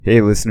Hey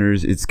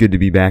listeners, it's good to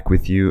be back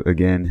with you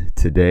again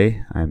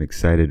today. I'm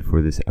excited for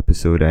this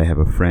episode. I have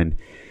a friend,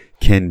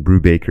 Ken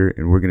Brubaker,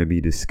 and we're going to be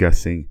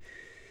discussing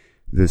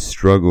the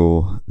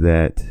struggle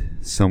that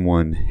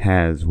someone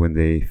has when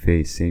they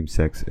face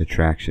same-sex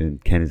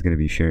attraction. Ken is going to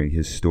be sharing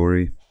his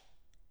story,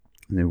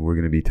 and then we're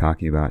going to be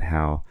talking about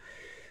how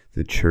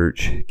the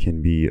church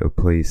can be a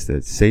place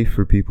that's safe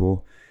for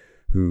people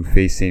who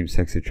face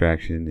same-sex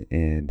attraction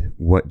and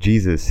what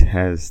Jesus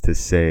has to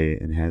say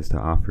and has to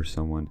offer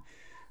someone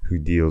who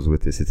deals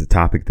with this. It's a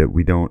topic that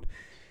we don't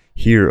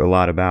hear a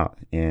lot about,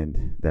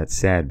 and that's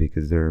sad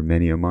because there are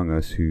many among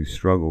us who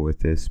struggle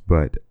with this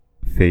but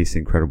face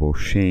incredible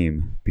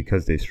shame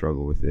because they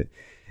struggle with it.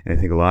 And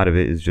I think a lot of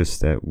it is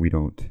just that we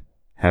don't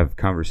have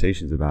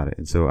conversations about it.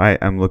 And so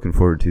I'm looking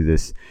forward to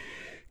this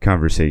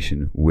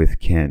conversation with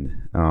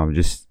Ken.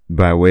 Just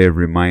by way of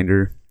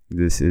reminder,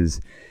 this is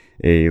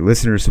a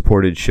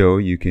listener-supported show.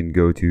 You can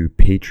go to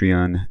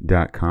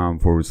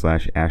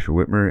patreon.com/Asher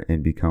Whitmer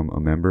and become a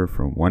member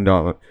from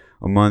 $1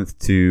 a month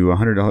to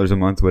 $100 a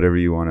month, whatever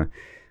you want to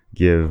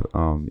give.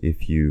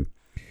 If you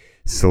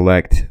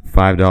select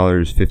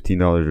 $5,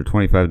 $15, or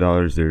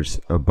 $25,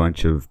 there's a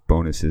bunch of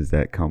bonuses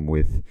that come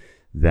with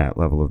that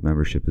level of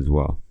membership as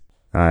well.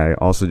 I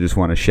also just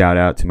want to shout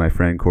out to my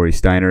friend Corey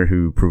Steiner,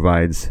 who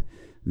provides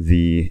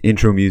the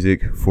intro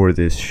music for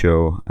this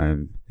show.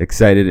 I'm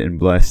excited and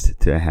blessed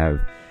to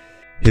have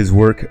his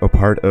work a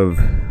part of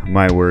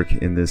my work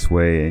in this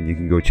way, and you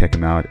can go check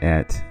him out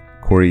at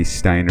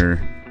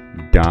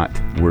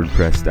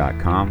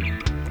coreysteiner.wordpress.com.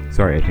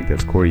 Sorry, I think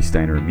that's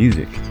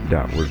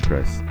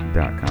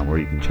coreysteinermusic.wordpress.com, or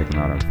you can check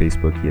him out on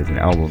Facebook. He has an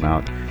album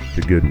out,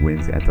 The Good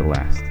Wins at the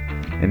Last.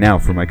 And now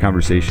for my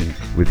conversation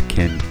with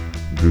Ken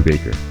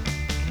Brubaker.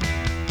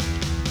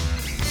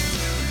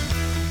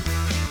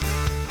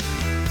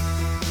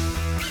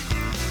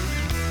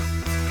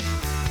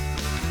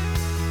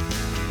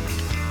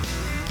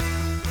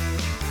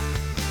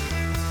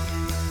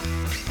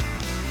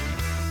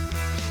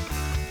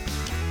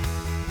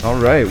 All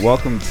right,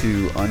 welcome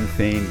to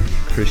Unfeigned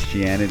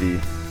Christianity.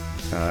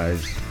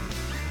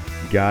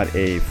 Got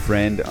a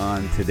friend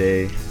on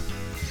today,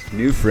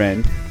 new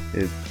friend.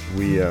 He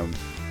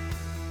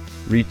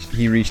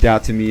reached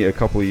out to me a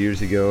couple of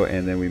years ago,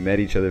 and then we met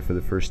each other for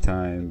the first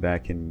time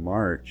back in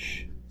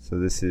March. So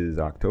this is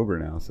October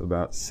now, so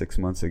about 6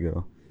 months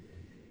ago.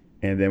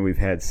 And then we've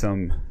had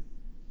some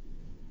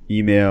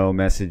email,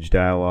 message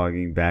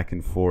dialoguing back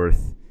and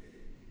forth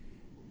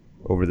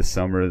over the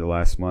summer, the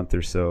last month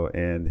or so,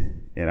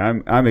 and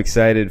I'm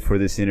excited for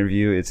this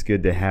interview. It's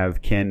good to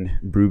have Ken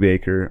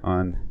Brubaker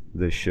on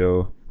the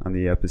show, on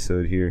the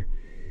episode here.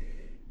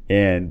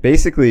 And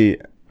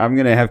basically, I'm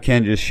going to have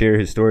Ken just share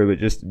his story, but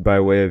just by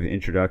way of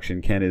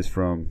introduction, Ken is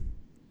from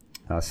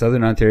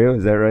Southern Ontario,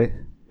 is that right?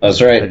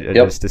 That's right. I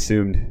just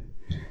assumed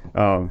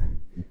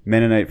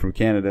Mennonite from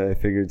Canada. I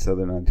figured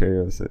Southern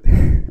Ontario. So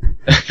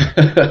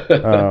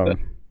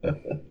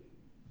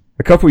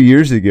a couple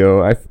years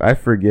ago, I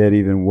forget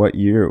even what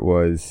year it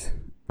was.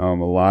 A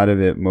lot of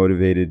it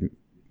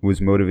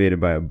was motivated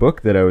by a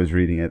book that I was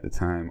reading at the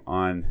time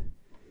on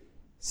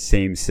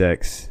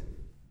same-sex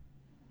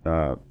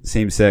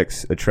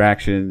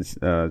attractions,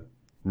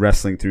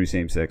 wrestling through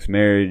same-sex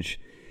marriage,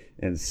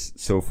 and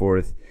so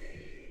forth.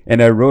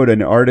 And I wrote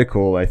an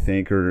article, I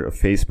think, or a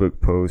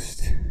Facebook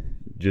post,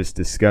 just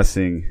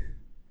discussing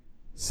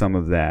some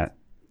of that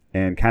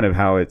and kind of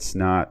how it's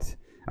not.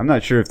 I'm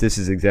not sure if this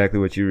is exactly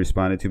what you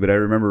responded to, but I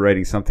remember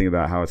writing something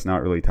about how it's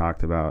not really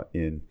talked about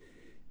in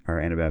our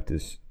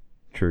Anabaptist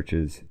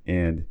churches.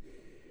 And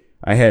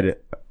I had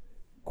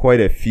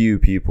quite a few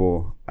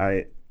people,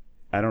 I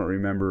don't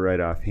remember right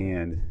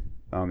offhand,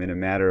 in a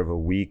matter of a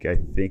week, I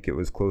think it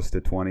was close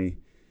to 20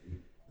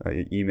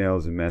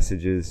 emails and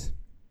messages,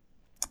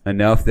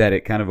 enough that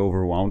it kind of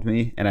overwhelmed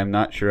me. And I'm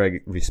not sure I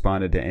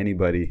responded to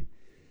anybody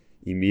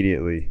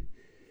immediately.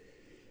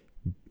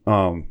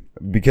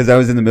 Because I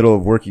was in the middle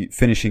of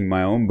finishing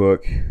my own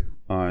book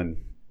on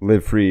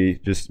Live Free,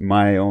 just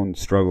my own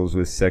struggles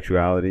with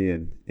sexuality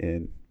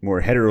and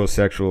more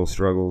heterosexual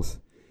struggles.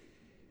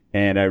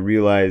 And I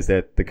realized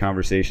that the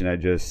conversation I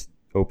just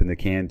opened the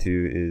can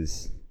to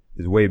is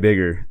way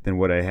bigger than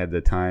what I had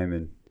the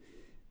time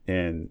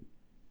and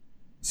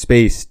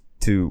space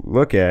to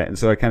look at. And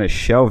so I kind of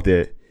shelved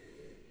it.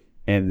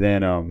 And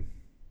then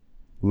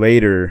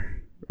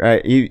later,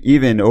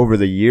 even over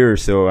the year or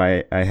so,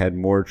 I had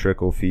more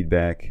trickle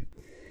feedback.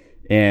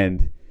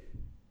 And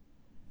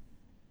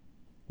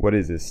what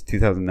is this,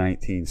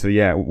 2019? So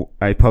yeah,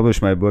 I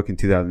published my book in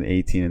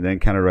 2018, and then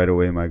kind of right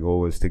away my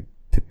goal was to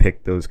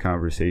pick those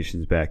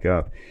conversations back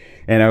up.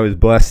 And I was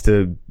blessed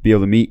to be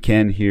able to meet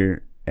Ken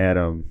here at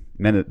the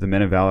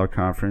Men of Valor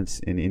conference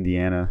in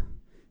Indiana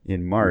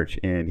in March,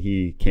 and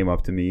he came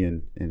up to me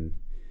and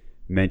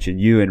mentioned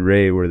you and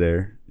Ray were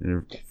there.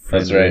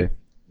 That's right.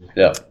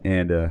 Yeah.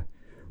 And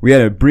we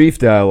had a brief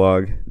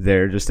dialogue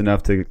there, just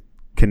enough to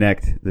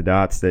connect the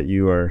dots that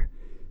you are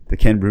the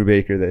Ken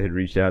Brubaker that had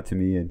reached out to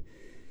me.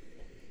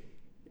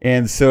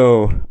 And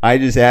so I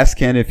just asked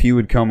Ken if he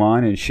would come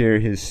on and share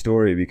his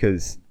story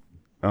because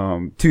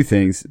two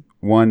things.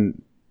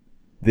 One,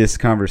 this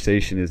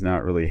conversation is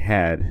not really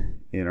had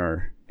in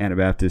our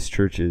Anabaptist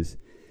churches.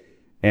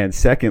 And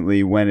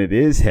secondly, when it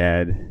is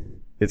had,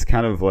 it's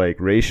kind of like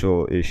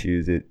racial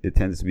issues. It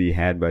tends to be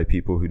had by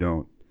people who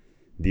don't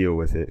deal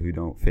with it, who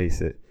don't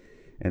face it.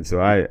 And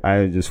so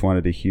I just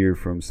wanted to hear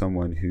from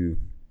someone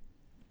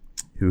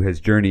who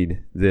has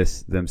journeyed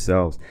this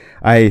themselves.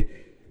 I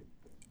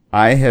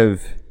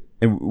have,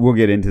 and we'll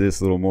get into this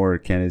a little more,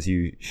 Ken, as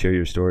you share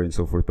your story and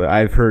so forth, but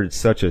I've heard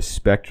such a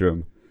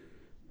spectrum.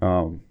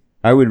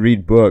 I would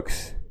read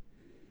books.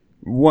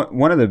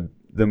 One of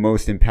the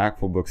most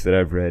impactful books that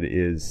I've read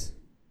is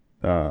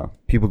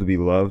People to Be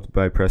Loved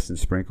by Preston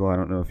Sprinkle. I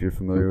don't know if you're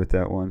familiar with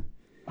that one.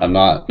 I'm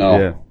not, no.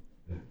 Yeah.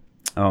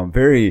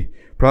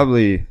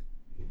 Probably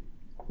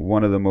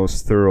one of the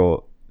most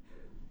thorough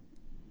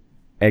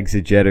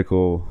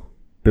exegetical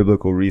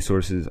biblical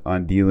resources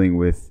on dealing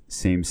with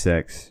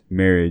same-sex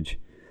marriage,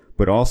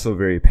 but also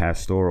very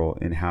pastoral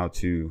in how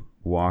to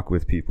walk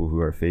with people who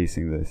are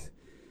facing this.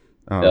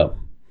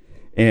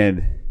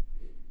 And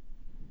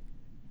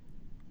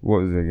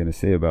what was I going to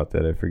say about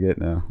that? I forget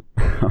now.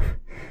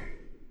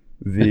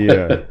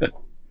 Let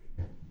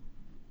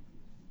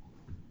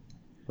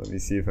me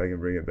see if I can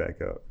bring it back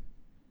up.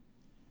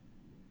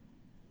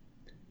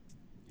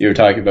 You were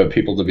talking about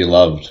People to Be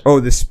Loved. Oh,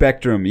 the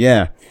spectrum.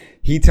 Yeah.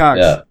 He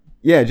talks.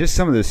 Yeah, just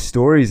some of the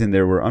stories in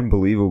there were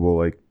unbelievable.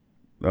 Like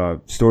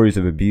stories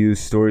of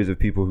abuse, stories of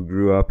people who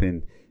grew up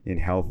in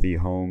healthy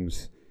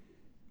homes,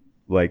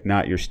 like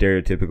not your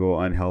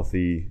stereotypical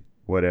unhealthy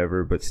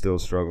whatever, but still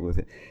struggled with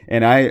it.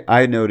 And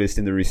I noticed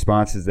in the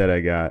responses that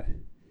I got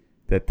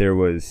that there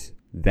was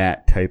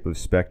that type of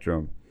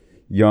spectrum.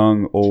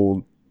 Young,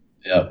 old.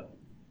 Yeah.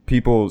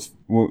 People,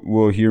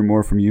 we'll hear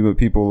more from you, but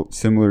people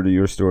similar to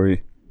your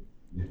story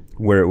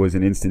where it was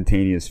an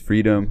instantaneous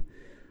freedom.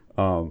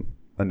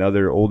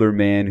 Another older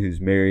man who's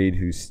married,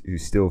 who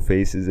still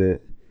faces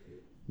it,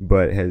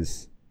 but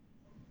has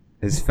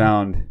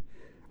found.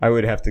 I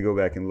would have to go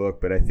back and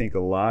look, but I think a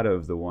lot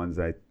of the ones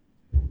I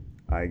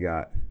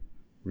got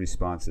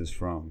responses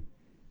from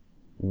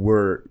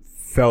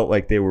felt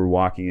like they were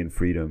walking in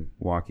freedom,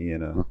 walking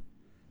in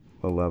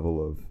a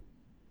level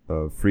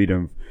of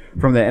freedom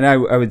from that. And I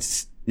would,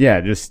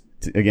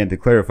 again, to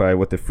clarify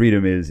what the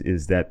freedom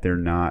is that they're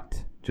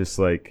not just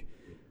like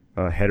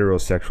a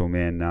heterosexual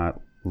man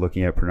not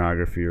looking at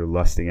pornography or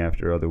lusting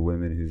after other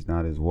women who's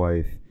not his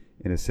wife,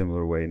 in a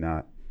similar way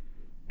not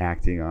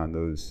acting on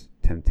those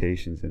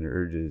temptations and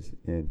urges.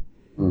 And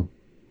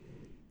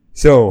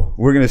so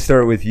we're going to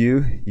start with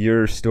you.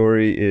 Your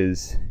story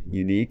is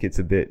unique. It's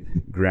a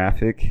bit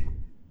graphic,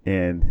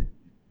 and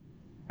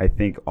I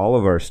think all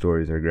of our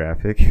stories are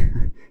graphic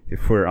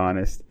if we're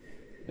honest.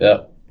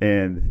 Yeah.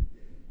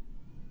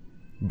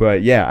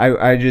 But yeah,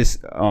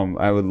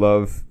 I would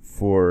love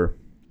for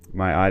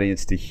my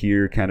audience to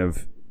hear kind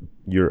of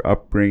your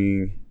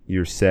upbringing,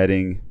 your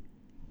setting.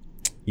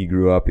 You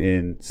grew up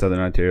in Southern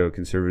Ontario,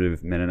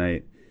 conservative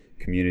Mennonite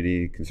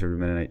community,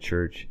 conservative Mennonite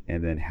church,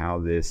 and then how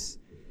the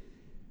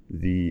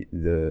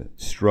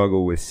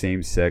struggle with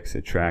same-sex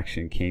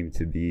attraction came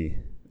to be.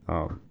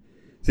 So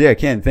yeah,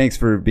 Ken, thanks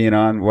for being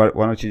on. Why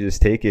don't you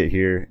just take it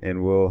here,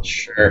 and we'll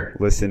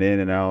listen in,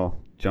 and I'll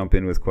jump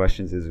in with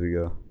questions as we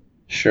go.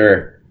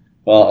 Sure.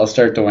 Well, I'll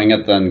start to wing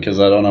it then,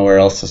 because I don't know where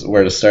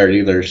to start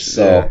either.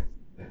 So,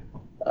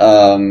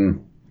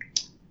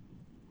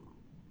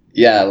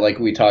 like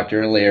we talked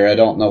earlier, I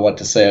don't know what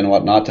to say and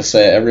what not to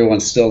say. Everyone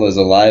still is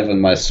alive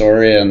in my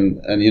story, and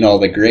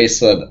the grace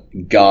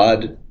that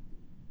God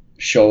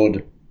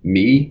showed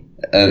me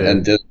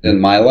and did in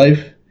my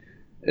life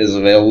is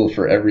available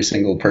for every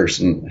single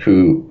person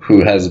who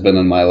has been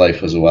in my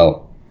life as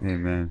well.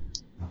 Amen.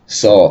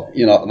 So,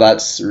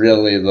 that's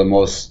really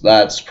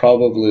that's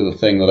probably the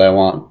thing that I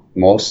want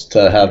most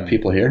to have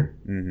people hear.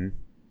 Mm-hmm.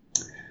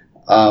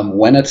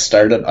 When it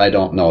started, I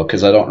don't know,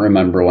 because I don't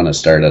remember when it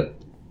started.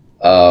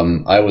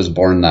 I was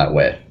born that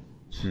way.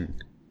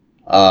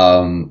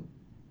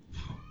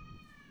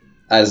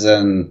 As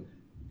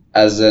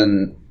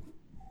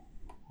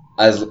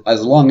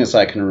long as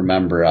I can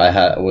remember,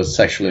 I was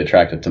sexually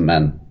attracted to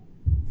men.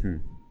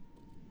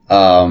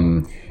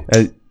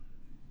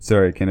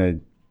 Sorry, can I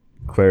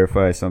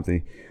clarify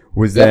something?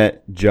 Was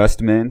that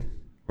just men,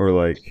 or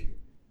like?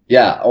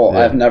 Yeah.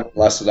 I've never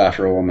lusted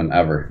after a woman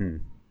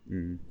ever.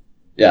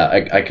 Yeah,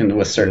 I can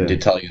with certainty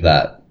tell you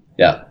that.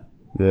 Yeah.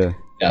 Yeah.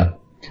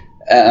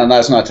 And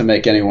that's not to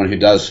make anyone who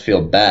does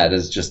feel bad.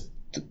 It's just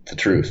the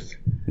truth.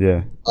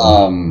 Yeah.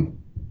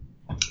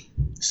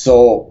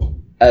 So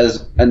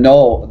as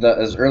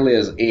early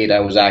as 8, I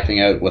was acting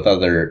out with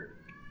other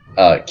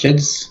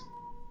kids.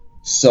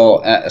 So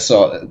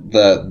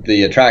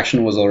the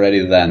attraction was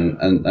already then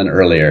and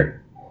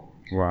earlier.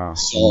 Wow.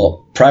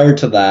 So prior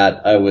to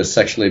that, I was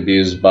sexually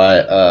abused by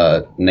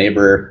a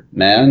neighbor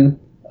man.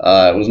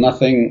 It was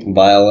nothing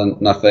violent,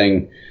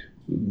 nothing.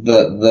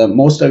 The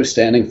most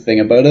outstanding thing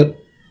about it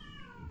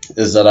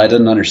is that I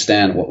didn't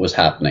understand what was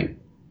happening.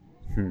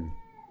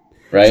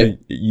 Right? So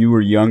you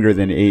were younger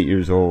than 8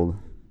 years old.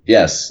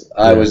 Yes,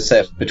 I would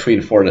say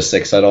between 4 to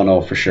 6. I don't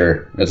know for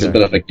sure. It's a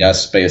bit of a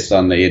guess based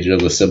on the age of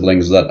the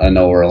siblings that I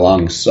know were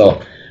along.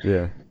 So,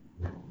 Yeah.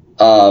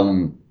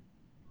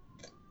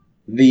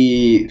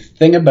 The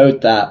thing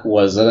about that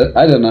was that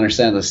I didn't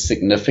understand the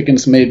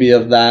significance maybe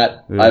of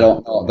that. Yeah. I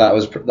don't know.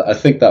 I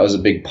think that was a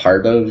big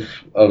part of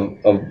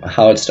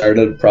how it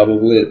started.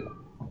 Probably it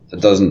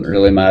doesn't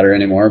really matter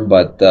anymore.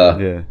 But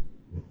Yeah.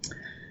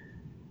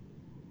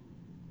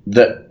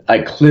 that I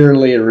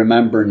clearly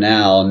remember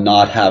now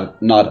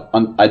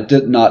I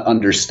did not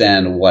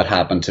understand what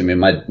happened to me.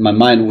 My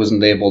mind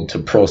wasn't able to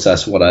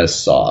process what I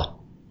saw.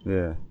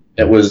 Yeah.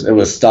 It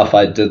was stuff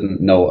I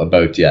didn't know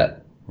about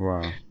yet.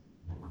 Wow.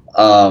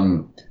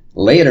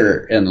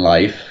 Later in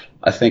life,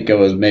 I think it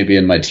was maybe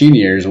in my teen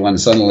years when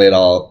suddenly it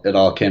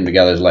all came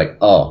together. It's like,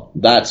 oh,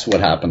 that's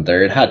what happened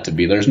there. It had to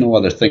be. There's no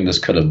other thing this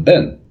could have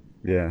been.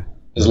 Yeah.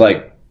 It's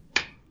like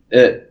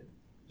it.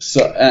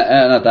 So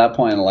and at that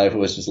point in life, it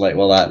was just like,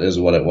 well, that is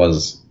what it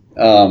was.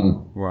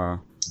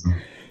 Wow.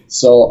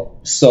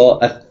 So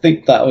I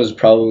think that was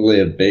probably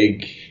a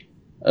big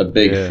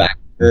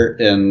factor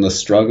in the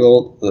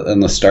struggle in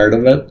the start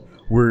of it.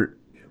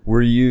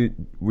 Would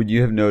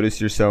you have noticed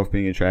yourself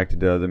being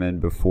attracted to other men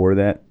before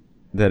that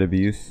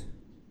abuse?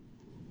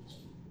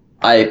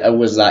 I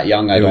was that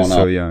young. I don't know.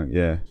 So young.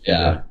 Yeah.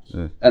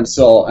 And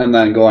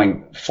then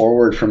going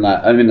forward from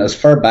that, I mean, as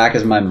far back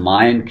as my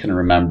mind can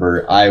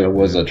remember, I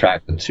was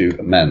attracted to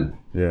men.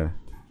 Yeah.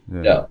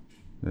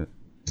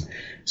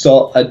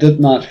 So I did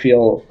not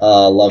feel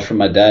love from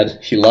my dad.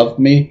 He loved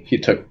me. He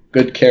took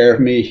good care of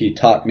me. He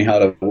taught me how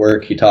to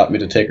work. He taught me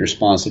to take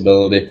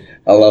responsibility.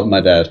 I love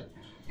my dad.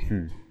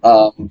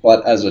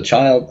 But as a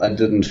child, I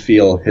didn't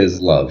feel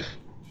his love.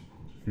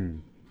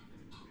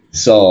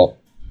 So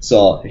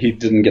he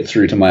didn't get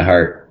through to my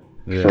heart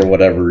for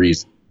whatever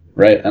reason,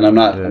 right? And I'm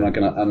not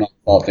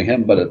faulting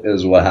him, but it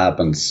is what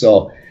happened.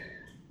 So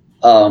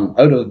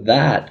out of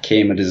that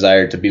came a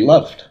desire to be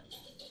loved.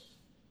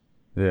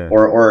 Yeah.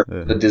 Or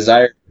the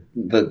desire,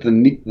 the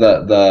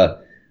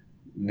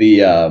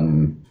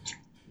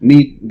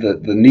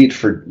need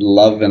for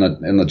love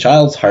in the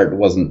child's heart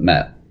wasn't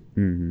met.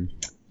 Mm-hmm.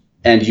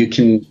 And you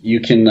can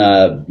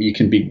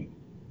be,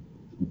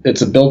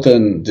 it's a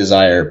built-in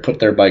desire put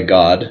there by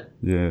God.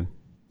 Yeah.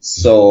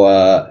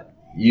 So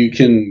you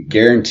can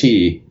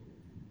guarantee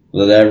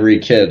that every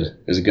kid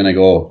is going to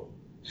go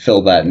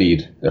fill that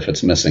need if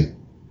it's missing.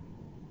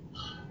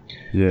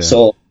 Yeah.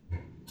 So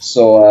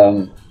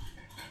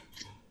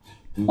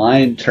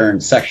mine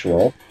turned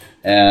sexual,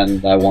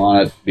 and I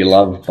wanted to be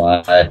loved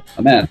by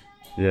a man.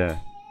 Yeah.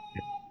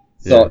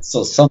 So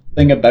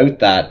something about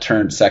that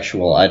turned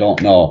sexual. I don't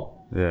know.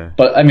 Yeah.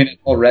 But I mean, it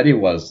already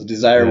was. The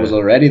desire was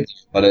already there,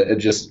 but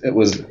it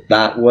was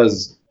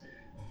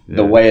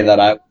the way that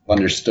I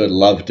understood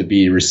love to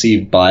be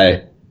received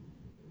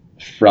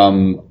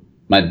from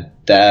my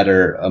dad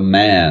or a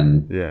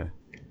man. Yeah.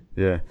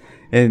 Yeah.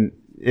 And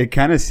it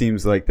kind of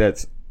seems like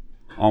that's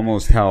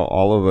almost how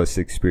all of us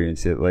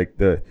experience it. Like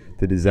the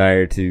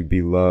desire to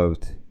be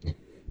loved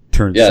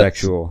turns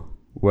sexual.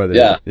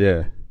 Yeah,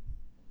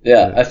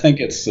 I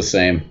think it's the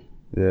same.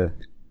 Yeah.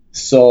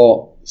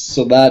 So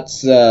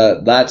that's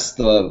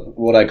the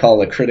what I call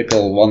the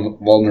critical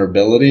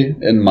vulnerability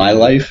in my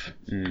life,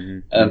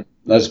 and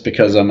that's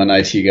because I'm an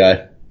IT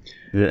guy.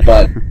 Yeah.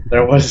 But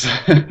there was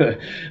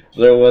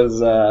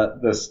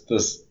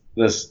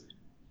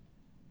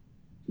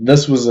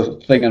this was a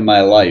thing in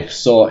my life.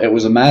 So it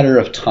was a matter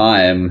of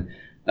time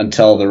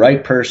until the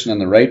right person in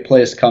the right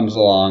place comes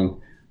along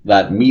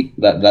that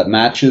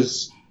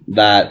matches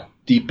that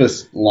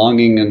deepest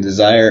longing and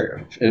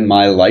desire in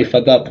my life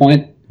at that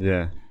point.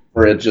 Yeah.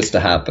 For it just to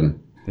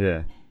happen.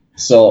 Yeah.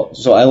 So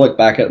I look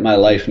back at my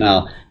life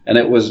now, and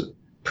it was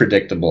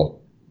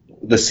predictable.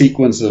 The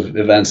sequence of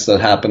events that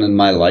happened in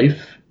my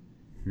life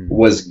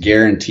was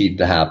guaranteed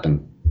to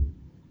happen.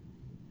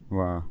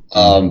 Wow.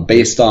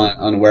 Based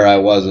on where I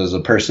was as a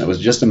person, it was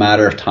just a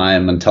matter of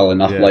time until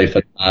enough life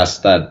had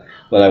passed that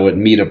I would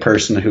meet a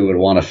person who would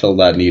want to fill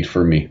that need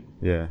for me.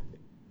 Yeah.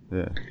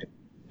 Yeah.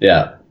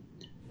 Yeah.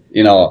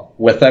 You know,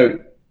 without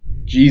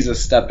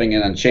Jesus stepping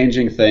in and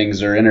changing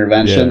things or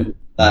intervention,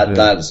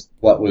 that's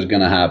what was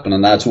going to happen,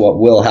 and that's what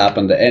will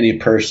happen to any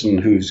person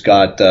who's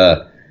got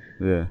a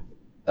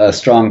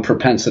strong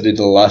propensity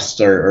to lust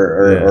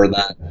or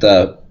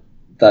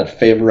that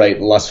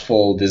favorite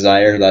lustful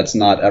desire that's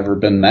not ever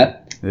been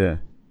met. Yeah.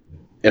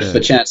 If the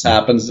chance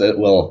happens, it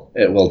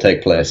will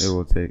take place. It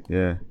will take.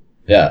 Yeah.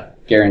 Yeah,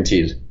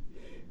 guaranteed.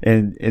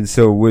 And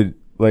so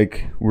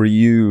were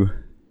you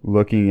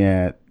looking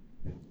at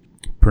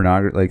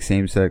pornography, like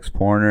same-sex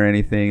porn or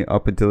anything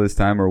up until this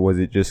time, or was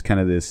it just kind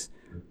of this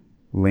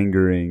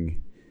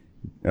lingering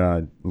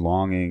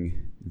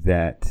longing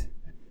that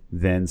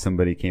then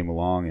somebody came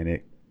along and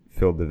it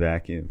filled the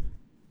vacuum?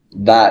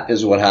 That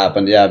is what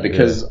happened,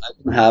 because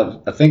I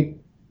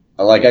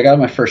got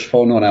my first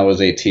phone when I was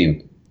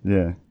 18.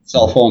 Yeah.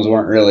 Cell phones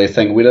weren't really a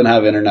thing. We didn't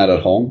have internet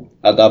at home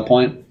at that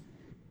point.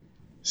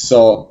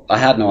 So I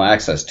had no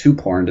access to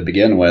porn to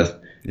begin with.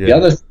 Yeah. The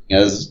other thing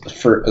is,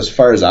 as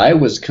far as I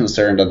was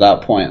concerned at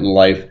that point in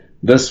life,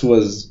 This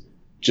was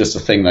just a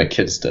thing that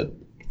kids did,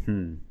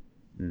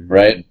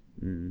 right?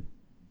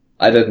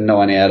 I didn't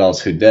know any adults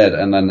who did.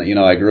 And then,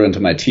 I grew into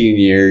my teen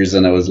years,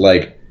 and it was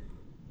like,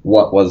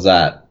 what was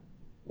that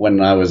when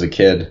I was a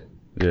kid?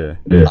 Yeah.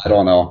 I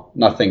don't know.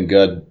 Nothing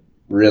good,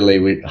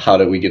 really. How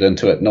did we get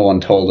into it? No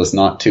one told us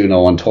not to.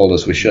 No one told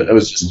us we should. It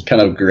was just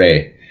kind of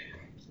gray.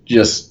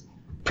 Just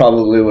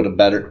probably would have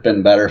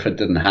been better if it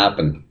didn't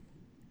happen.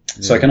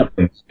 Yeah. So I kind of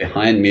put it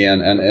behind me.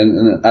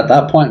 And at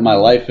that point in my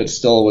life, it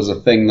still was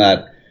a thing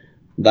that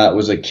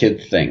was a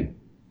kid thing.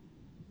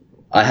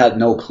 I had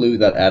no clue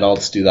that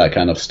adults do that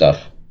kind of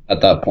stuff at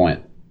that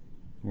point.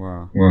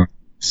 Wow.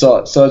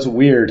 So it's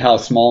weird how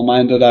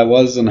small-minded I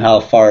was and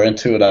how far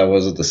into it I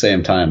was at the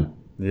same time.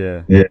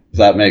 Yeah. Does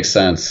that make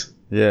sense?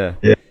 Yeah.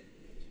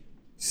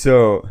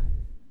 So,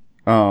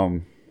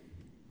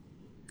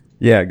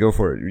 yeah, go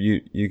for it.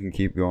 You can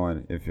keep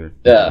going if you're.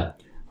 Yeah.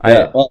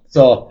 Well,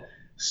 so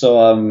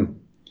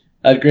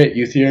I had great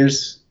youth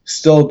years.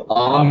 Still,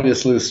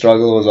 obviously, the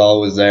struggle was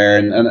always there,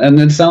 and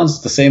it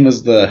sounds the same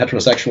as the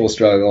heterosexual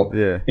struggle.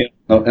 Yeah.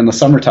 In the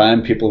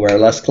summertime, people wear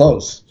less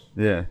clothes.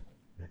 Yeah.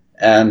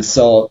 And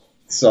so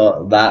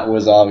that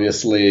was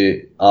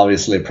obviously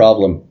a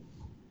problem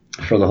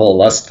for the whole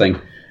lust thing.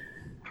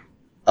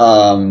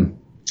 But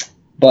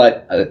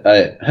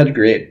I had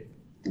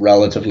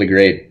relatively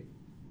great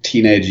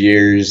teenage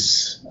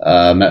years.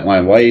 Met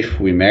my wife,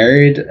 we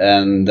married,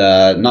 and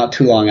not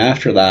too long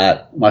after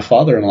that, my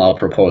father-in-law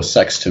proposed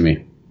sex to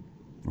me.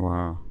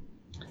 Wow.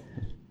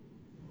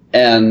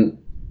 And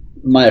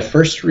my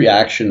first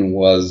reaction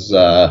was,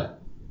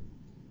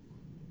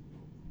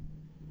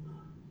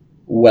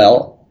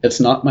 well, it's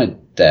not my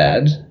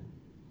dad,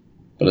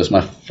 but it's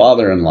my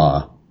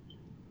father-in-law.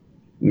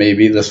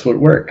 Maybe this would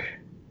work.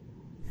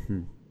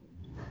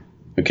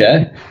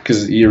 Okay?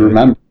 Because you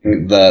remember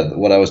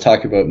what I was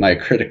talking about, my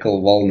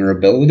critical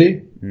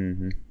vulnerability?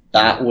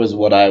 That was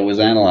what I was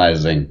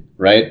analyzing,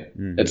 right?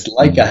 It's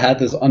like I had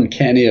this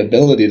uncanny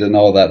ability to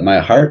know that my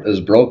heart is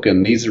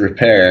broken, needs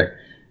repair,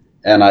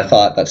 and I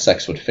thought that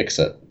sex would fix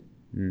it.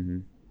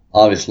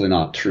 Obviously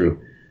not true.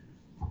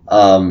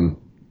 But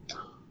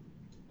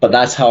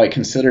that's how I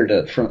considered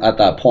it at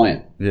that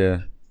point. Yeah.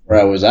 Where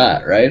I was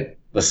at, right?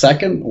 The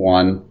second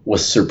one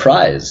was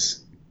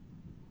surprise.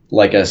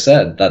 Like I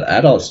said, that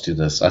adults do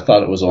this. I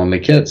thought it was only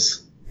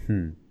kids.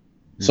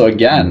 So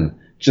again,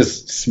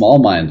 just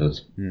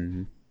small-minded.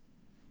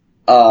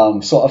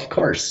 So of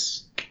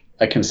course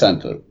I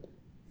consented.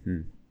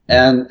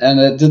 And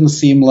it didn't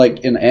seem like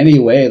in any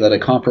way that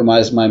it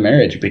compromised my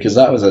marriage, because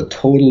that was a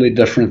totally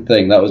different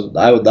thing. That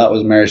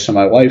was marriage to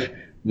my wife.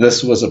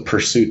 This was a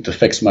pursuit to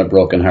fix my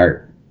broken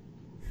heart.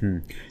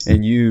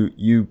 And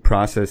you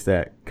processed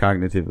that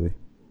cognitively?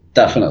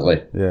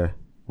 Definitely. Yeah.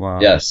 Wow.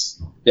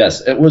 Yes.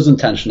 It was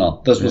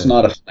intentional. This was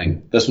not a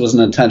thing. This was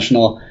an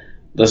intentional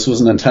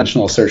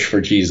search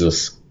for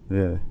Jesus.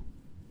 Yeah.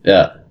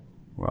 Yeah.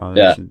 Wow,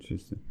 that's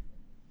interesting.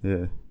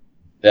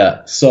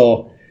 Yeah.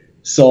 So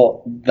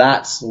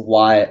that's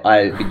why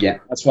I began.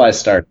 That's why I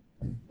started.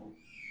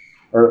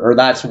 Or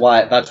that's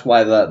why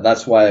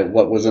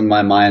what was in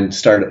my mind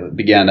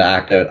began to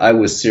act out. I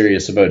was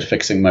serious about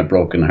fixing my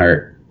broken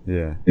heart.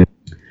 Yeah.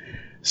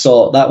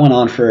 So that went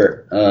on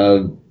for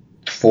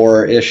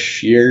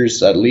 4-ish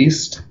years at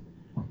least.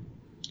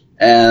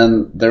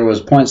 And there was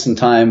points in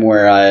time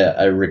where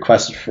I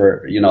requested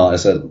for, I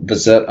said,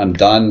 that's it, I'm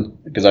done,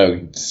 because I was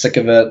sick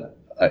of it.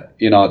 At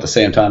the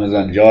same time as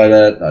I enjoyed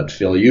it, I'd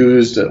feel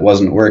used. It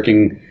wasn't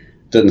working.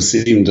 Didn't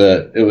seem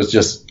to. It was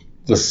just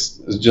this.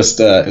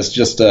 It's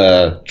just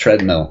a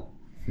treadmill.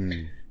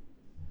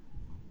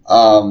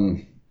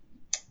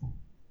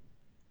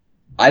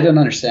 I didn't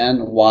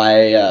understand why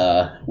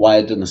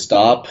it didn't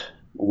stop.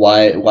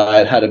 Why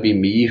it had to be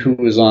me who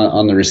was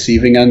on the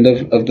receiving end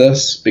of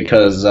this,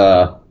 because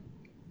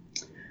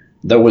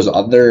there was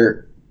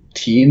other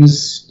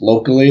teens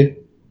locally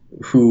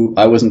who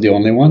I wasn't the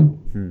only one.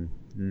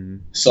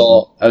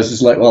 So I was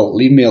just like, well,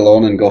 leave me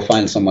alone and go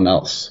find someone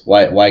else.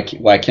 Why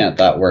can't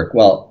that work?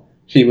 Well,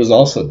 he was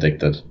also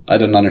addicted. I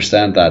didn't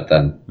understand that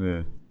then.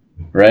 Yeah.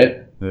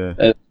 Right?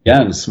 Yeah.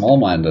 Again,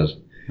 small-minded.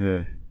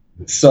 Yeah.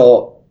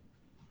 So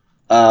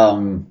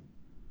that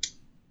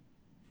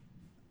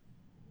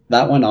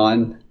went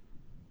on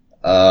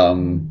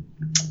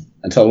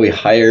until we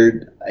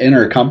hired in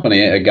our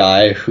company a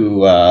guy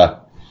who I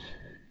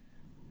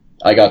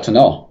got to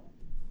know.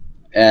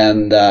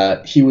 And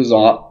he was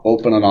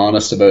open and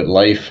honest about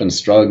life and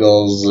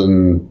struggles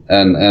and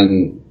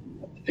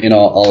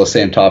all the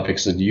same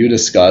topics that you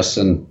discuss,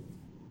 and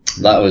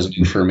that was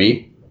new for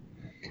me.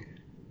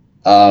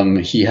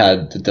 He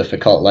had a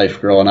difficult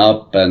life growing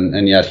up,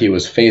 and yet he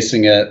was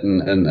facing it,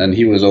 and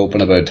he was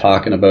open about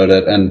talking about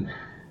it. And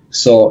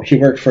so he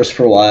worked for us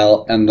for a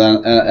while, and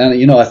then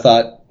I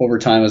thought over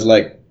time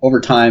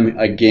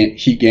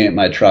he gained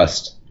my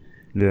trust.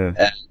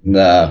 Yeah. And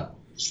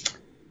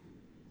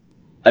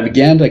I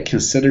began to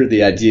consider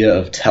the idea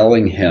of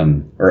telling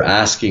him or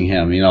asking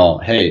him,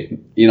 hey,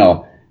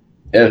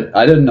 if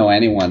I didn't know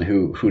anyone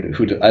who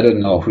I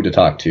didn't know who to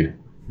talk to.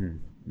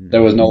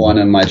 There was no one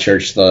in my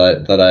church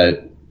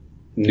that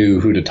knew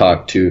who to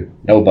talk to,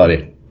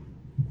 nobody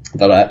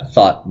that I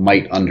thought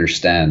might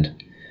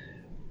understand.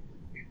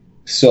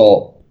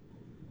 So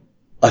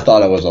I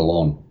thought I was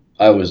alone.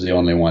 I was the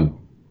only one.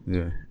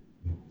 Yeah.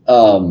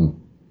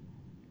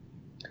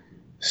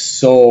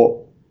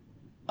 So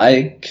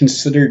I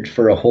considered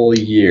for a whole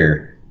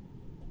year,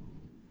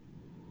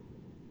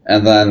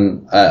 and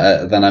then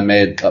I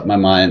made up my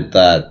mind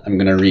that I'm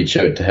going to reach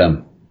out to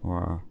him.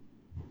 Wow.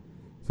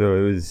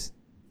 So it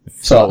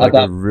felt like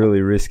a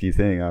really risky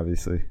thing,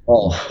 obviously.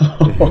 Oh.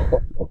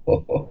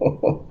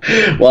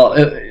 Well,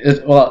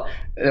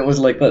 it was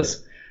like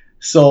this.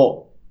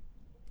 So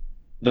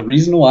the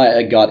reason why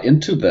I got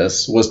into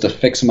this was to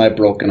fix my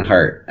broken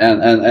heart.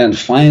 And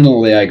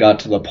finally I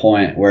got to the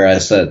point where I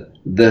said,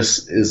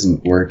 this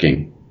isn't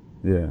working.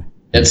 Yeah.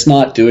 It's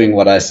not doing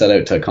what I set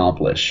out to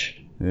accomplish.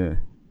 Yeah.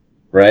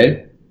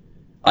 Right?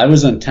 I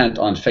was intent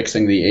on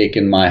fixing the ache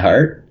in my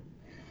heart,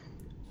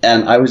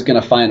 and I was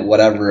going to find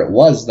whatever it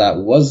was that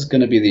was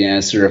going to be the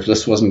answer. If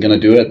this wasn't going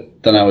to do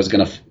it, then I was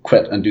going to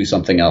quit and do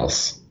something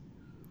else.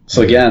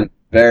 So again,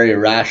 very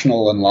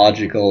rational and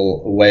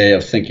logical way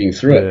of thinking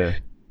through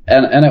it.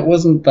 And it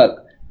wasn't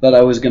that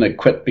I was going to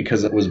quit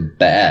because it was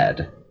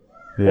bad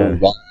or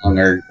wrong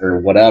or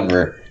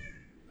whatever.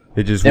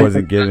 It just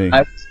wasn't giving.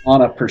 I was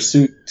on a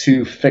pursuit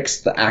to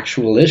fix the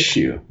actual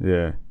issue.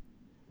 Yeah.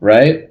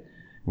 Right?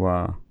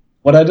 Wow.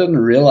 What I didn't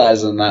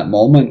realize in that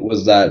moment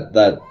was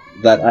that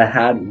I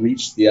had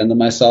reached the end of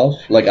myself.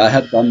 Like, I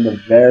had done the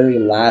very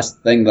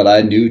last thing that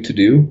I knew to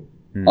do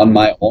on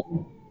my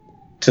own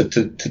to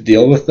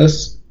deal with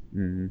this.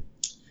 Mm-hmm.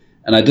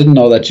 And I didn't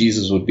know that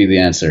Jesus would be the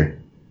answer.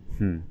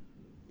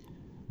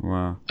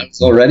 Wow. I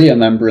was already a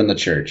member in the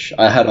church.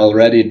 I had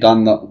already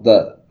done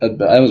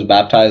I was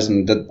baptized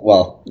and did,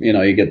 well,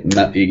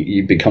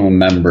 you become a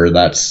member.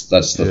 That's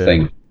the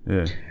thing.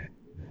 Yeah.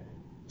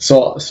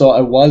 So I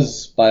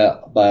was, by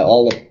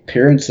all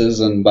appearances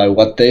and by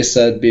what they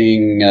said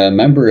being a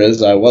member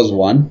is, I was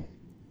one.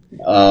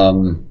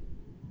 I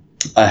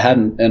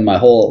hadn't in my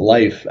whole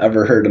life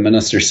ever heard a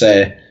minister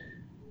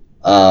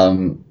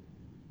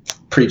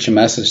preach a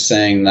message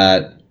saying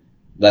that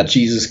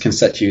Jesus can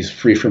set you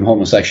free from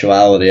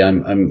homosexuality.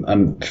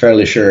 I'm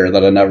fairly sure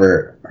that I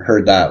never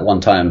heard that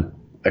one time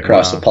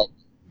across the pulpit.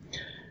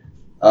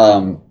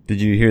 Did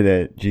you hear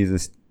that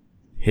Jesus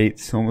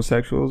hates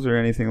homosexuals or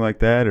anything like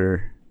that,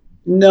 or?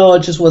 No, it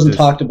just wasn't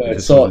talked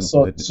about. So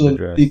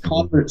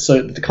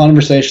the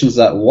conversations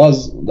that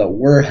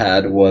were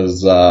had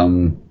was,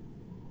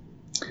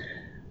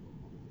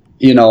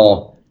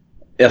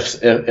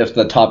 if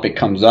the topic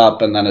comes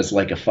up and then it's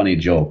like a funny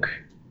joke,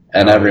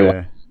 and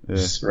everyone,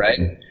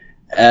 right,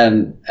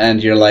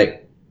 and you're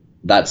like,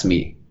 that's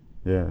me,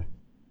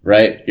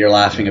 right? You're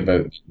laughing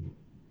about me,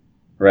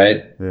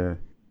 right? Yeah.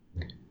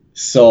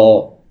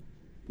 So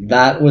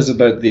that was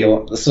about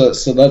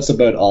so that's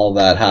about all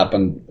that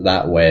happened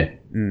that way.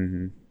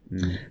 Mm-hmm.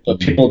 Mm-hmm. But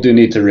people do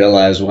need to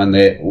realize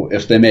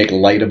if they make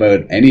light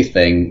about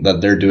anything,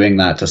 that they're doing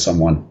that to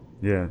someone.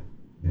 Yeah.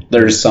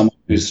 There's someone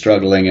who's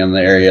struggling in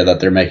the area that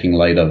they're making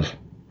light of.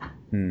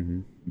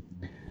 Mm-hmm.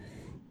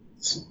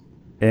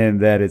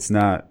 And that it's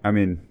not,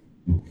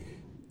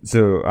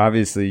 so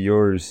obviously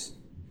yours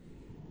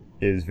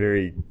is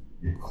very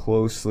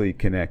closely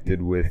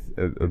connected with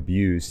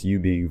abuse, you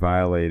being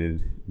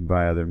violated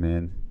by other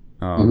men.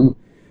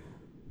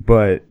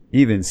 But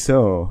even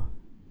so,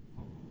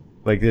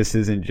 like, this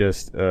isn't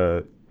just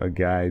a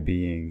guy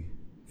being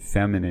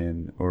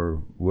feminine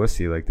or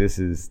wussy. Like, this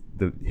is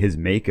his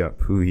makeup,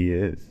 who he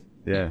is.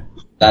 Yeah,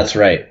 that's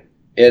right.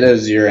 It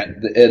is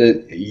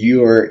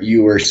you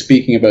are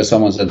speaking about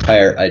someone's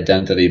entire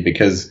identity,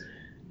 because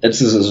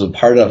it's as a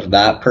part of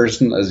that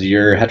person as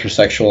your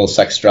heterosexual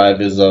sex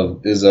drive is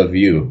of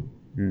you.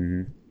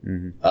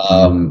 Mm-hmm.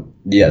 Mm-hmm.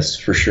 Yes,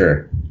 for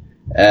sure.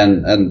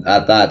 And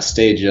at that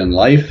stage in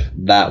life,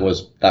 that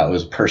was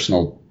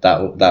personal.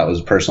 That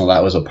was personal.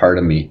 That was a part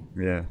of me.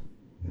 Yeah.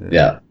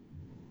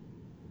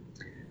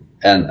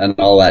 And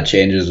all that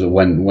changes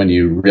when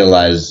you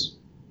realize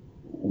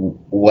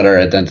what our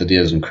identity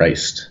is in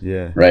Christ.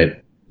 Yeah.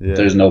 Right. Yeah.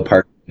 There's no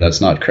part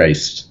that's not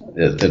Christ.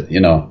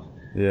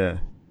 Yeah.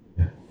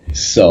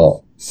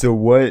 So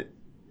what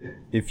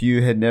if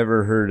you had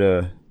never heard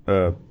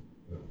a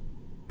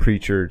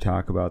preacher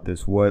talk about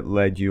this? What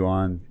led you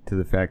on to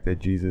the fact that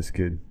Jesus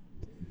could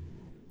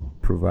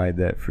provide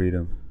that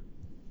freedom?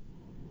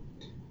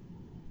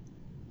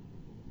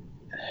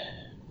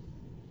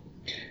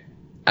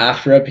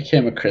 After I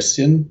became a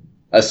Christian,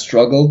 I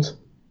struggled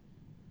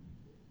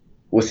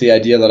with the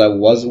idea that I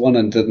was one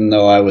and didn't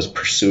know I was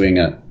pursuing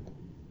it.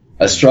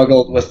 I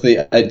struggled with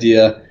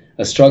a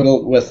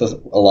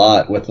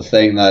lot with the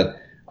thing that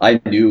I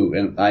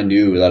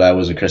knew that I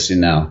was a Christian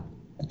now.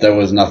 There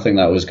was nothing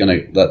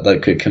that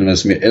could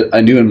convince me.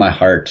 I knew in my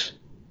heart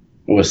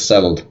it was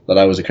settled that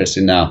I was a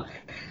Christian now.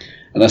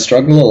 And I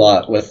struggled a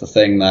lot with the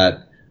thing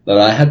that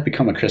I had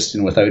become a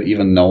Christian without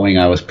even knowing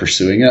I was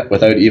pursuing it,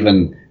 without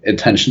even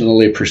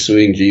intentionally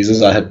pursuing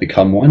Jesus. I had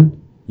become one.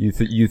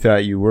 You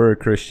thought you were a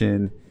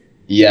Christian,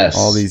 yes,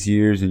 all these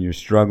years, and you're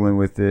struggling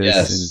with this,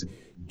 yes, and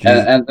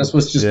And this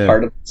was just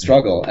part of the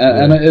struggle,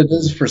 and it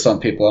is for some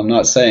people. I'm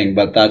not saying,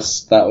 but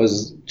that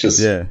was just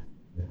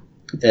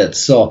it.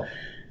 So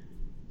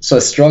I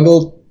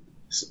struggled,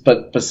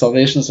 but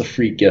salvation is a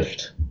free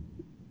gift.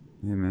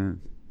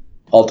 Amen.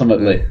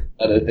 Ultimately,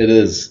 it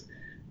is,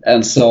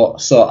 and so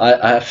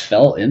I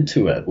fell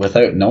into it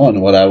without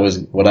knowing what I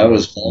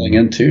was falling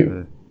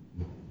into,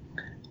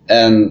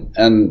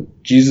 and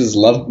Jesus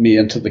loved me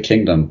into the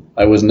kingdom.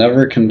 I was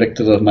never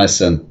convicted of my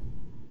sin.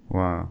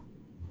 Wow.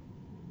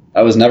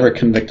 I was never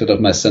convicted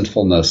of my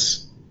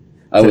sinfulness.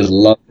 I was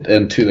loved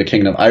into the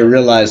kingdom. I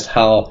realized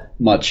how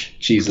much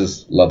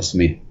Jesus loves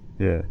me.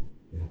 Yeah.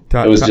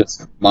 It was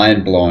just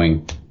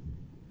mind-blowing.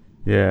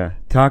 Yeah.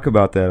 Talk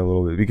about that a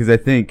little bit, because I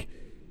think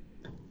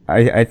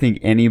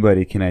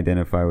anybody can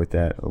identify with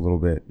that a little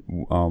bit.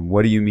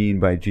 What do you mean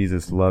by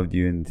Jesus loved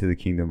you into the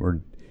kingdom?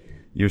 Or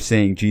you're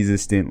saying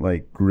Jesus didn't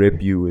like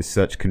grip you with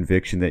such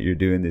conviction that you're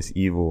doing this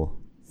evil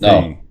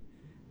thing?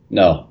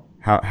 No.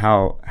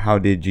 How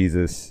did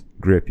Jesus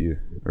grip you,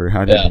 or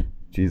how did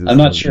Jesus? I'm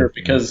not sure,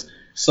 because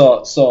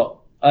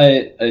so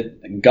I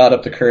got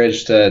up the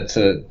courage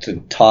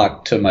to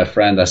talk to my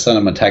friend. I sent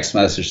him a text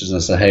message and I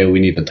said, "Hey, we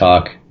need to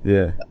talk."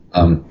 Yeah.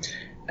 And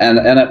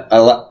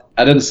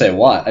I didn't say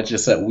what. I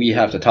just said we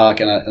have to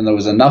talk, and there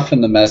was enough in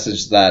the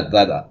message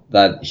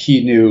that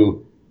he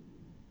knew.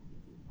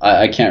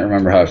 I can't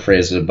remember how I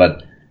phrased it,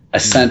 but I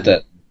sent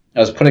it. I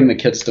was putting the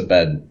kids to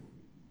bed,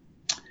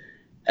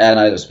 and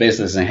I was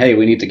basically saying, "Hey,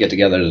 we need to get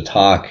together to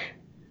talk."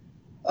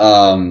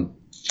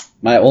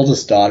 My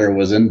oldest daughter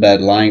was in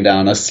bed, lying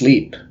down,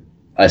 asleep.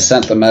 I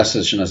sent the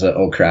message and I said,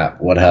 "Oh crap,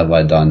 what have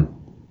I done?"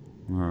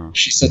 Wow.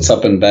 She sits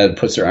up in bed,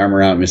 puts her arm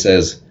around me,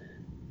 says,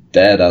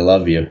 "Dad, I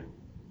love you."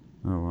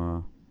 Oh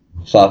wow.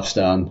 Flops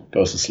down,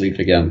 goes to sleep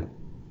again.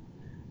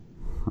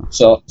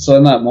 So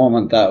in that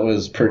moment, that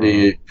was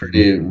pretty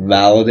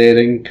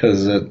validating,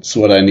 because it's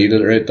what I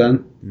needed right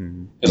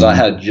then. Because I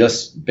had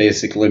just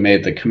basically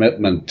made the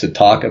commitment to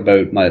talk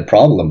about my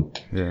problem.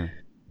 Yeah.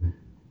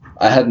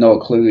 I had no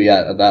clue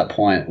yet at that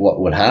point what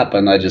would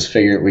happen. I just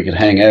figured we could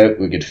hang out,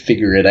 we could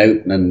figure it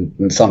out,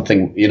 and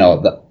something,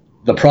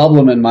 the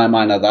problem in my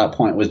mind at that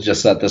point was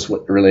just that this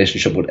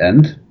relationship would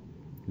end.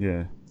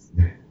 Yeah.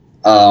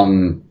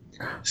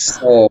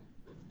 So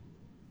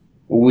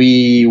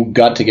we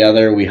got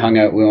together, we hung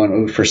out, we went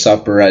out for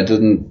supper. I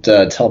didn't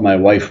tell my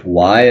wife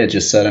why. I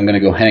just said I'm going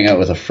to go hang out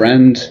with a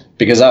friend,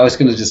 because I was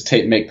going to just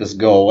make this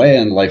go away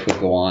and life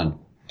would go on.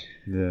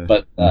 Yeah.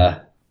 But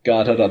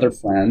God had other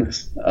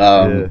plans.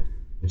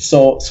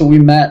 So we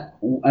met.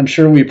 I'm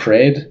sure we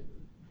prayed.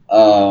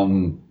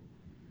 But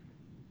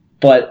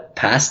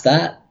past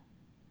that,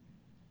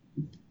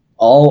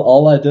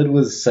 all I did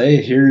was say,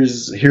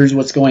 here's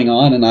what's going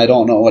on, and I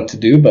don't know what to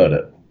do about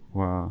it.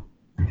 Wow.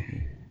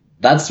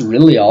 That's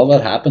really all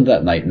that happened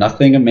that night.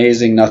 Nothing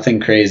amazing, nothing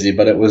crazy,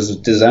 but it was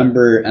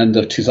December, end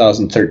of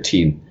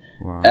 2013.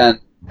 Wow.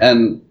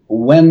 And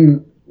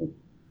when,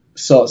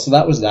 so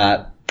that was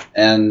that.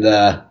 And,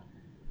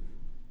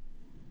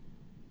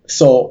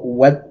 so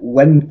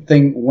when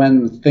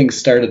things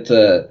started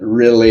to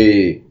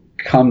really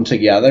come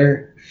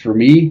together for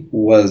me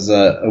was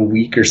a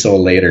week or so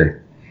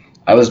later.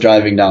 I was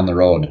driving down the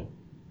road,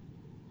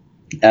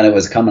 and it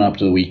was coming up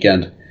to the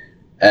weekend,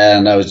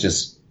 and I was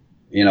just,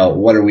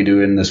 what are we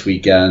doing this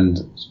weekend?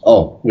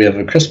 Oh, we have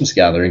a Christmas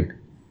gathering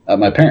at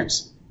my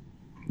parents'.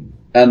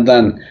 And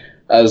then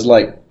I was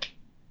like,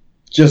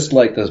 just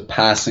like this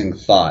passing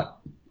thought,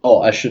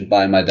 oh, I should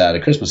buy my dad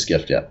a Christmas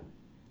gift yet.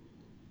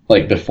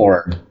 Like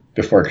before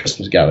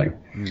Christmas gathering.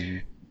 Mm-hmm.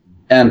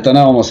 And then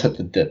I almost hit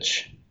the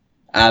ditch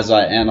as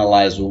I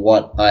analyzed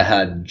what I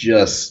had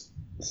just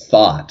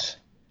thought.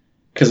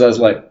 Because I was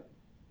like,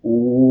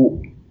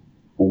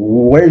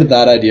 where did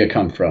that idea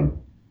come from?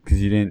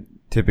 Because you didn't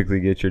typically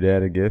get your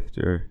dad a gift,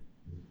 or?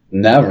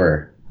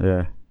 Never.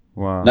 Yeah.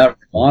 Wow. Never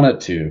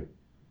wanted to.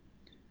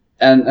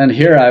 And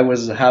here I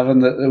was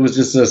having it was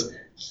just this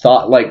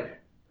thought, like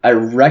I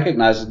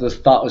recognized that this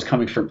thought was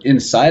coming from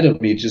inside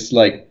of me, just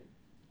like,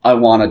 I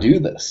want to do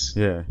this.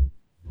 Yeah.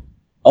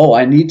 Oh,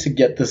 I need to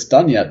get this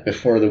done yet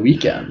before the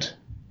weekend.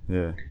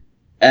 Yeah.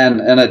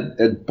 And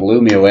it blew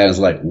me away. I was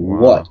like, wow.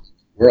 What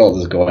world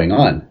is going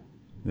on?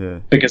 Yeah.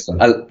 Because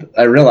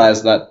I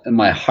realized that in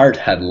my heart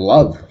had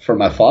love for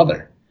my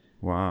father.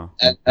 Wow.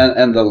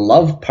 And the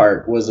love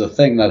part was a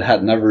thing that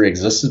had never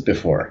existed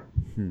before.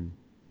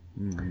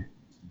 Mm-hmm.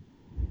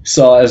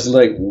 So I was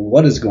like,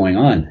 what is going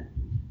on?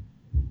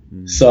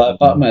 Mm-hmm. So I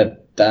bought my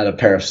dad a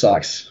pair of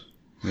socks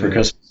for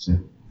Christmas.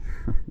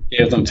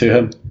 Gave them to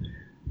him.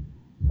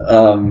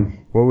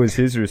 What was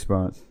his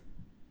response?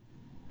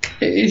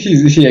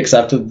 He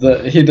accepted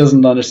he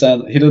doesn't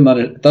understand. He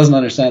doesn't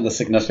understand the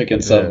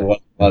significance of what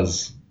it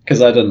was,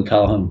 because I didn't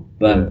tell him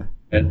then.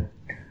 Yeah.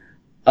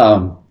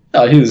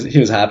 No, he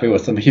was happy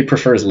with them. He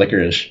prefers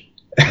licorice.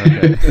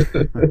 Okay.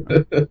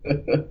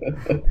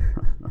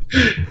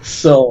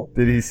 So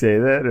did he say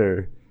that,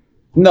 or?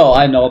 No,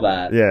 I know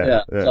that.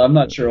 Yeah. So I'm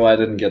not sure why I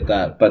didn't get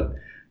that, but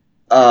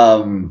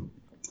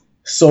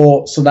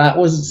so that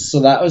was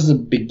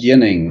the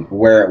beginning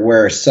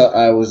where so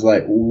I was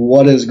like,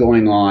 what is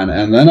going on?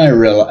 And then I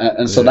realized,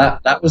 and so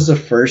that was the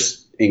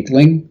first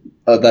inkling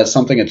that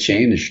something had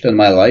changed in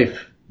my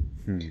life.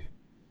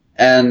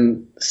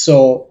 And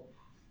so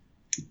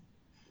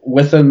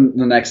within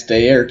the next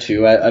day or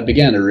two, I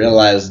began to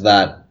realize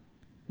that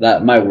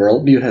my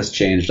worldview has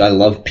changed. I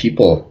love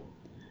people.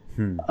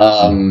 And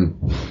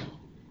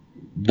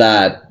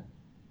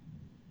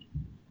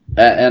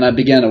I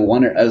began to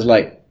wonder, as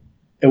like,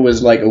 it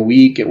was like a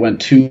week, it went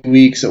 2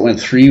 weeks, it went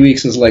 3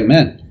 weeks. It was like,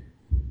 man,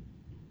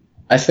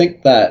 I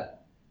think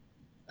that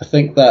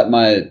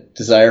my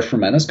desire for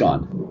men is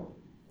gone.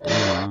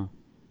 Wow.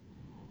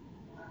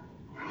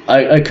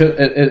 I could,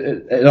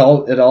 it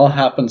all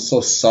happened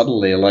so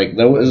subtly. Like,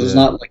 there was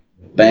not like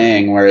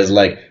bang, whereas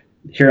like,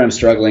 here I'm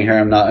struggling, here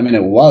I'm not. I mean,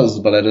 it was,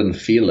 but I didn't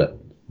feel it.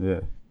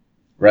 Yeah.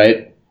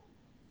 Right?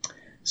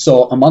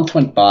 So a month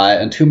went by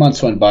and 2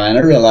 months went by, and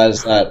I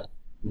realized that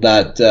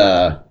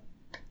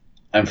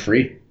I'm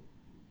free.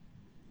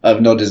 I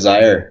have no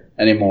desire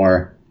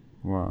anymore.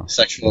 Wow.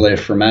 Sexually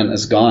for men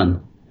is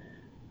gone.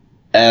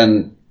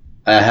 And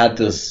I had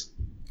this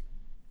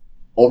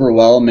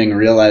overwhelming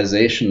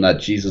realization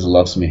that Jesus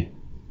loves me.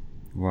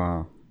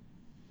 Wow.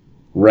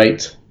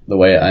 Right the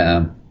way I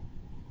am.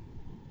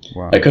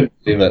 Wow. I couldn't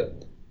believe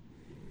it.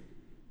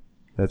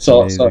 That's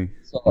amazing.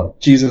 So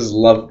Jesus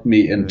loved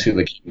me into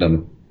the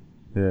kingdom.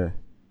 Yeah.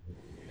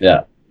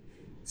 Yeah.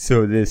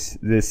 So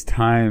this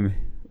time,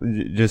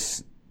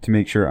 just to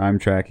make sure I'm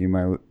tracking,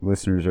 my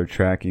listeners are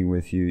tracking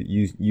with you.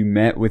 You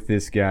met with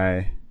this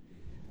guy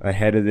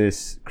ahead of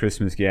this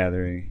Christmas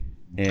gathering,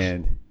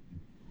 and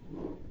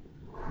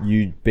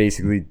you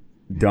basically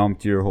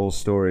dumped your whole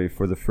story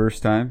for the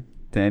first time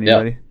to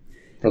anybody? Yep.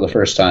 For the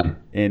first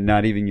time. And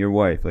not even your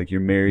wife. Like,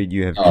 you're married,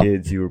 you have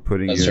kids, you were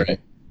putting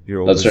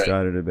your oldest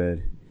daughter to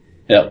bed.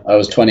 Yep, I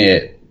was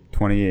 28.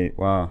 28,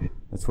 wow.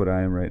 That's what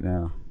I am right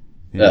now.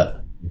 Yeah.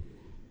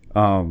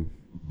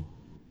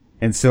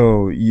 And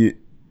so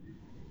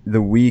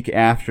the week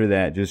after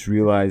that, just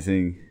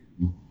realizing,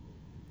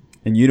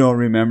 and you don't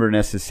remember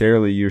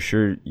necessarily, you're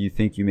sure, you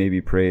think you maybe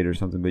prayed or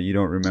something, but you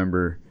don't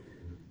remember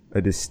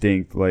a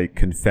distinct, like,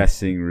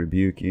 confessing,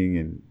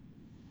 rebuking,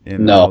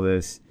 and no. all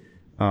this.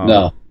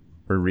 No.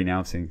 Or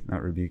renouncing,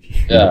 not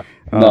rebuking. Yeah.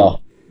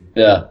 No.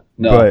 Yeah.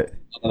 No. But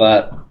none of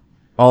that.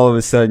 All of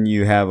a sudden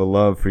you have a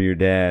love for your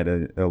dad,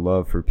 a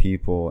love for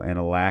people, and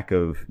a lack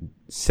of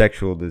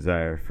sexual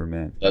desire for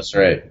men. That's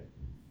right.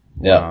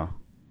 Wow.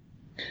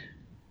 Yeah.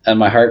 And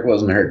my heart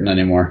wasn't hurting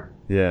anymore.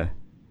 Yeah.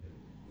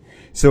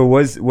 So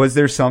was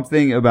there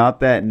something about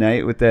that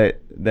night with that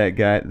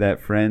guy,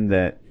 that friend,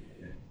 that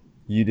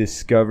you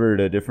discovered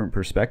a different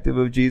perspective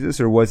of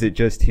Jesus, or was it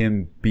just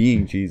him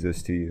being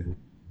Jesus to you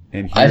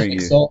and hearing I think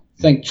you? so.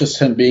 I think just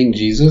him being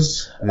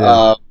Jesus.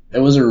 Yeah. It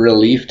was a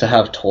relief to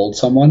have told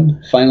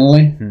someone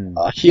finally.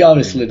 He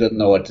obviously didn't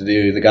know what to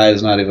do. The guy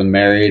is not even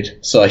married,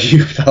 so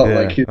you felt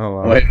like he went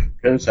over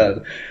his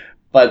head.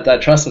 But I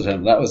trusted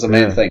him. That was the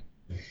main thing.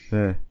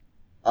 Yeah.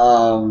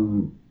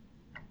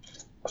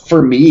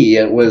 For me,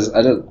 it was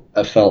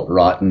I felt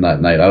rotten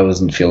that night. I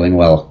wasn't feeling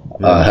well.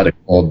 I had a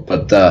cold,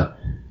 but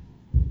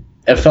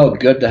it felt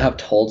good to have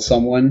told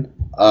someone.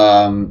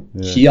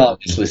 He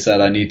obviously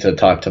said, I need to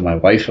talk to my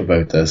wife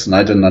about this, and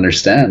I didn't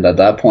understand at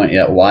that point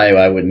yet why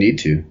I would need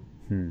to,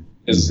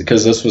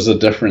 because this was a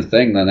different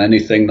thing than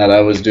anything that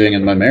I was doing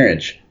in my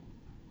marriage.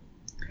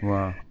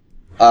 Wow.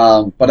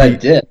 But I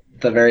did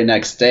the very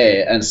next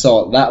day, and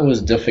so that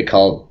was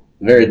difficult,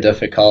 very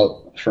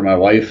difficult for my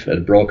wife.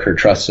 It broke her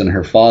trust in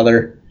her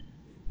father.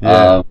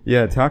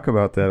 Yeah, talk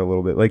about that a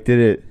little bit. Like,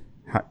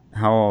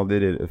 how all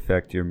did it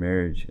affect your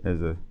marriage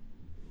as a...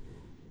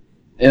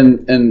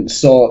 And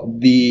so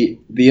the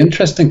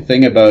interesting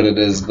thing about it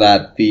is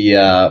that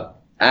the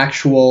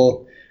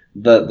actual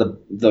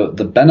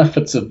the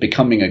benefits of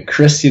becoming a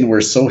Christian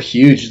were so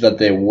huge that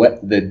they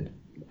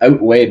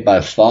outweighed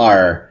by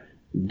far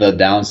the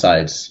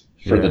downsides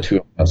for the two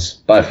of us,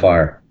 by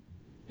far.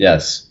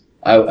 Yes,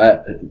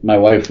 my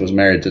wife was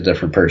married to a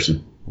different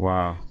person.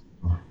 Wow.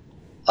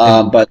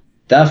 But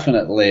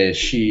definitely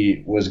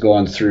she was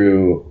going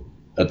through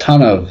a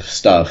ton of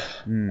stuff,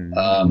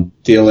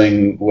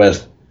 dealing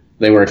with.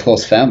 They were a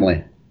close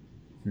family,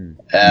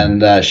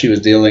 and she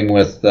was dealing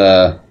with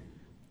the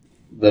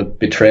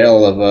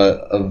betrayal of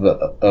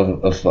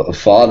a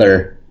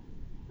father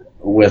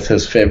with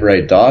his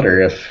favorite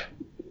daughter.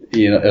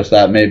 If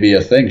that may be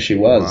a thing, she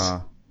was.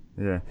 Wow.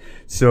 Yeah.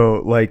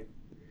 So, like,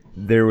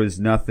 there was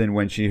nothing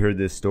when she heard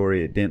this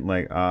story. It didn't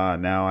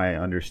now I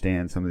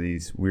understand some of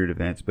these weird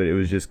events, but it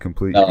was just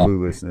complete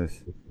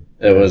cluelessness.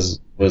 It was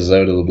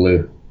out of the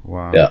blue.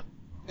 Wow. Yeah.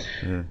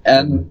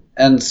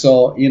 And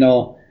so,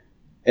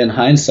 in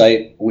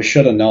hindsight, we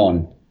should have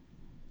known.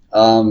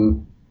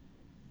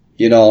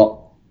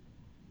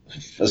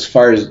 As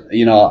far as,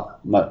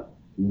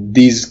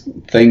 these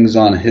things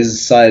on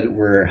his side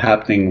were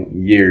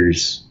happening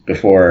years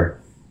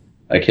before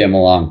I came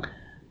along.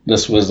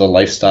 This was a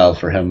lifestyle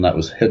for him that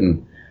was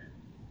hidden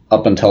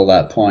up until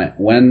that point.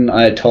 When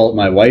I told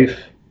my wife,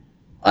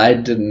 I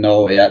didn't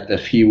know yet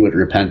if he would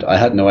repent. I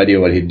had no idea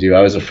what he'd do.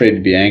 I was afraid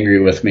to be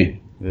angry with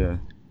me. Yeah.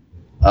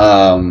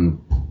 I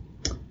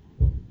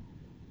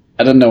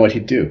didn't know what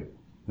he'd do.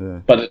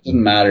 Yeah. But it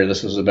didn't matter.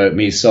 This was about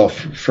me. So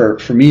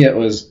for me, it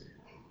was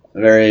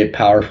very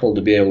powerful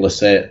to be able to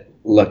say,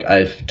 look,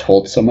 I've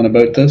told someone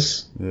about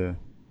this. Yeah.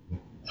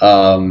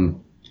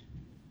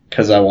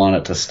 Because I want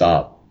it to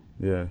stop.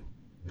 Yeah.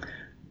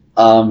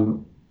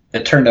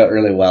 It turned out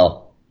really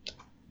well.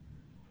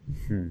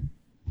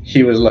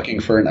 He was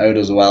looking for an out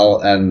as well,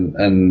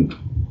 and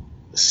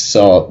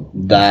so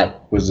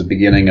that was the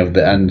beginning of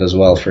the end as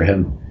well for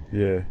him.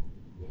 Yeah.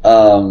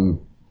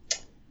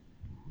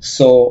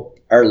 So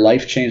our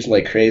life changed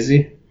like crazy.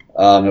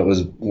 It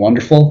was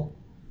wonderful.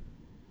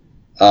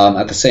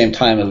 At the same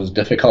time, it was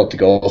difficult to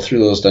go through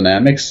those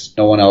dynamics.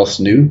 No one else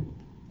knew.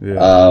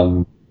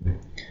 Yeah.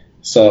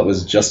 So it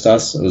was just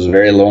us. It was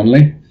very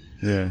lonely.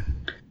 Yeah.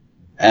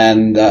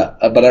 And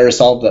but I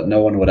resolved that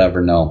no one would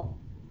ever know.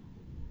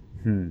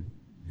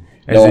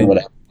 No one would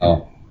ever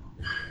know.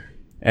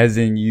 As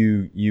in,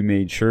 you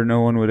made sure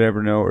no one would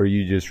ever know, or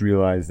you just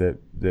realized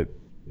that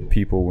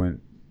people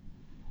wouldn't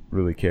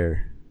really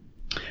care?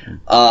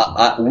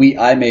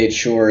 I made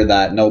sure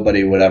that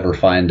nobody would ever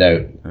find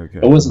out. Okay.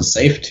 It wasn't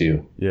safe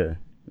to. Yeah.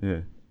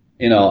 Yeah.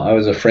 You know, I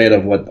was afraid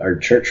of what our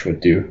church would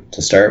do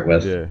to start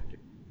with. Yeah.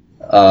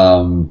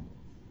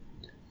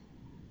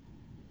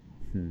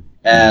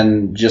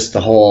 And just the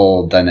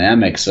whole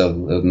dynamics of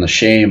and the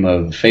shame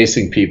of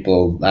facing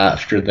people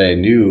after they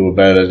knew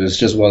about it,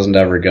 just was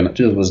never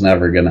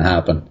gonna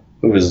happen.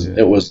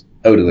 It was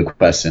out of the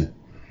question.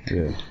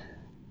 Yeah.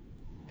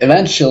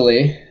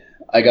 Eventually,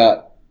 I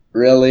got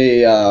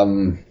really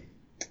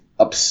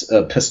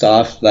pissed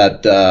off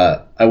that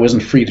I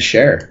wasn't free to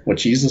share what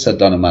Jesus had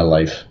done in my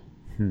life.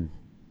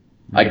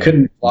 I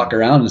couldn't walk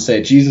around and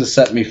say, Jesus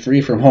set me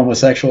free from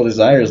homosexual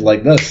desires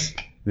like this.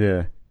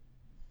 Yeah.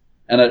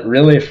 And it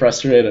really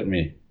frustrated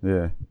me.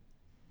 Yeah.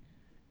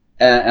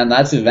 And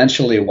that's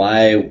eventually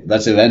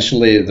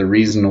the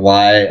reason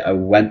why I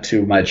went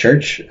to my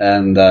church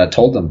and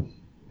told them.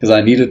 Because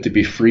I needed to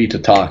be free to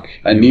talk.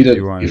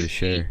 You wanted to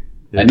share.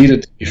 Yeah. I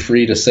needed to be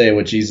free to say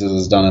what Jesus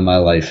has done in my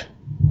life.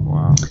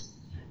 Wow.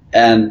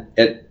 And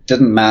it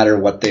didn't matter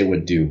what they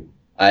would do.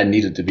 I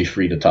needed to be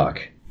free to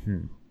talk.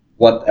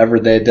 Whatever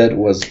they did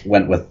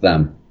went with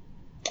them.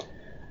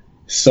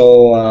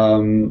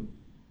 So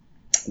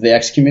they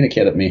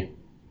excommunicated me.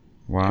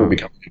 Wow. For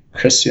becoming a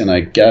Christian,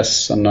 I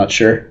guess. I'm not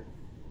sure.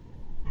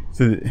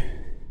 So,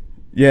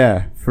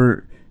 yeah,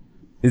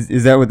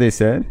 is that what they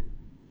said?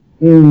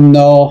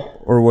 No.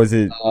 Or was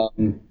it?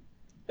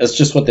 It's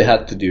just what they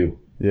had to do.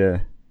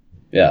 Yeah.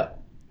 Yeah.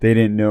 They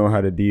didn't know how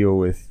to deal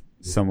with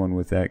someone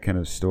with that kind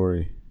of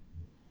story,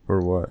 or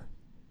what?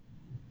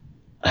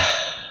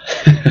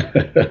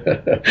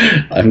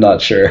 I'm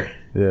not sure.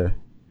 Yeah.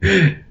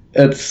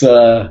 It's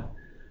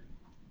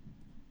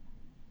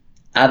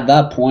at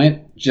that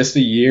point, just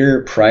a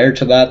year prior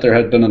to that, there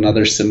had been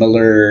another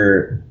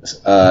similar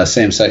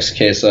same-sex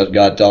case that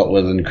got dealt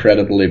with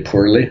incredibly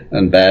poorly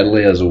and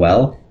badly as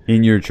well.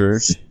 In your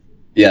church?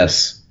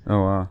 Yes.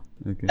 Oh, wow.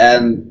 Okay.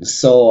 And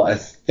so I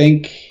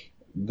think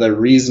the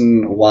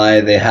reason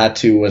why they had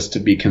to was to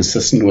be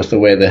consistent with the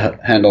way they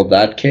handled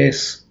that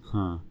case.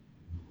 Huh.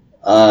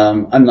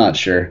 I'm not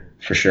sure,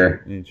 for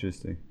sure.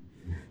 Interesting.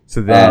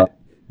 So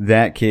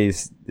that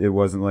case, it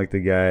wasn't like the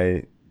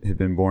guy had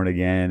been born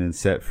again and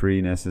set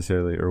free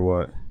necessarily, or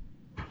what?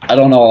 I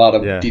don't know a lot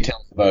of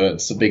details about it.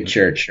 It's a big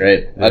church,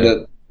 right? Yeah. I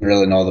don't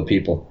really know the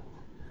people.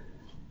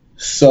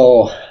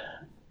 So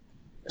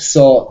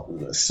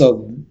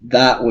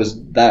that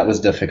was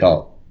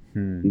difficult.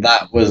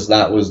 That was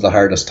the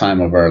hardest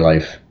time of our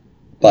life,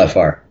 by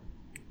far.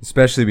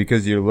 Especially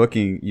because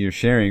you're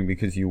sharing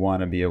because you want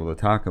to be able to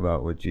talk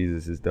about what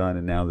Jesus has done,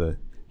 and now the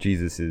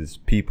Jesus's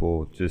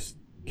people just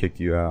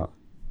kicked you out.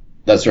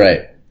 That's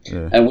right.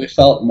 Yeah. And we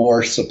felt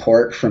more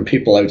support from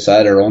people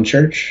outside our own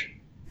church,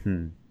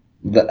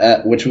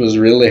 which was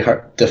really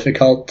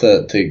difficult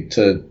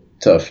to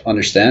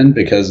understand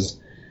because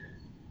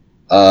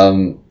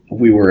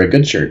we were a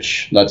good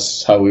church.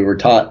 That's how we were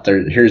taught.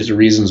 Here's the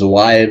reasons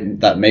why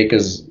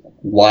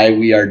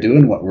we are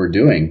doing what we're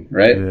doing,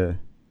 right? Yeah.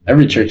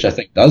 Every church, I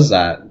think, does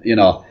that. You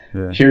know,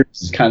 Yeah.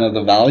 Here's kind of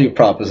the value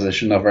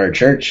proposition of our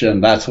church,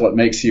 and that's what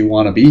makes you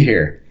want to be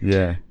here.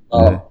 Yeah.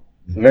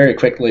 Very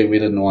quickly, we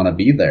didn't want to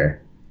be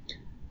there.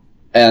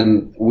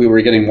 And we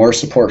were getting more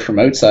support from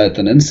outside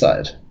than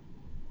inside.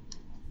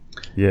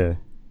 Yeah.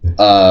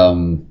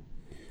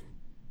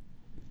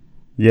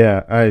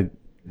 Yeah.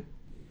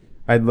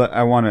 I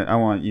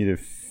want you to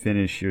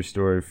finish your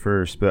story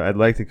first, but I'd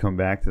like to come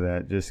back to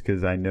that just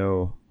because I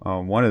know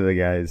one of the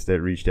guys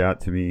that reached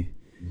out to me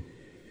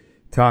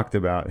talked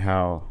about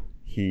how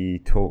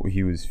he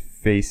was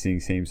facing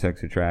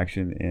same-sex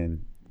attraction,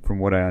 and from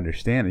what I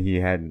understand, he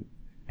hadn't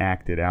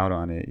acted out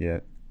on it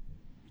yet.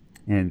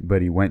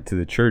 But he went to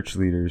the church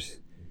leaders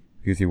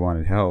because he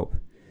wanted help,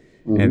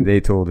 and they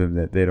told him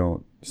that they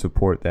don't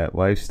support that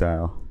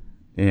lifestyle,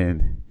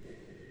 and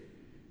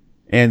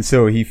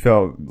so he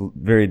felt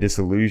very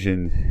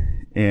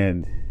disillusioned,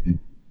 and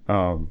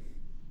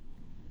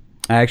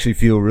I actually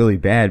feel really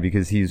bad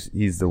because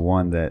he's the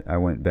one that I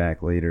went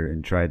back later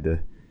and tried to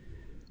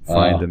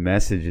find the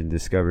message and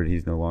discovered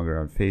he's no longer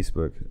on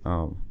Facebook.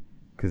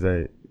 Because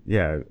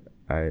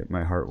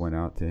my heart went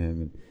out to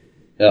him.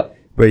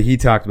 But he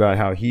talked about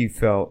how he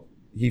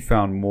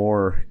found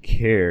more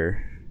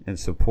care and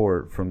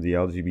support from the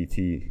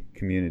LGBT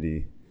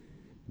community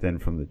than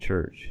from the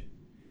church,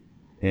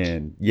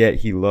 and yet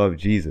he loved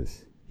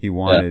Jesus. He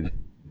wanted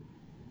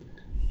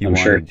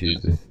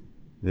Jesus.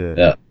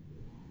 Yeah.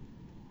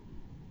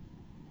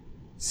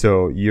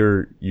 So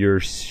you're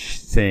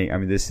saying, I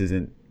mean, this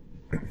isn't.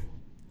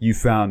 You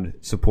found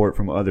support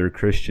from other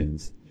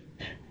Christians.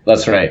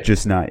 That's right.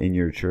 Just not in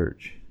your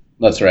church.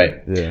 That's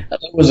right. Yeah.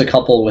 There was a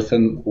couple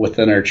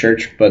within our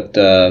church, but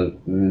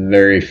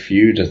very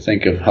few to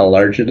think of how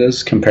large it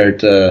is compared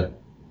to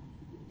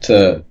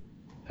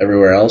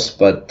everywhere else.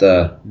 But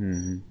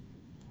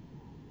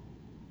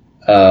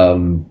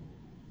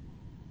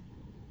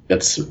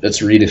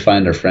it's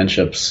redefined our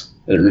friendships.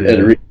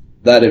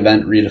 That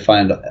event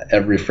redefined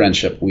every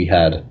friendship we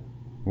had.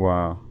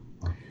 Wow.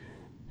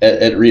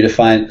 It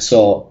redefined.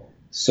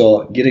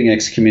 So getting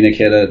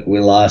excommunicated, we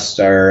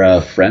lost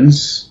our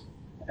friends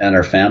and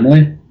our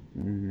family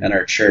and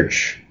our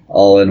church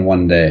all in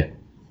one day.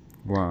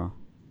 Wow.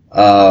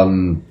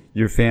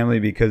 Your family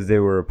because they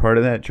were a part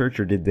of that church,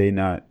 or did they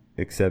not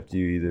accept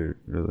you either,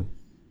 really?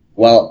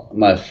 Well,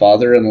 my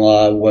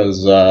father-in-law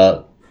was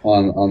on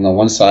the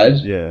one side.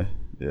 Yeah.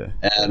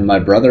 And my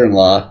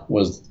brother-in-law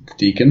was the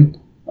deacon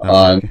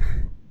on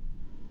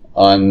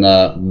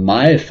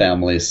my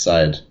family's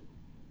side.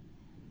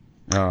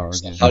 Oh, okay.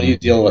 So how do you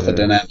deal with the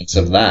dynamics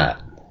of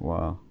that?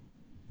 Wow.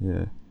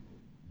 Yeah.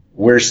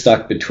 We're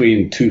stuck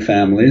between two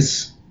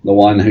families, the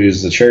one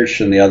who's the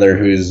church and the other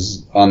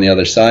who's on the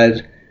other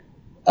side.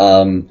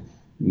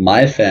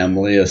 My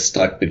family is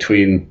stuck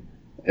between,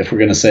 if we're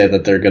going to say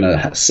that they're going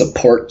to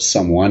support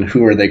someone,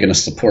 who are they going to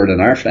support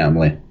in our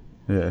family?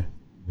 Yeah.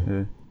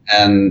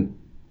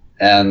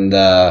 And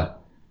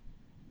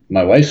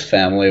my wife's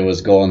family was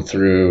going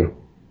through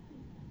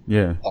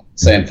the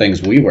same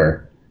things we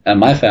were, and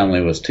my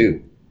family was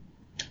too.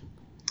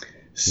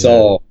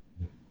 So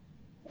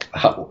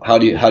how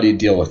do you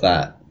deal with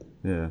that?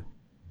 The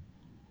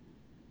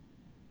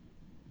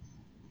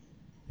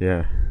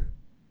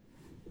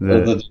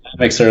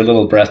dynamics are a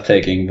little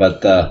breathtaking,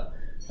 but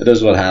it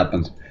is what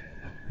happened.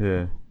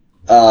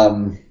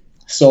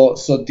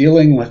 So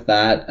dealing with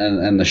that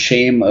and the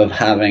shame of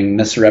having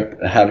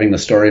the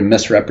story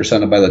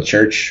misrepresented by the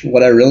church,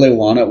 what I really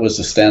wanted was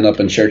to stand up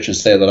in church and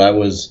say that I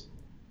was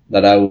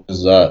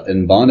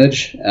in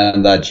bondage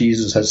and that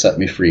Jesus had set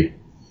me free,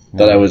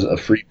 that I was a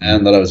free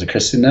man, that I was a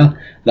Christian now.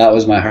 That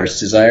was my heart's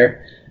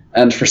desire,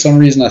 and for some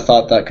reason I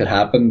thought that could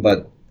happen,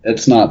 but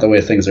it's not the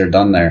way things are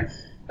done there,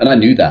 and I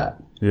knew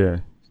that.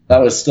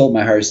 That was still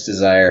my heart's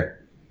desire.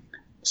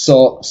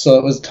 So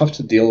it was tough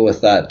to deal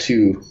with that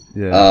too.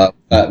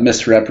 That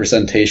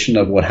misrepresentation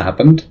of what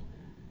happened,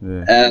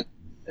 and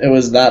it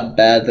was that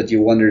bad that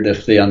you wondered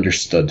if they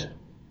understood.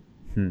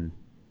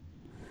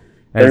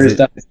 There's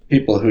definitely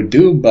people who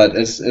do, but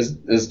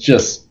it's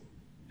just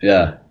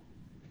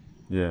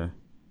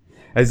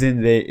as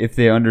in if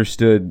they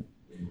understood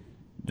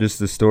just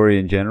the story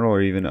in general,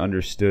 or even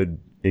understood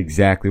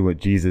exactly what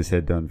Jesus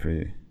had done for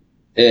you.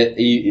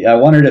 I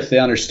wondered if they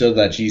understood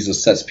that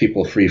Jesus sets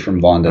people free from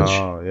bondage.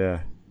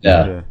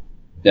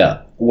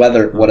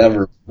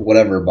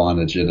 Whatever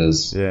bondage it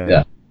is.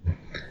 I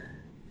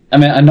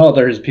mean, I know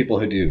there's people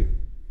who do.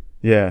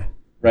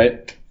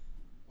 Right?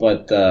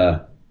 But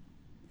well,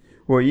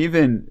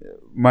 even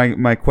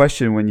my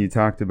question when you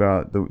talked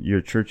about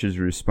your church's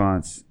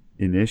response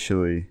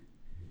initially,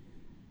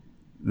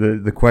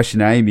 the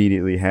question I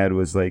immediately had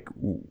was like,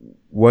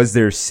 was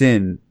there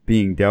sin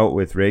being dealt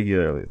with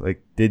regularly?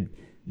 Like, did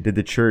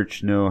the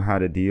church know how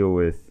to deal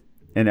with?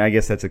 And I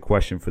guess that's a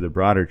question for the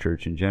broader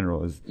church in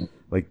general. Is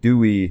like, do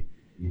we?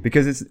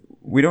 Because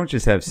we don't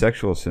just have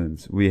sexual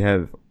sins. We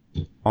have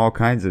all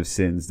kinds of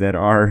sins that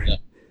are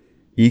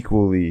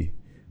equally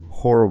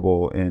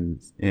horrible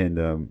and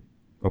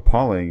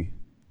appalling.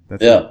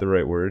 That's not the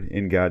right word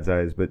in God's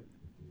eyes. But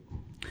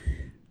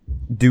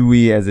do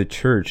we as a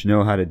church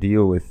know how to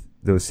deal with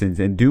those sins?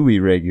 And do we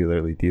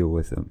regularly deal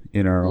with them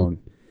in our own?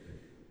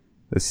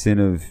 The sin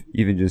of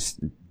even just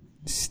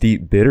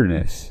steep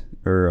bitterness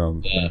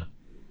or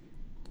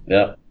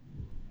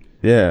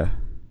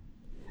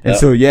And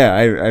so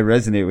I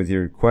resonate with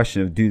your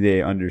question of, do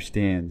they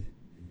understand?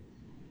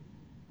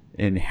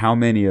 And how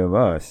many of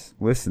us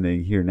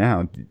listening here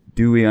now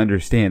do we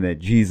understand that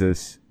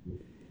Jesus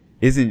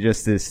isn't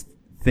just this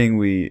thing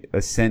we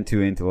assent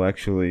to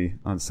intellectually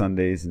on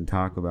Sundays and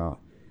talk about,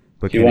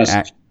 but can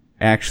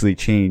actually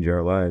change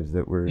our lives?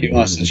 He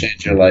wants to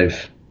change your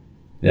life.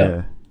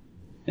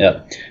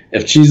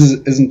 If Jesus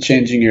isn't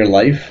changing your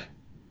life,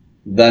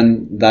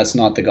 then that's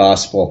not the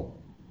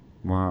gospel.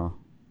 Wow.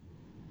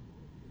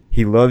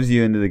 He loves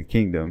you into the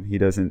kingdom. He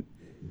doesn't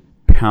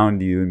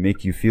pound you and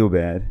make you feel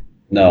bad.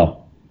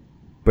 No.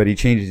 But he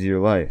changes your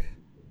life.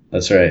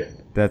 That's right.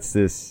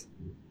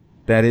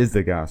 That is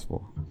the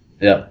gospel.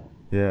 Yeah.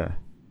 Yeah.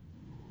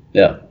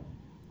 Yeah.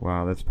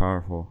 Wow, that's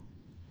powerful.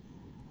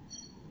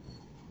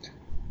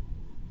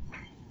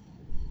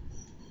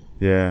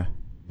 Yeah.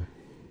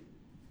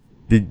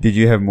 Did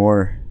you have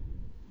more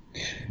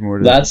to...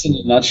 That's in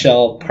a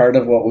nutshell part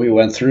of what we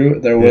went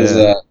through. There was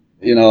Yeah.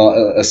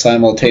 a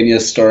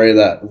simultaneous story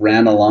that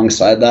ran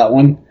alongside that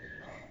one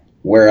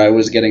where I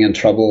was getting in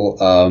trouble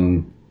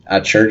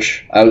at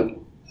church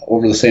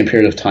over the same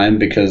period of time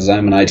because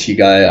I'm an IT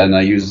guy and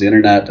I use the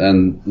internet,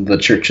 and the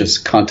church's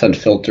content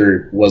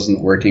filter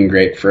wasn't working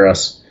great for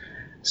us.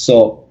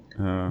 So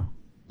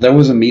there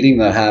was a meeting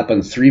that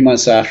happened 3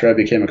 months after I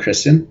became a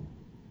Christian.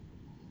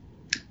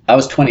 I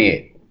was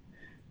 28.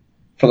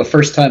 For the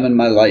first time in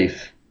my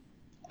life,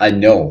 I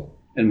know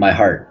in my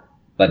heart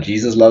that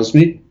Jesus loves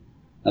me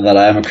and that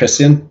I am a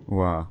Christian.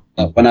 Wow.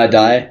 When I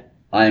die,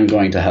 I am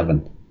going to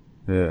heaven.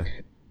 Yeah.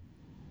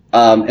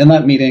 In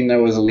that meeting,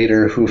 there was a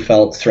leader who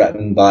felt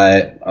threatened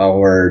by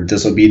our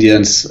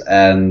disobedience,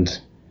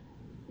 and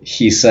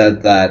he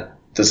said that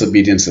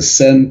disobedience is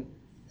sin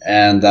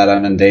and that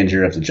I'm in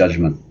danger of the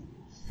judgment.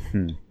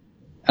 And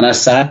I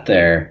sat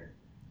there,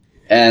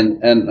 and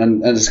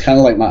it's kind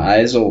of like my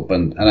eyes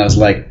opened, and I was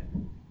like,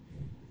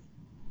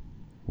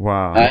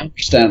 wow, I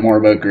understand more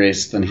about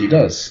grace than he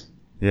does.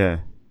 Yeah.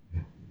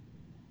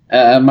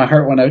 And my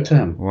heart went out to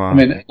him. Wow. I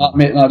mean,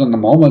 not in the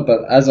moment,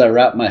 but as I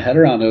wrapped my head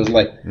around it, it was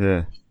like,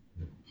 yeah,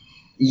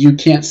 you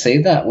can't say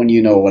that when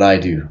you know what I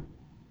do.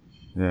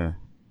 Yeah.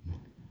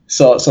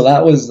 So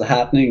that was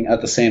happening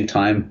at the same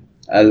time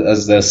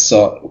as this.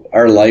 So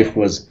our life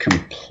was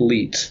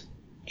complete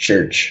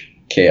church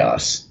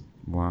chaos.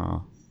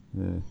 Wow.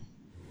 Yeah.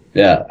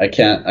 Yeah, I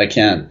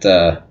can't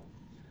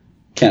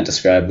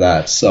describe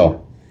that.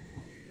 So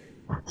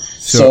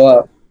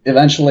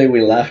eventually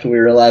we left. We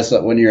realized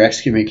that when you're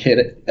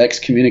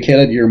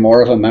excommunicated, you're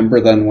more of a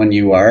member than when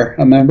you are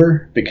a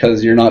member,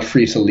 because you're not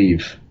free to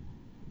leave.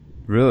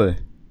 Really?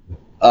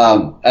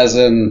 As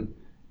in,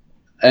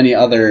 any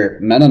other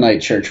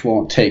Mennonite church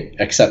won't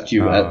accept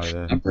you as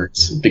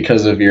members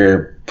because of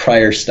your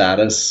prior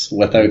status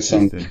without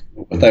some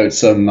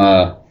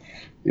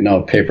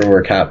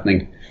paperwork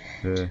happening.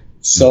 Yeah.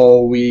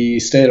 So we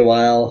stayed a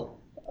while,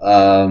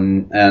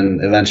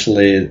 and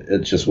eventually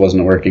it just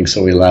wasn't working,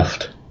 so we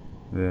left.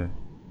 Yeah.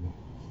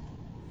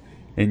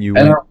 And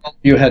our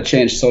view had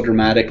changed so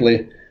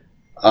dramatically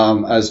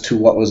as to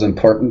what was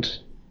important,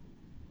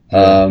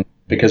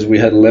 because we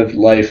had lived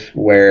life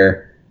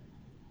where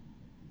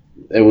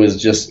it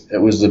was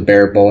the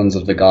bare bones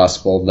of the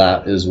gospel.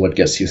 That is what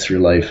gets you through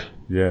life.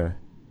 Yeah.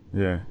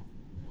 Yeah.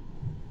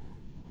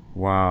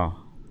 Wow.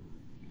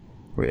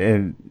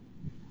 And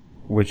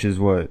which is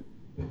what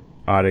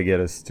ought to get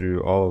us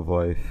through all of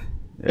life.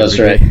 That's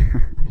right.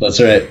 That's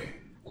right.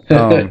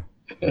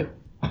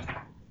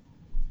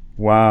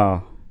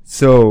 Wow.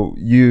 So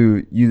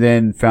you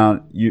then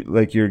found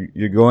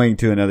you're going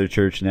to another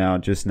church now,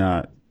 just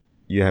not,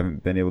 you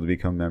haven't been able to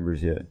become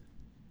members yet,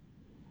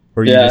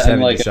 or you just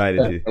haven't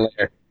decided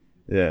to.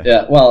 Yeah.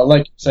 Yeah. Well,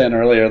 like you were saying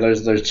earlier,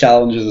 there's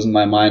challenges in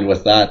my mind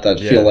with that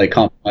feel like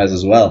compromise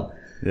as well.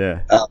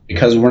 Yeah.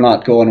 Because we're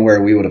not going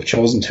where we would have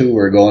chosen to.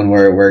 We're going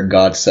where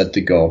God said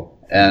to go.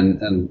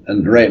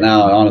 And right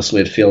now,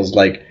 honestly, it feels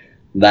like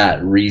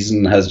that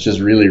reason has just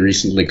really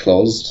recently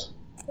closed.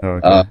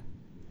 Okay.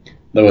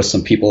 There was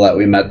some people that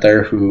we met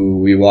there who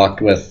we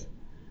walked with,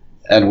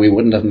 and we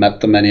wouldn't have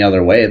met them any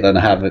other way than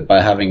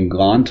by having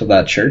gone to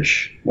that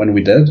church when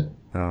we did.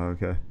 Oh,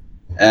 okay.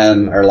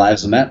 And our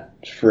lives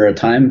met for a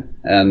time,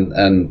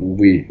 and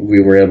we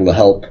were able to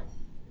help,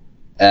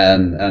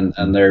 and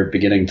they're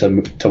beginning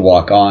to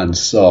walk on.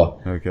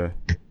 So okay.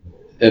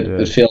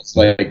 It feels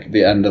like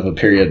the end of a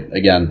period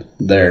again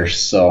there.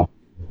 So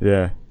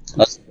yeah,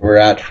 that's where we're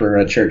at for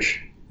a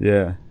church.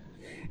 Yeah.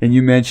 And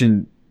you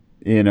mentioned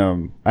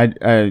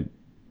I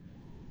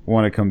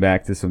want to come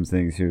back to some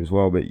things here as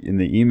well, but in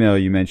the email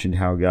you mentioned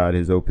how God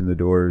has opened the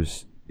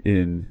doors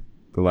in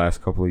the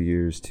last couple of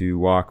years to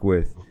walk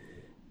with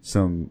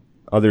some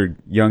other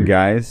young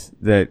guys.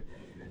 That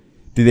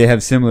do they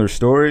have similar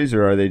stories,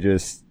 or are they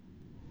just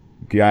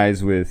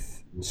guys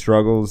with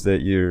struggles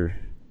that you're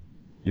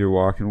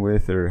walking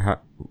with, or how?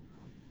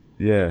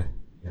 Yeah,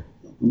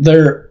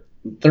 they're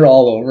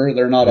all over.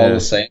 They're not all the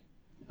same.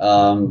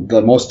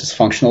 The most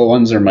dysfunctional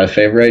ones are my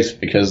favorites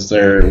because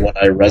they're what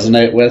I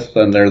resonate with,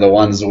 and they're the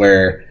ones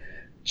where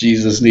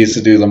Jesus needs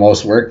to do the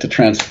most work to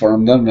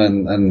transform them,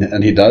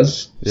 and he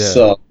does. Yeah.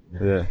 So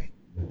yeah,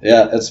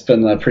 it's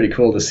been pretty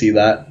cool to see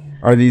that.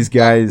 Are these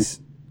guys?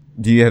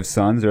 Do you have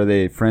sons? Are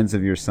they friends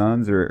of your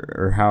sons,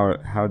 or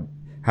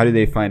how do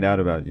they find out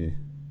about you?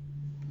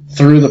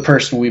 Through the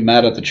person we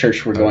met at the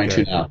church we're going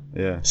to now.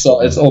 Yeah.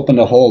 So it's opened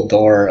a whole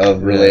door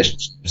of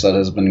relationships that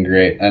has been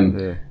great,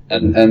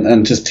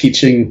 and just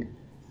teaching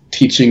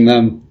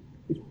them,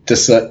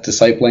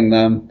 discipling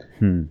them,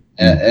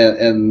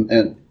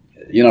 and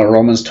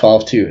Romans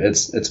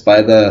 12:2. It's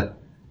by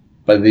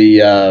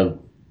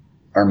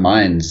our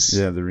minds.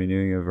 Yeah, the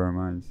renewing of our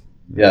minds.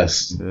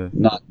 Yes. Yeah.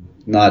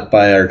 Not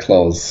by our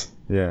clothes.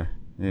 Yeah.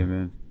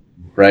 Amen.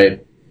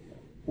 Right.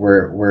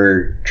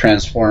 we're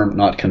transformed,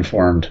 not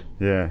conformed.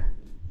 Yeah.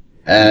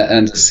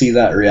 And to see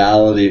that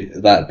reality,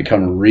 that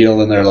become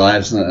real in their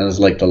lives, and it's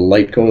like the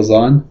light goes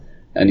on,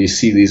 and you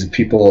see these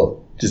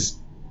people just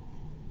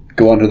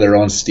go under their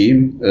own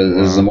steam,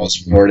 is the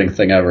most rewarding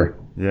thing ever.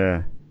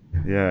 Yeah.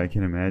 Yeah, I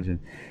can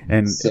imagine.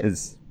 And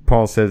as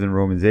Paul says in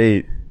Romans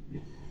 8,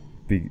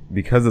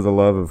 because of the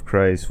love of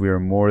Christ, we are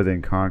more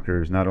than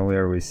conquerors. Not only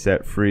are we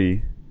set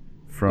free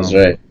from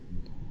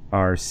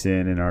our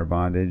sin and our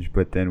bondage,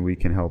 but then we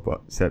can help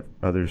set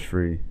others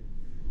free.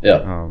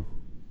 Yeah.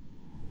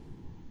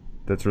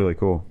 That's really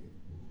cool.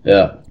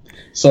 Yeah.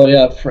 So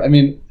yeah,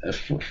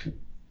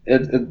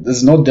 it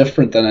is no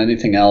different than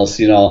anything else.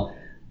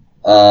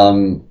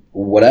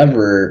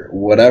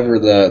 Whatever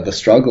the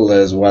struggle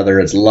is, whether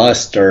it's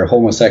lust or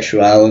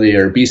homosexuality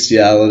or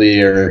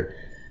bestiality or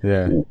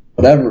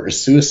whatever,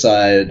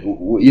 suicide,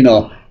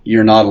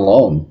 you're not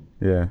alone.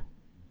 Yeah.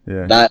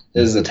 Yeah. That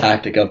is a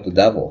tactic of the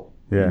devil.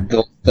 Yeah.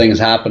 Those things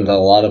happen to a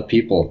lot of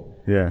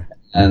people. Yeah.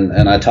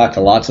 And I talk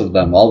to lots of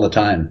them all the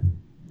time.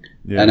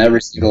 Yeah. And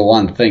every single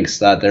one thinks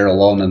that they're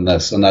alone in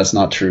this, and that's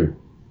not true.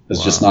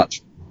 It's just not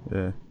true.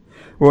 Yeah.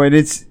 Well, and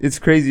it's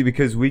crazy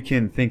because we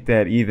can think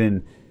that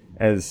even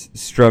as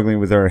struggling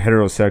with our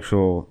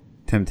heterosexual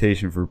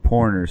temptation for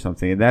porn or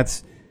something, and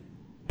that's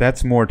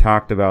more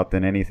talked about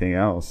than anything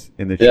else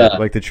in the church.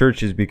 Like the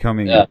church is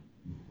becoming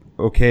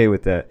okay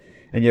with that,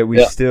 and yet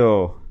we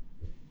still,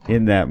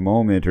 in that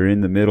moment or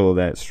in the middle of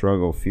that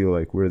struggle, feel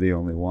like we're the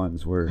only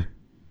ones. We're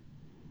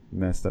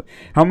messed up.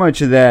 How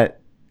much of that?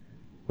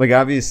 Like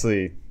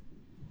obviously,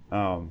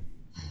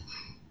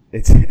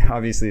 it's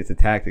a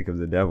tactic of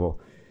the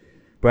devil,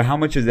 but how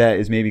much of that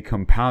is maybe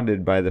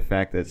compounded by the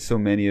fact that so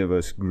many of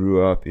us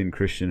grew up in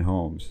Christian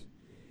homes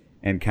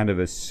and kind of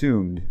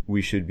assumed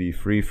we should be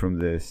free from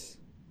this,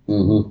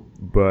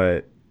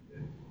 but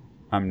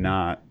I'm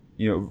not.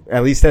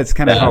 At least that's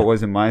kind of how it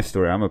was in my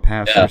story. I'm a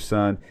pastor's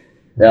son.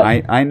 Yeah.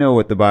 I know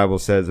what the Bible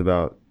says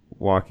about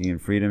walking in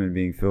freedom and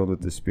being filled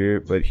with the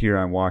Spirit, but here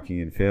I'm walking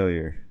in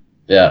failure.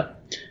 Yeah.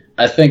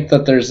 I think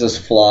that there's this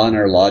flaw in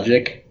our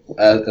logic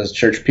as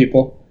church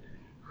people.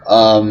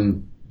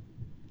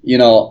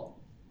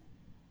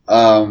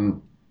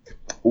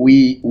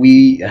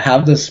 We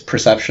have this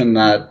perception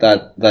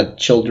that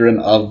children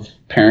of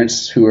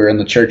parents who are in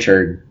the church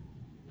are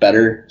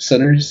better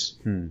sinners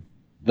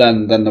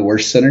than the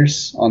worst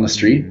sinners on the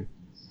street.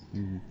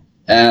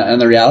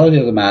 And the reality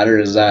of the matter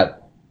is that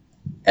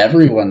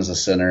everyone's a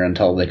sinner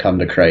until they come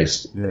to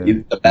Christ.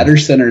 Yeah. The better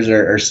sinners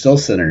are still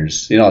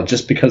sinners.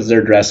 Just because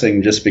they're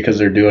dressing, just because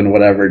they're doing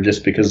whatever,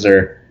 just because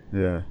they're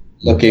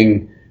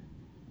looking,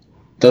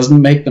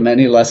 doesn't make them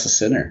any less a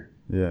sinner.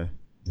 Yeah.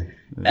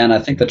 And I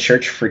think the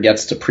church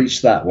forgets to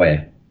preach that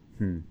way.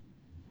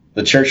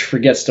 The church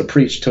forgets to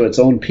preach to its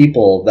own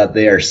people that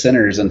they are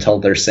sinners until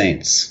they're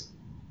saints.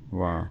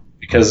 Wow.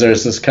 Because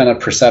there's this kind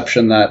of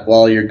perception that,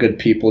 well, you're good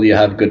people, you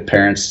have good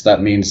parents,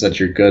 that means that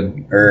you're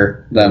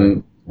gooder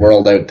than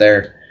world out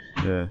there.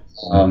 Yeah.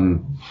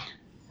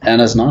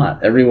 And it's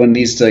not. Everyone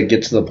needs to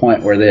get to the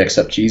point where they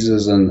accept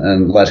Jesus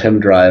and let him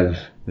drive.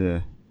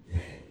 Yeah.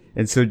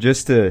 And so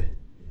just to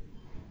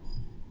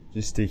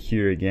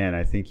hear again,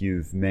 I think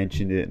you've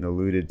mentioned it and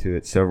alluded to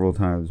it several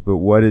times, but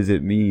what does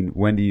it mean?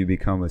 When do you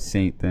become a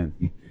saint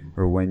then?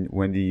 Or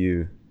when do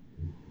you,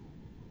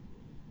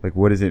 like,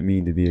 what does it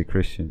mean to be a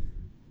Christian?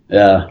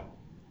 Yeah.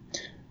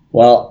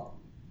 Well,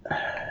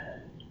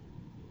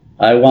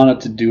 I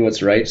wanted to do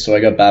what's right, so I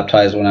got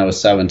baptized when I was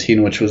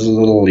 17, which was a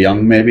little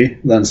young maybe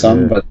than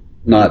some, but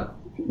not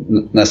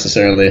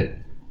necessarily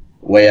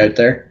way out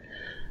there.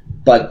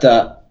 But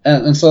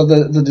and so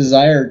the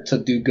desire to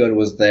do good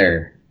was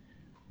there,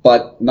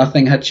 but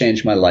nothing had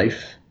changed my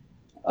life.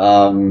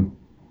 I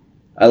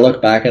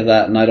look back at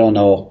that and I don't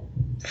know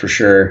for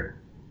sure.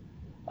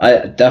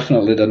 I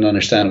definitely didn't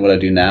understand what I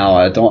do now.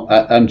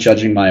 I'm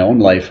judging my own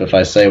life if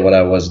I say what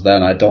I was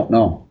then. I don't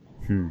know.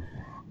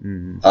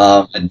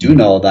 I do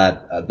know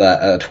that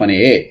at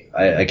 28,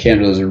 I came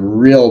to this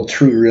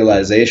true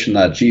realization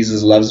that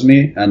Jesus loves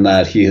me and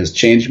that he has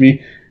changed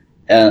me.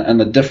 And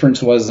the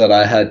difference was that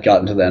I had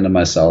gotten to the end of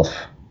myself.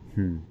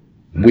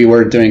 We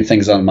weren't doing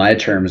things on my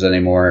terms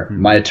anymore.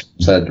 My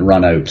terms had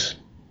run out.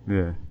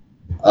 Yeah.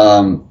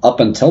 Up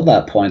until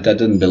that point, I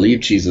didn't believe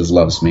Jesus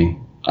loves me.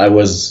 I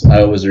was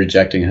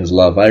rejecting his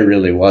love. I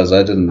really was.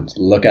 I didn't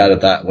look at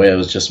it that way. It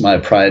was just my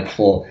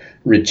prideful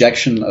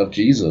rejection of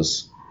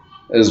Jesus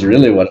is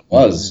really what it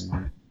was.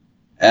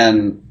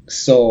 And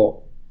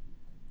so,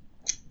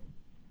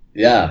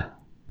 yeah,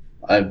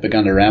 I've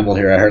begun to ramble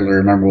here. I hardly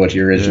remember what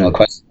your original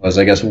question was.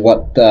 I guess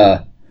what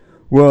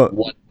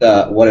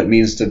it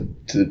means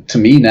to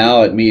me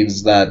now, it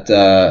means that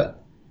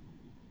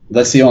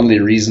that's the only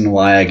reason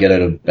why I get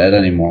out of bed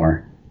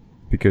anymore.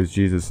 Because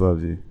Jesus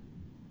loves you.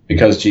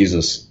 Because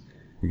Jesus.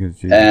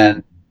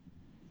 And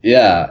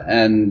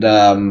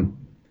I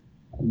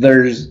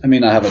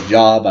have a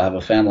job, I have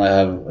a family, I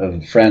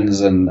have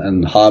friends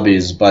and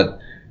hobbies, but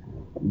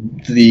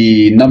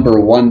the number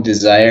one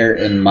desire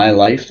in my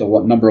life,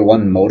 the number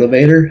one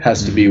motivator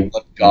has to be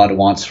what God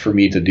wants for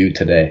me to do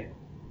today.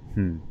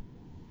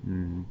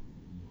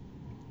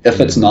 If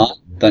it's not,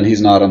 then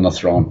he's not on the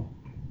throne.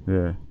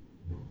 Yeah.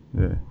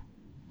 Yeah.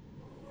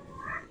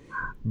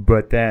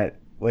 But that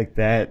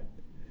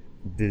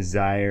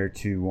desire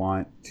to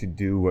want to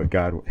do what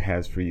God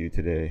has for you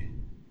today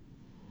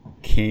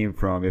came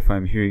from, if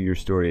I'm hearing your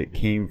story, it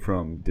came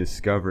from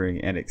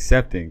discovering and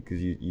accepting,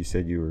 because you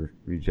said you were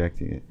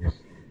rejecting it,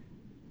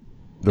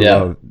 the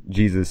love,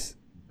 Jesus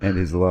and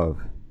his love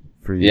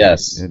for you.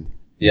 Yes.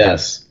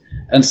 Yes.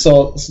 And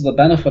so the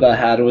benefit I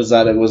had was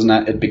that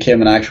it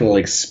became an actual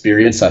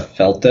experience. I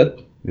felt it.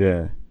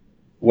 Yeah.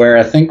 Where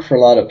I think for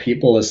a lot of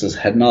people, it's this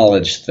head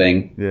knowledge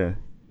thing. Yeah.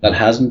 That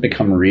hasn't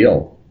become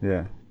real.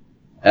 Yeah.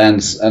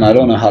 And I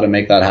don't know how to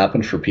make that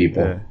happen for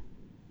people. Yeah.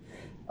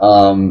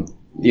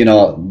 You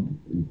know,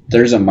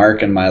 there's a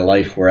mark in my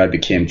life where I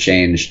became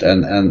changed,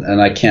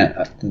 and I can't.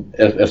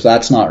 If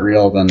that's not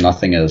real, then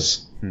nothing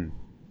is.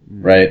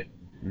 Right.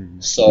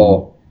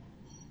 So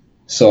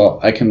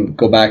I can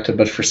go back to,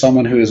 but for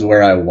someone who is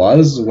where I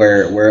was,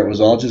 where it was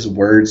all just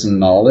words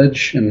and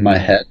knowledge in my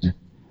head,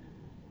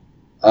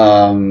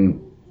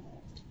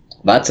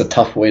 that's a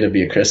tough way to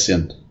be a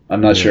Christian.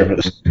 I'm not sure if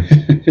it,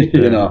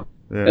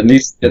 it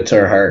needs to get to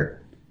our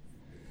heart.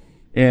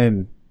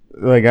 And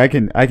like I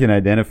can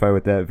identify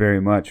with that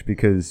very much,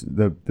 because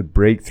the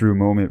breakthrough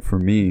moment for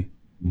me,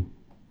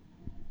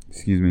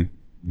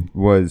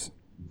 was,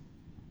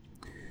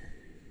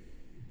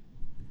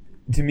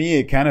 to me,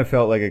 it kind of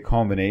felt like a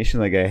culmination.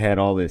 Like I had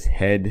all this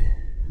head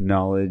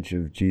knowledge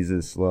of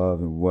Jesus' love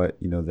and what,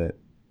 that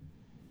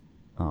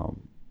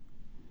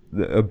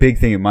a big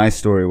thing in my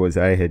story was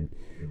I had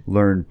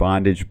learned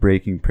bondage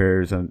breaking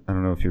prayers. I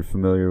don't know if you're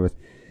familiar with.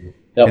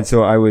 Yep. And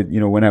so I would,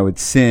 when I would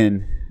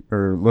sin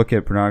or look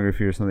at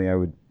pornography or something, I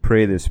would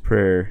pray this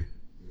prayer.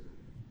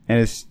 And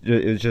it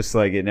was just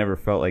like, it never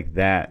felt like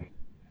that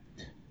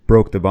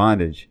broke the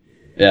bondage.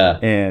 Yeah.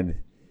 And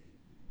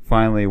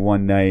finally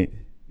one night,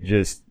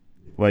 just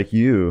like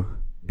you,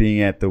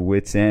 being at the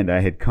wit's end, I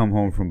had come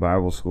home from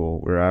Bible school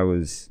where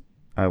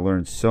I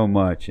learned so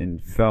much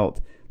and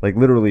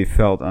literally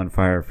felt on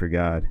fire for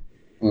God.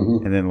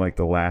 Mm-hmm. And then like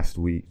the last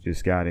week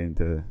just got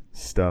into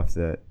stuff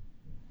that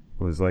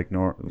was like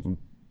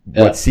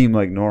what seemed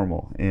like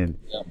normal. And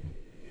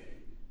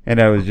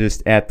I was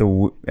just at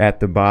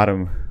the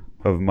bottom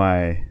of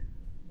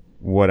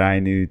what I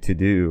knew to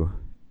do.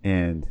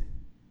 And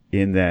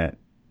in that,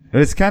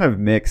 it's kind of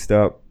mixed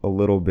up a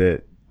little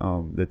bit,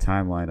 the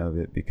timeline of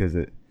it, because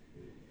it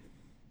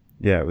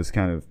was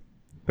kind of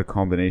a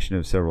combination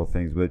of several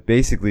things, but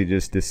basically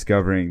just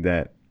discovering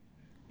that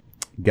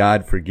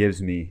God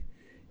forgives me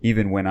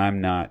even when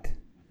I'm not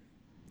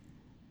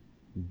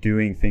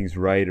doing things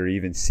right or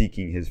even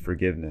seeking his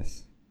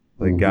forgiveness.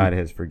 Like God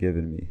has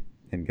forgiven me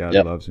and God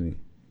loves me.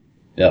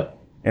 Yep.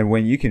 And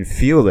when you can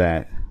feel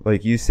that,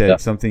 like you said,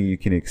 something you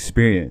can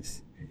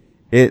experience,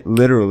 it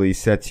literally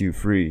sets you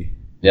free.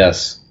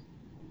 Yes.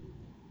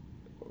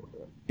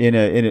 In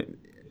a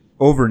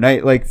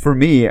overnight, like for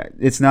me,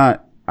 it's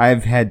not,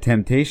 I've had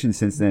temptations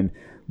since then,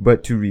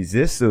 but to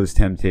resist those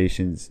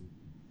temptations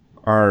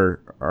are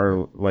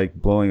like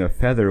blowing a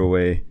feather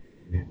away,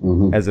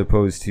 as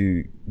opposed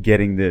to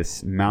getting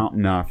this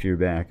mountain off your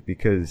back,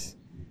 because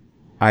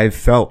I've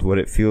felt what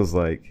it feels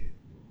like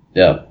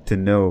to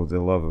know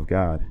the love of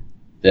God.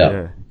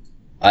 Yeah.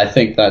 I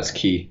think that's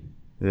key.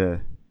 Yeah.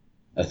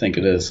 I think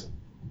it is.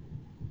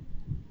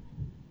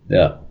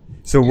 Yeah.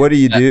 So what do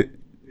you do?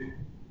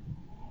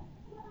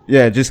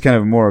 Yeah, just kind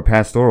of more a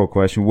pastoral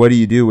question. What do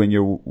you do when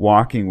you're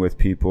walking with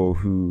people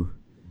who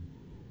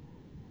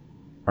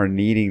are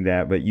needing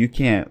that, but you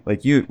can't,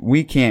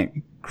 we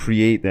can't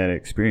create that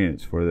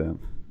experience for them?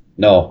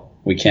 No,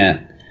 we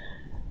can't.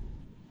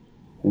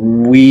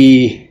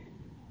 We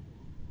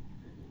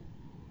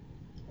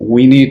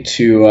need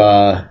to,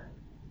 I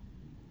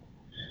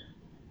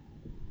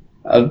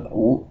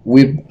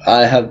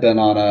have been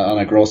on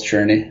a growth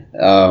journey.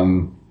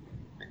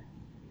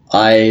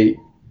 I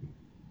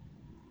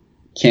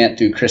can't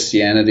do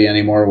Christianity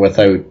anymore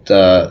without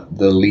the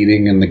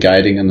leading and the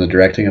guiding and the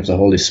directing of the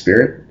Holy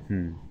Spirit.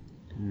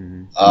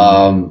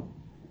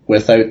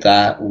 Without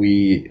that,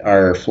 we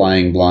are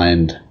flying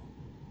blind.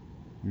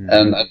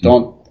 And I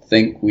don't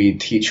think we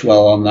teach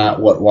well on that,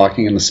 what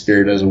walking in the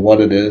Spirit is, what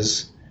it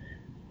is.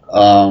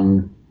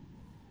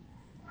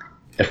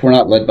 If we're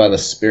not led by the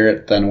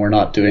Spirit, then we're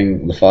not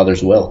doing the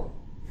Father's will.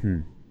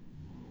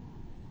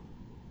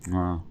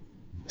 Wow.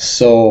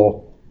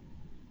 So,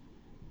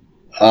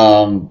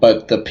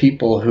 but the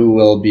people who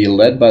will be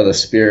led by the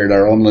Spirit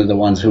are only the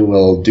ones who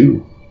will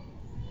do.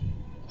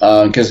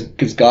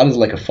 Because God is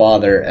like a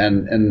father,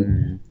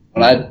 and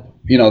when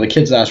the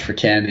kids ask for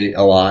candy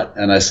a lot,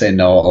 and I say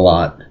no a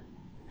lot.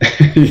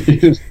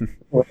 It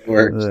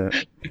works.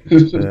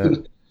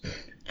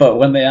 But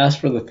when they ask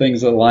for the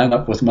things that line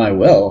up with my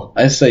will,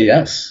 I say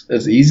yes.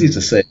 It's easy to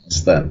say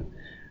yes then.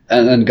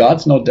 And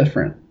God's no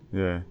different.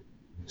 Yeah.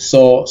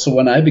 So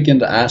when I begin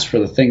to ask for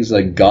the things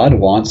that God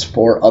wants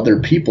for other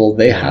people,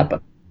 they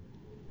happen.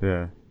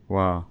 Yeah.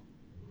 Wow.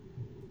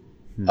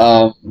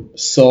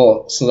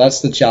 So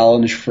that's the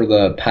challenge for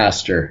the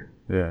pastor.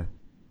 Yeah.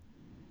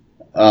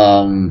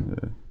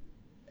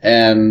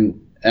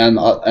 and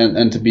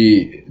to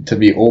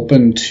be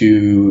open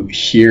to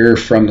hear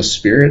from the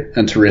Spirit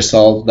and to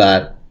resolve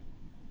that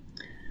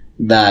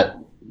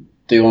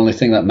the only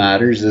thing that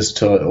matters is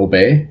to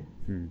obey.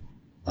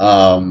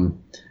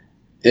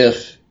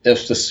 If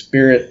the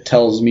Spirit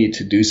tells me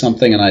to do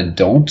something and I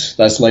don't,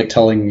 that's like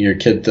telling your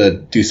kid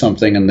to do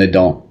something and they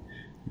don't.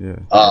 Yeah.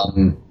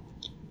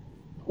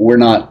 We're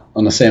not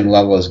on the same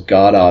level as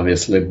God,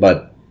 obviously,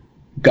 but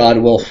God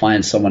will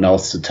find someone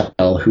else to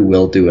tell who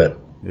will do it.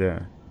 Yeah.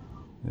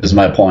 Is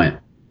my point.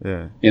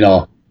 Yeah.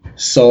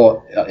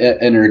 So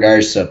in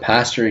regards to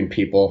pastoring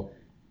people,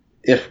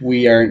 if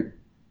we aren't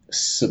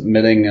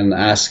submitting and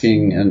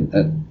asking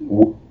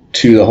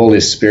to the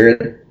Holy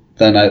Spirit,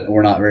 then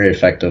we're not very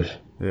effective.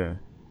 Yeah.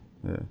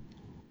 Yeah.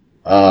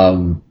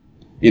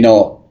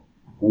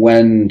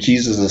 When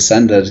Jesus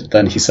ascended,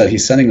 then he said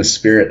he's sending the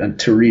Spirit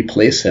to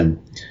replace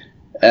him.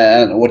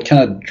 And what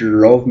kind of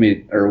drove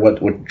me, or what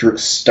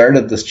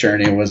started this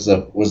journey, was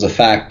the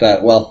fact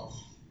that, well,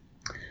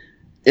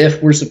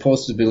 if we're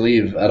supposed to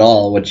believe at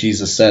all what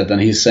Jesus said, then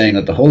he's saying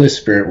that the Holy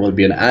Spirit will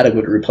be an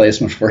adequate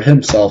replacement for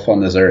himself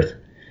on this earth.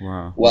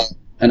 Wow. Well,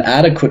 an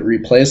adequate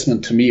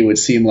replacement to me would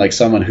seem like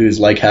someone who's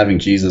like having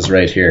Jesus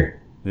right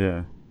here.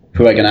 Yeah.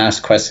 Who I can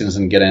ask questions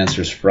and get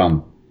answers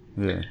from.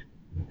 Yeah.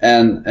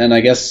 And I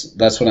guess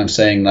that's what I'm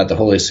saying, that the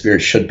Holy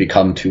Spirit should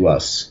become to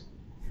us.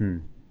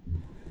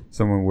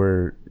 Someone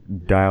we're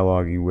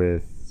dialoguing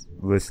with,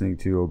 listening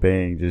to,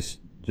 obeying, just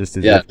as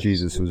if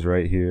Jesus was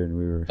right here and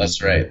we were.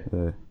 That's right.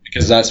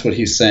 Because that's what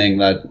he's saying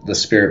that the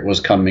Spirit was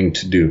coming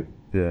to do.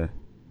 Yeah.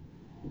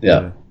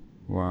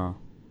 Wow.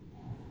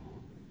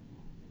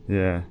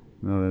 Yeah.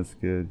 No, that's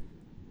good.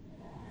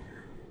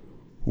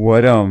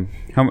 What how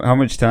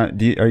much time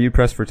are you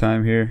pressed for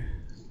time here?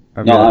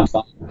 I'm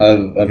fine. I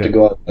have to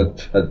go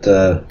out at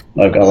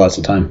I've got lots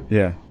of time.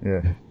 Yeah.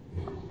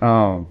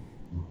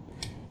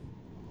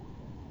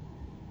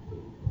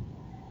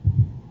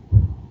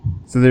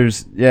 So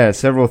there's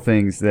several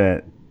things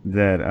that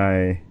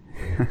I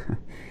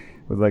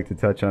would like to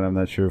touch on. I'm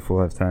not sure if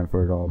we'll have time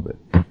for it all, but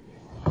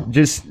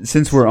just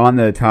since we're on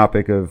the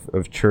topic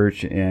of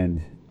church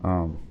and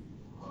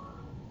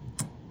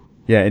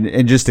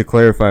and just to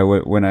clarify,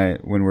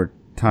 when we're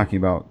talking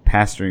about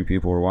pastoring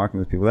people or walking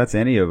with people, that's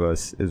any of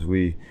us as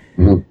we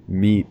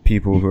meet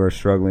people who are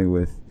struggling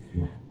with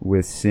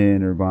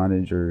sin or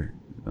bondage, or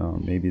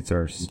maybe it's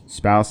our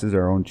spouses,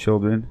 our own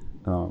children.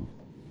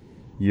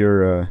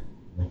 You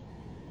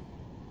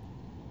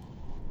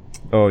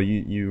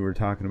were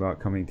talking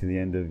about coming to the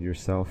end of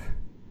yourself.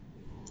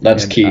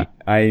 That's key.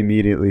 I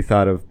immediately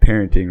thought of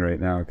parenting right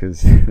now,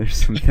 because there's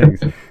some things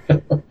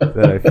that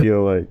I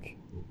feel like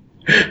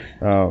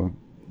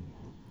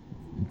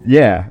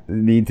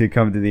need to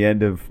come to the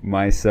end of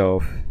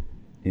myself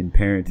in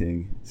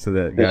parenting so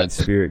that God's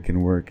Spirit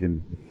can work.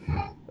 And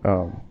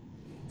so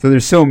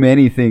there's so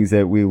many things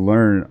that we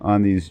learn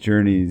on these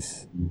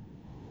journeys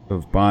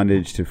of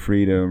bondage to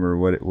freedom, or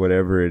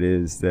whatever it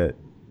is, that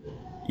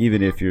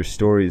even if your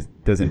story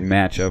doesn't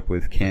match up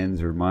with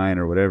Ken's or mine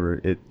or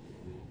whatever,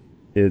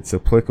 it's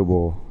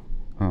applicable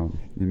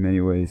in many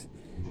ways.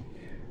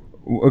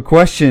 A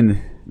question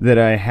that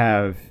I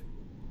have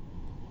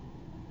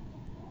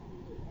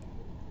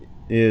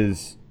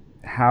is,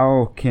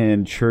 how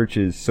can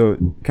churches, so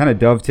kind of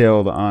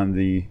dovetailed on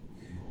the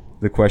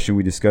question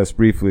we discussed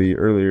briefly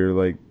earlier,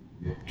 like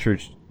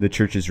the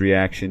church's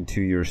reaction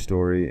to your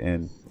story,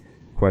 and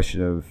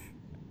question of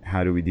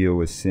how do we deal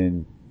with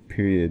sin,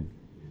 period.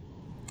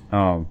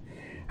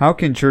 How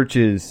can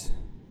churches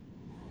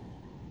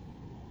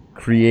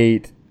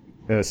create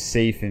a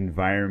safe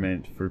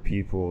environment for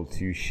people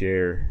to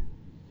share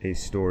a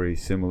story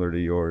similar to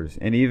yours?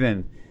 And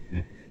even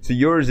so,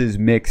 yours is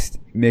mixed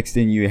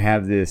in. You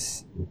have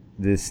this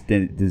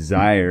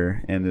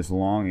desire and this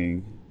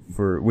longing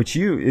for which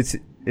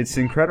it's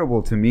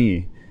incredible to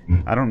me.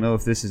 I don't know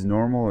if this is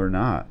normal or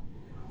not.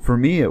 For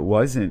me, it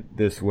wasn't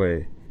this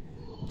way.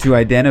 To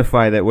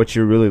identify that what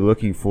you're really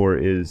looking for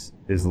is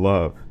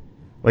love.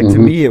 Like, to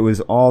me, it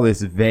was all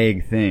this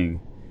vague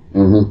thing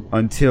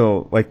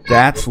until, like,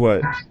 that's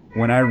what,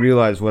 when I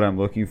realized what I'm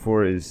looking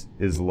for is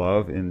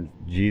love in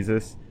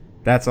Jesus,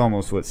 that's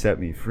almost what set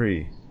me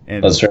free.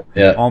 And that's right.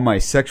 Yeah. All my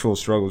sexual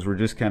struggles were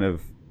just kind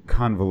of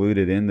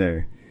convoluted in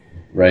there.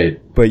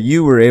 Right. But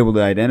you were able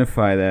to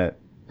identify that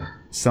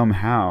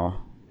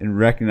somehow and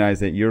recognize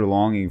that you're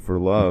longing for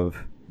love.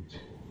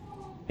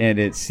 And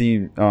it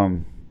seemed...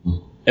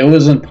 it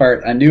was in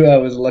part, I knew I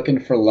was looking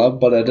for love,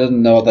 but I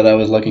didn't know that I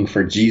was looking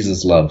for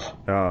Jesus' love.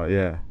 Oh,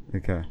 yeah.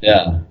 Okay.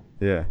 Yeah.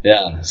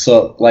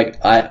 So,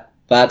 like,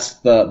 that's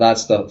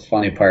the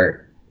funny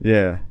part.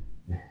 Yeah.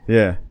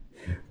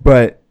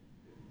 But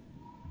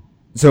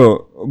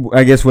so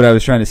I guess what I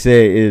was trying to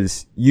say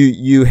is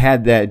you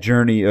had that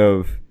journey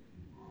of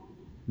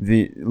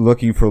the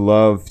looking for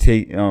love,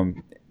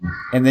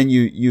 and then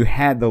you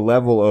had the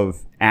level of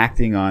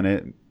acting on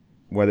it,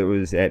 whether it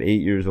was at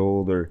 8 years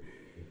old or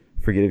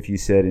forget if you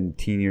said in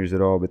teen years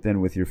at all, but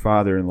then with your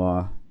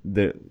father-in-law,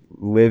 the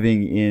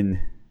living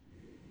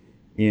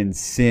in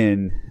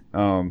sin,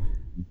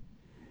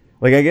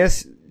 like, I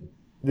guess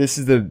this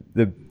is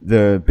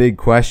the big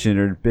question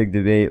or big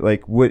debate.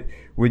 Like, would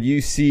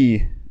you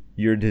see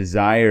your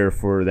desire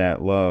for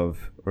that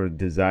love or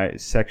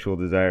sexual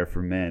desire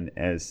for men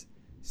as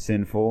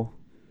sinful,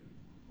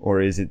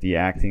 or is it the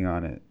acting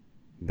on it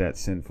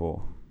that's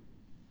sinful?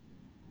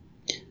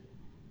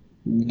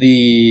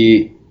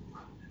 The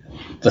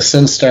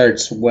sin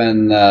starts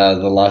when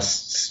the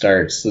lust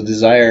starts. The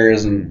desire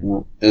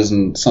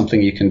isn't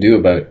something you can do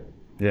about.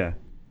 Yeah.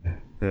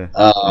 Yeah.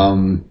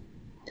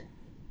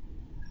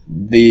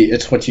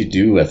 It's what you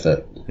do with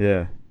it.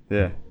 Yeah.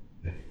 Yeah.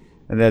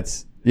 And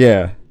that's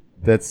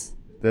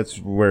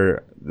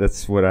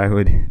what I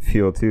would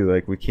feel too.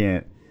 Like, we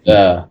can't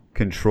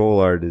control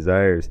our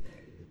desires.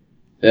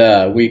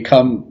 Yeah, we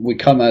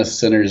come as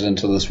sinners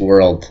into this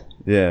world.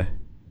 Yeah.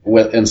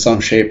 In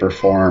some shape or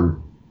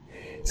form.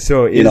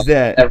 So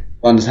that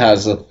everyone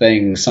has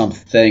something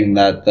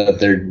that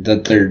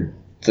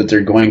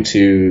they're going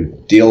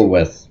to deal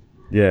with.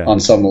 Yeah. On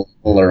some level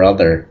or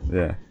other.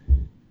 Yeah.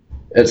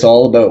 It's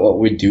all about what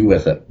we do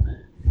with it.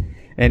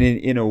 And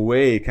in a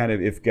way, kind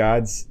of, if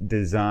God's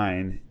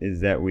design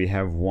is that we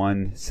have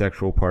one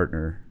sexual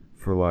partner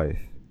for life,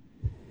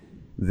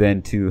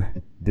 then to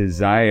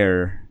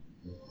desire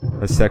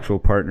a sexual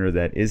partner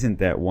that isn't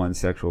that one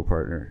sexual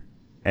partner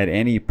at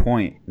any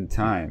point in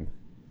time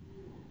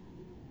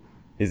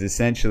is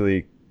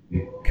essentially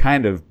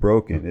kind of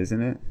broken,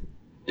 isn't it?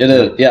 It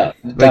is, yeah,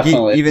 like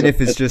definitely. Even if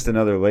it's just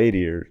another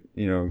lady, or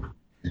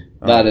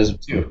that is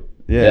too.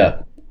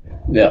 Yeah.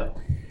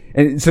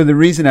 And so the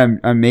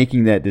reason I'm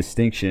making that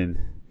distinction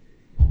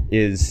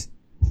is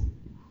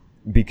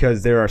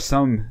because there are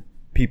some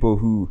people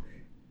who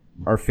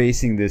are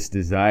facing this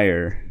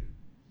desire,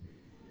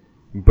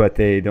 but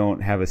they don't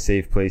have a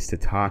safe place to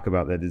talk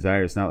about that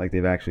desire. It's not like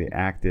they've actually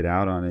acted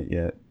out on it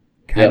yet.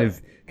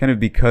 Kind of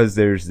because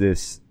there's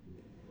this.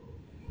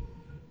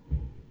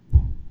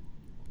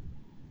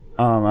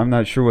 I'm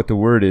not sure what the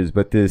word is,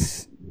 but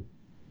it's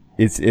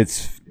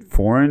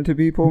foreign to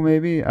people.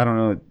 Maybe, I don't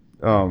know.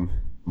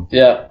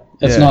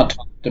 It's not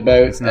talked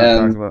about. It's not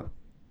talked about.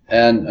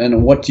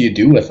 And what do you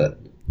do with it?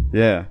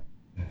 Yeah.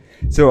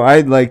 So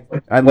I'd like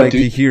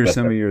to hear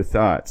some of your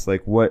thoughts.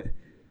 Like, what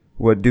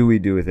do we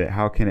do with it?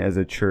 How can, as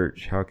a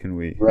church, how can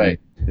we? Right.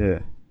 Yeah.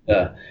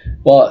 Yeah.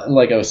 Well,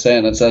 like I was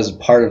saying, it's as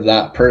part of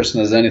that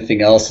person as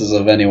anything else is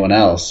of anyone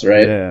else,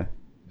 right? Yeah.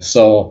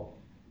 So,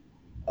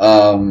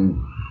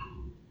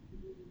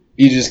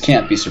 you just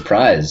can't be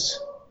surprised.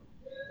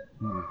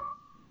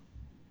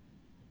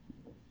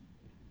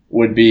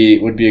 Would be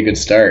a good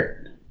start.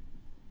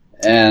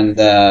 And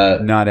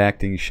not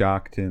acting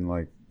shocked and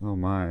like, oh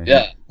my.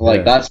 Yeah,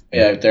 that's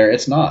way out there.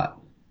 It's not.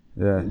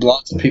 Yeah.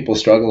 Lots of people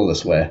struggle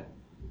this way.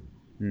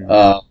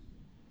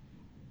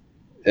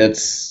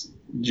 It's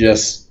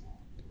just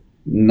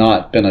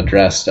not been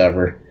addressed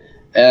ever,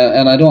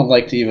 and I don't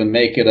like to even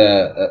make it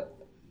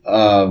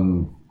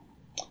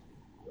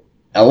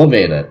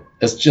elevate it.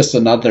 It's just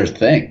another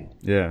thing.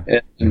 Yeah.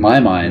 In my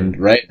mind,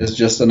 right? It's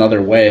just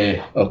another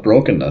way of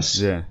brokenness.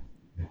 Yeah.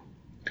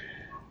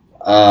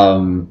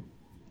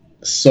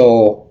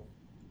 So,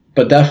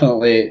 but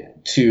definitely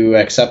to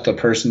accept a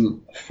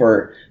person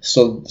for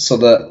so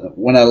that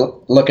when I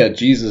look at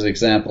Jesus'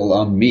 example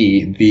on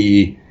me,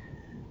 the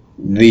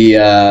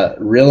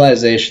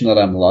realization that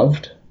I'm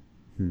loved,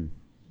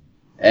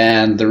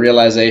 and the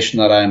realization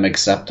that I'm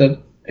accepted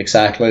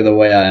exactly the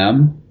way I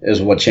am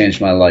is what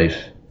changed my life.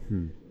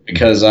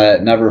 Because I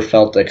never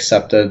felt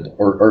accepted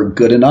or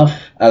good enough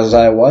as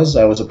I was.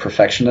 I was a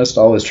perfectionist,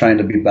 always trying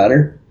to be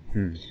better.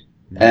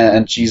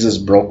 And Jesus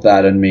broke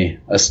that in me.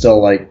 I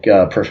still like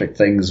perfect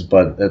things,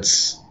 but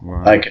it's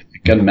I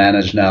can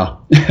manage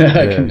now.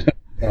 Yeah.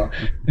 Yeah.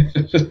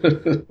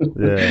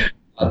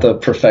 Not the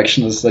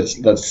perfectionist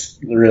that's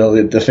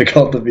really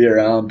difficult to be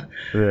around.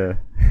 Yeah.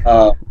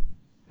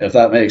 If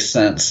that makes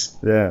sense.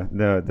 Yeah.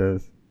 No, it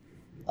does.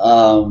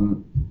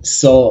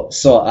 So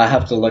I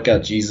have to look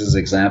at Jesus'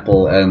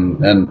 example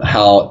and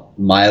how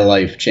my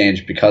life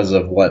changed because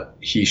of what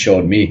he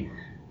showed me.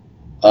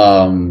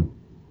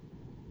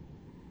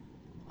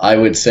 I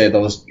would say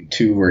those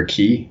two were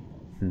key.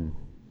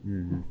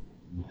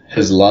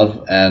 His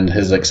love and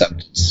his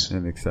acceptance.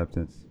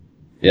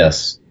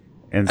 Yes.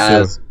 And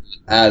so,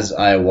 as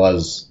I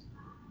was.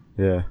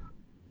 Yeah.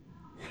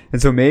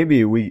 And so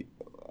maybe we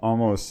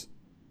almost,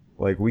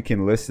 like, we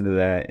can listen to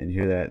that and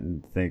hear that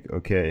and think,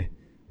 okay,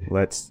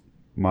 let's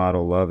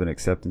model love and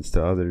acceptance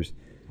to others.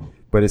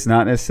 But it's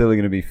not necessarily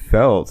going to be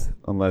felt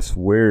unless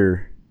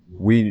we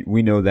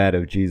know that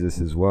of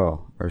Jesus as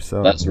well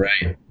ourselves. That's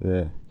right.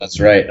 Yeah. That's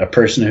right. A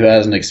person who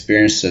hasn't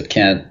experienced it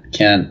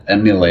can't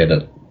emulate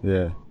it.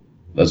 Yeah.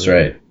 That's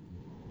right.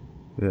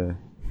 Yeah.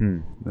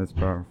 That's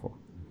powerful.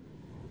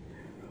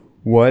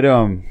 What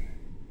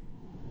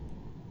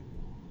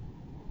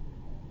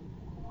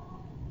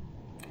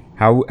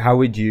how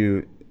would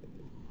you,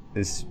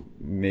 this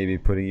maybe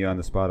putting you on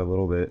the spot a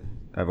little bit.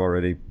 I've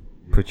already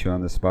put you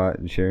on the spot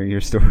and sharing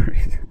your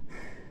story.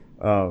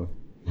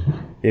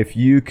 If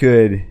you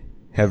could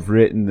have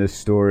written the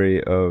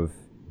story of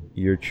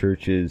your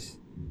church's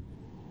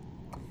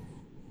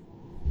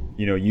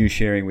you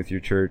sharing with your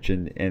church,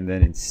 and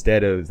then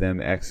instead of them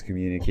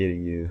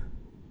excommunicating you,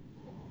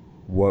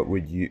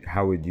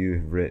 how would you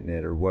have written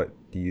it, or what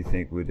do you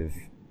think would have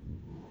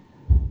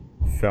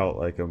felt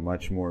like a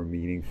much more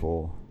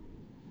meaningful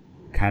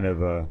kind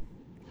of a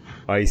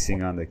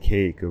icing on the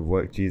cake of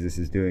what Jesus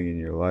is doing in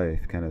your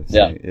life, kind of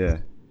thing? Yeah.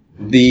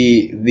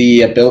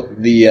 The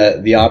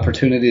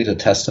opportunity to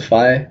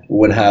testify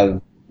would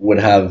have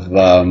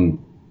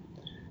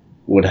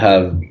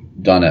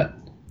done it.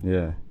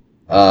 Yeah.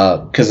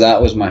 Because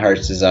that was my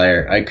heart's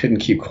desire. I couldn't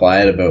keep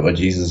quiet about what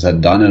Jesus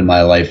had done in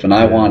my life, and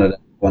I wanted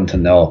everyone to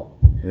know.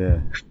 Yeah.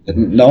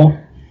 Didn't know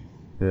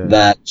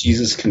that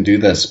Jesus can do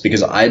this,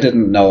 because I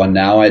didn't know, and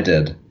now I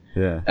did.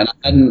 Yeah. And I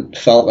hadn't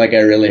felt like I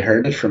really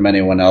heard it from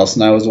anyone else,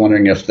 and I was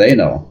wondering if they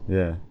know.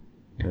 Yeah.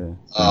 Yeah.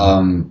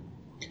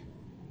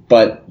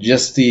 But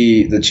just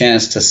the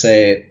chance to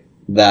say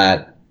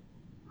that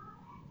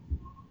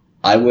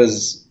I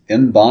was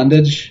in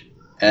bondage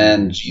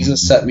and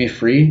Jesus set me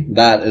free,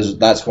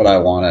 that's what I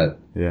wanted.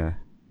 Yeah.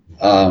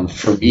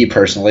 For me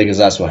personally, because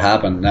that's what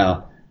happened.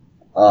 Now,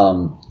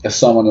 if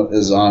someone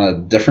is on a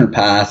different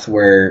path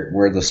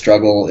where the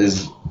struggle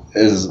is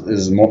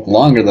more,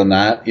 longer than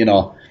that,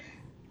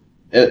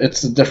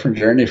 it's a different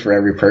journey for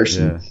every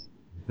person.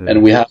 Yeah.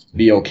 And we have to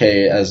be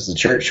okay as the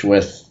church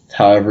with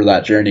however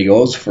that journey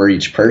goes for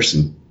each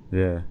person.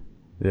 Yeah.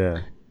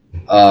 Yeah.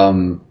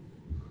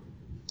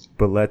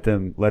 But let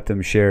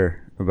them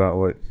share about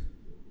what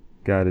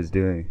God is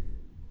doing.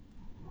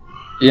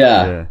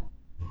 Yeah.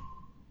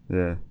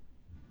 Yeah.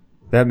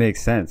 That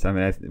makes sense. I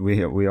mean,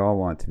 we all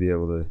want to be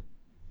able to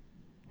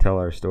tell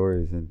our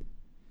stories, and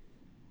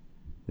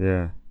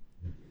yeah.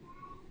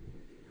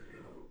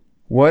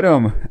 What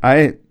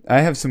I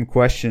have some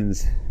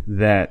questions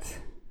that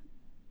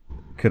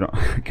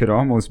could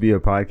almost be a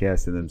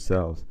podcast in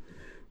themselves,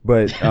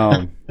 but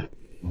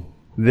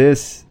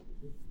the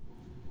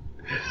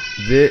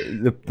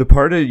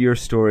part of your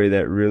story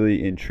that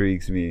really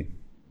intrigues me,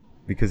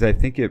 because I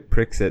think it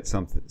pricks at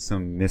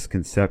some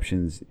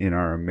misconceptions in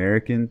our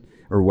American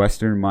or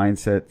Western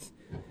mindset's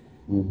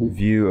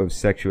view of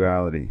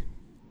sexuality.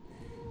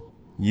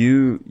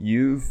 You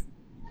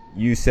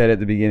said at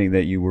the beginning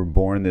that you were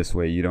born this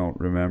way. You don't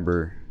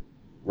remember,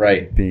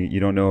 right? You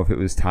don't know if it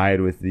was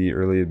tied with the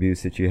early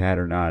abuse that you had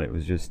or not. It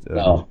was just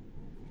no.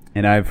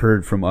 And I've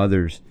heard from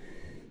others,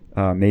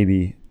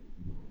 maybe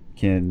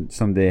can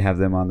someday have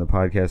them on the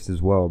podcast as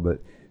well, but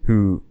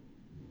who,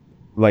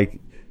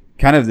 like,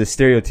 kind of the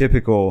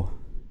stereotypical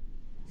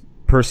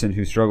person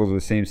who struggles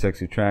with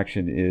same-sex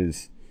attraction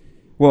is,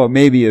 well,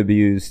 maybe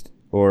abused,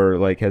 or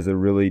like has a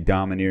really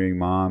domineering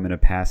mom and a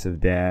passive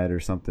dad or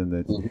something,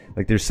 that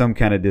like there's some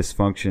kind of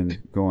dysfunction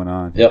going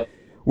on. Yep.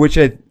 Which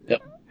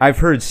I've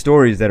heard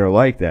stories that are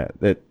like that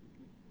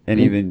and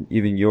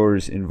even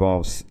yours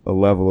involves a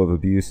level of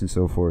abuse and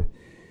so forth.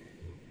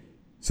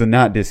 So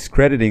not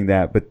discrediting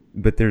that, but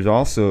there's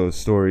also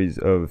stories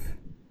of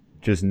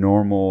just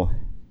normal,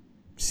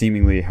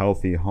 seemingly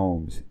healthy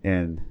homes,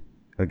 and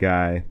a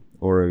guy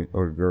or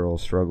a girl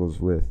struggles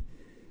with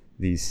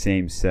these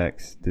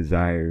same-sex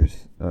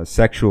desires,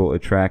 sexual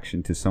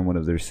attraction to someone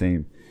of their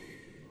same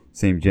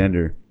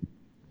gender.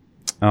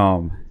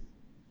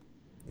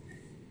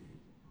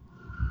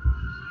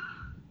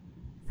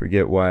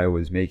 Forget why I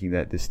was making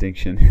that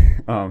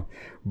distinction,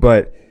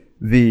 but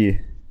the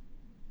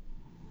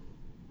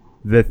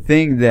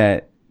thing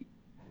that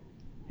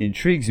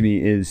intrigues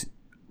me is,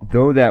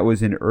 though that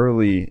was an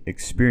early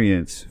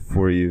experience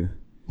for you,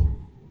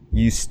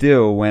 you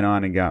still went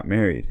on and got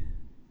married.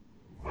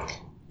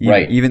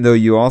 Right. Even though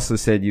you also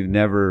said you've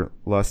never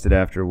lusted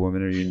after a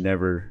woman, or you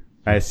never,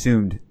 I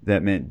assumed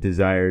that meant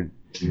desired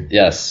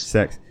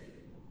sex.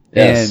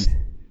 Yes. And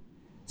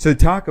so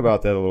talk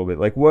about that a little bit.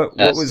 Like what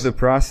was the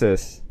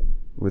process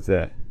with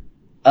that?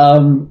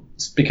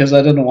 It's because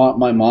I didn't want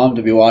my mom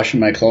to be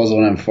washing my clothes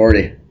when I'm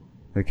 40.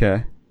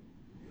 Okay.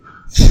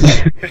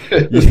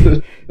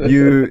 It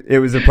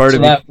was a part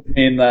of that would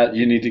mean that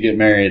you need to get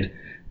married.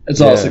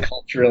 It's also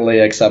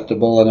culturally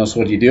acceptable, and that's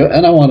what you do.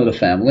 And I wanted a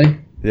family.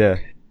 Yeah.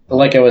 But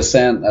like I was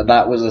saying,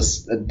 that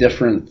was a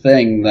different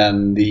thing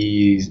than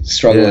the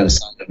struggle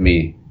inside of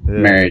me,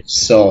 marriage.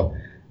 So,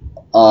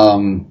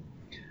 on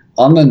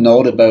the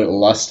note about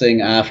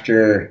lusting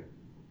after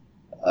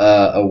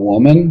a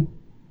woman,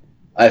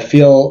 I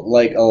feel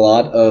like a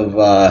lot of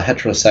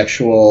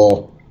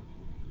heterosexual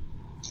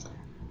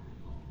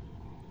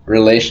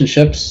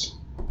relationships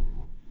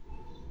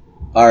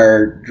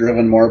are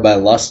driven more by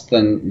lust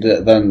than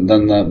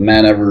the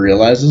man ever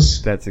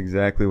realizes. That's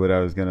exactly what I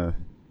was gonna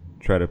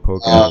try to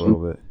poke at a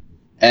little bit.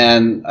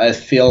 And I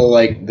feel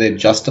like they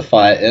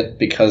justify it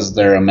because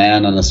they're a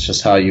man and it's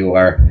just how you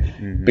are.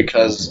 Mm-hmm.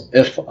 Because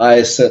if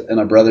I sit in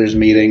a brothers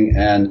meeting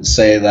and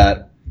say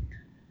that,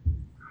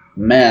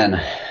 man,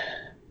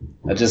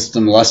 I just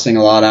am lusting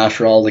a lot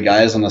after all the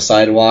guys on the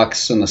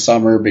sidewalks in the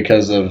summer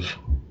because of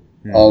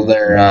all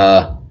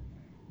their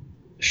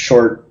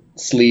short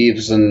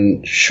sleeves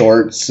and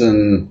shorts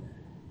and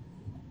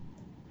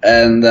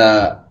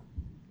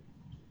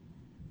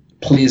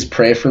please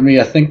pray for me,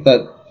 I think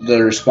that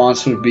the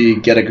response would be,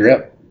 get a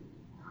grip.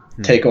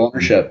 take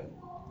ownership.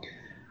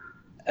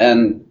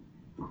 And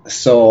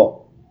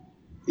so,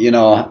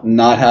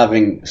 not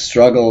having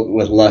struggled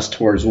with lust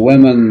towards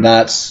women,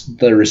 that's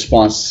the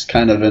response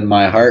kind of in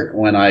my heart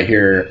when I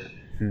hear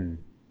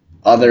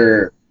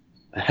other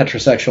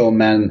heterosexual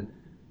men,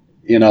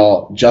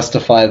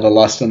 justify the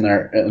lust in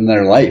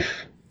their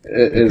life.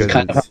 It's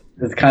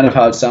kind of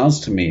how it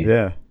sounds to me.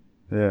 Yeah,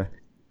 yeah.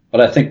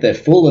 But I think they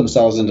fool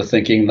themselves into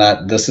thinking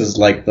that this is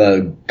like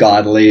the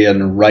godly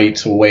and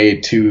right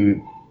way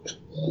to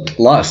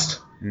lust.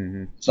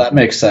 Mm-hmm. So that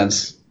makes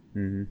sense.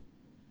 Mm-hmm.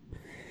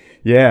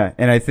 Yeah,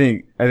 and I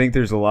think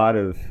there's a lot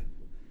of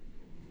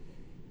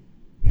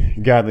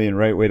godly and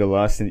right way to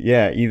lust, and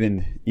yeah,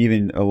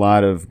 even a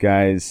lot of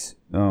guys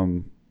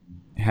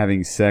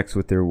having sex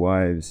with their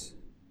wives,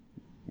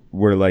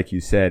 where, like you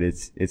said,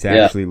 it's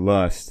actually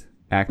lust,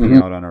 acting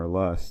out on our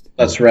lust.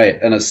 That's right,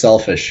 and it's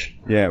selfish.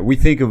 Yeah, we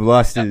think of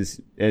lust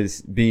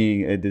as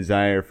being a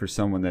desire for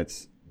someone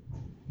that's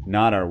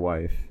not our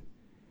wife.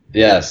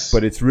 Yes,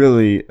 but it's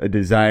really a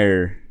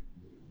desire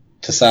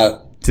to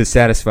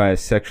satisfy a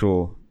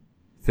sexual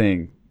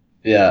thing.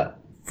 Yeah.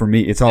 For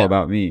me, it's all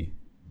about me.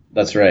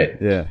 That's right.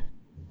 Yeah.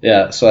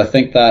 Yeah. So I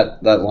think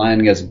that line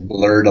gets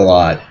blurred a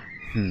lot.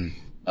 And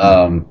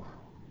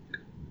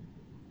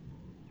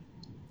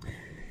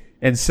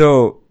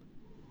so,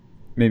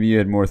 maybe you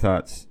had more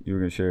thoughts you were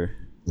going to share.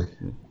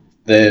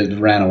 They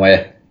ran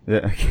away.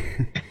 Yeah.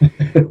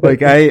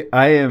 Like I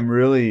am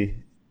really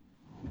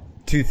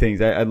two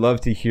things. I'd love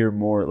to hear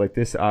more. Like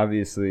this,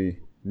 obviously,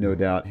 no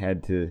doubt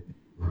had to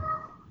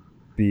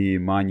be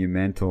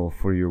monumental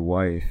for your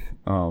wife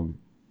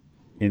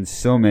in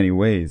so many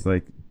ways.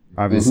 Like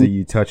obviously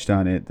you touched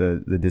on it,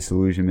 the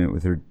disillusionment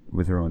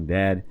with her own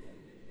dad.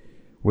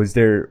 Was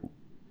there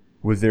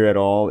at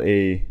all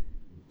a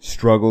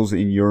struggles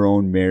in your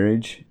own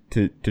marriage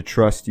to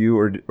trust you,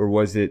 or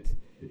was it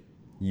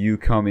you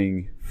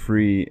coming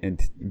free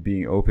and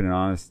being open and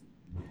honest?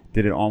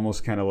 Did it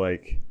almost kind of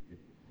like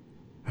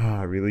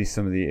release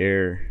some of the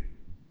air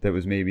that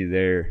was maybe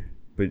there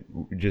but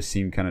just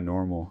seemed kind of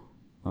normal?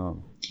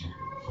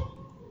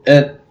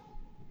 It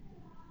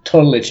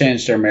totally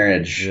changed our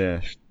marriage.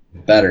 Yeah.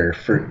 Better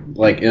for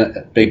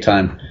big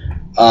time.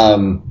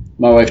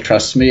 My wife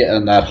trusts me,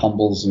 and that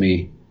humbles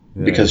me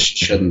because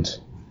she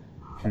shouldn't.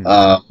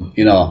 I've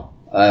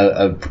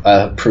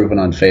proven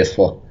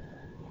unfaithful.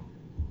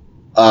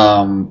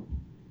 The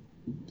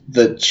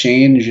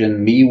change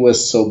in me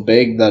was so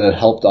big that it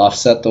helped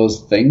offset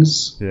those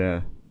things.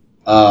 Yeah.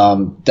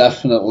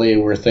 Definitely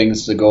were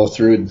things to go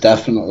through,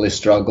 definitely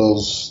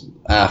struggles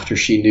after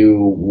she knew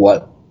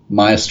what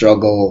my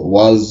struggle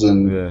was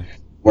and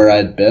where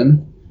I'd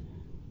been.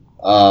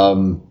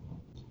 And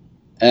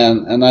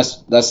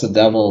that's the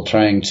devil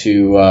trying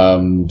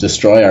to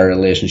destroy our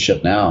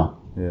relationship now.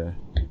 Yeah.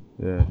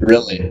 Yeah.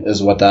 Really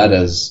is what that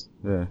is.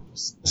 Yeah.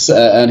 So,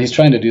 and he's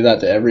trying to do that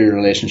to every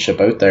relationship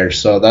out there.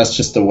 So that's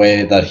just the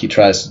way that he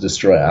tries to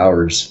destroy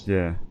ours.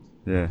 Yeah.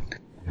 Yeah.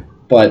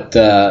 But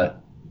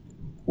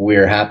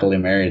we're happily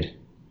married.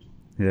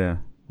 Yeah.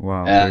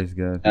 Wow. Praise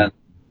God. And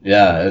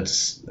yeah,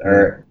 it's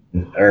our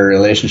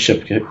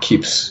relationship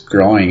keeps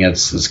growing.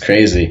 It's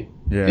crazy.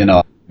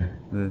 Yeah.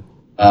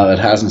 It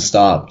hasn't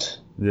stopped.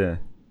 Yeah.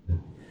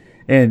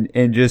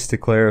 And just to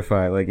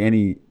clarify, like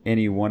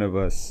any one of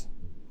us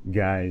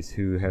guys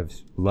who have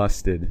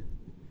lusted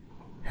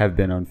have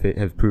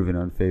proven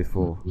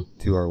unfaithful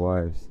to our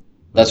wives.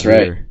 That's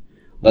right.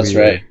 That's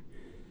right.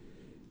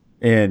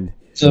 And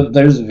so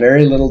there's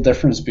very little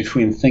difference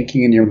between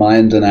thinking in your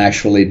mind and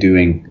actually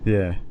doing.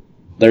 Yeah.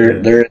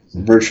 There is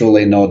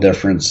virtually no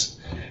difference.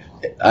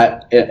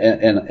 I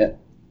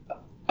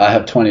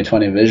have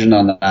 20/20 vision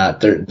on that.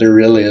 There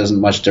really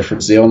isn't much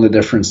difference. The only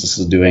difference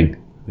is doing.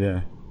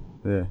 Yeah.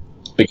 Yeah.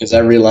 Because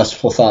every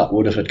lustful thought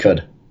would if it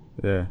could.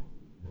 Yeah.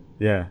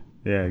 Yeah.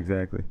 Yeah,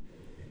 exactly.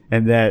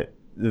 And that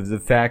the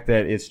fact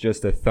that it's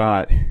just a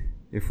thought,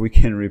 if we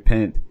can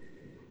repent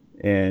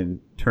and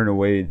turn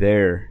away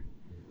there,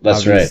 that's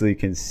obviously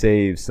can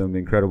save some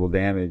incredible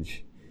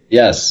damage.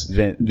 Yes.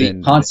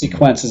 The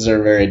consequences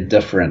are very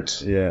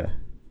different. Yeah.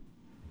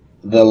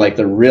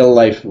 The real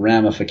life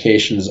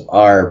ramifications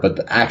are, but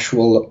the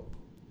actual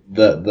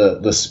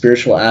the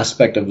spiritual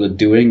aspect of the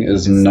doing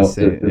is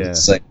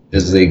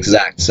the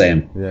exact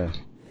same. Yeah.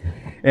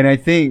 And I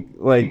think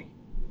like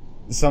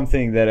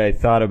something that I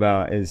thought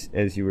about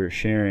as you were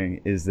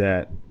sharing is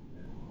that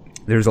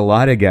there's a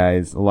lot of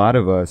guys, a lot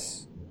of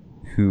us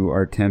who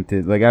are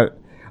tempted. Like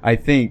I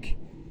think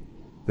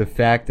the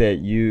fact that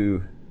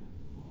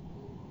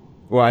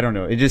I don't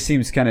know, it just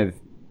seems kind of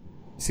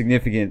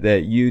significant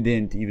that you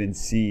didn't even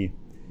see.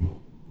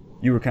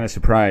 You were kind of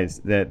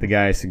surprised that the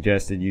guy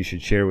suggested you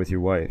should share with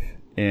your wife,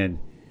 and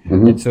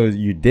so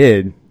you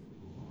did.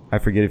 I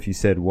forget if you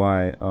said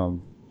why,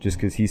 just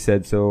because he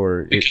said so,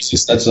 or because he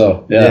said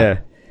so.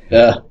 Yeah.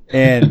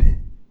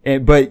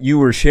 But you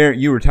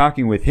were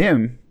talking with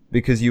him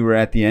because you were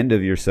at the end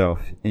of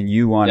yourself and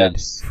you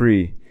wanted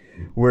free.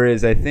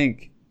 Whereas I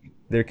think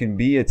there can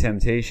be a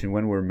temptation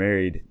when we're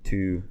married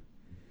to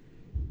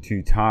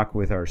talk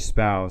with our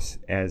spouse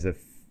as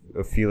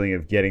a feeling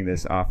of getting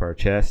this off our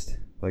chest,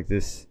 like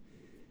this,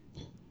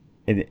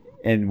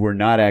 and we're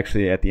not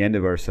actually at the end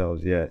of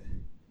ourselves yet.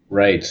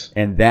 Right.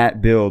 And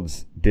that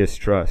builds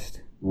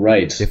distrust.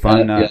 Right. If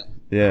I'm not,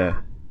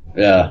 yeah.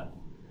 Yeah.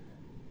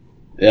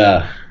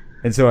 Yeah.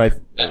 And so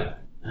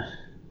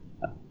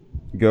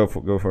go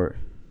for it.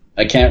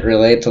 I can't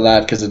relate to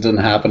that because it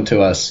didn't happen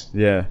to us.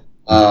 Yeah.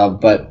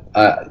 But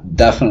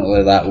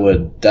definitely that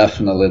would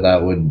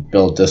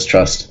build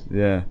distrust.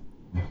 Yeah.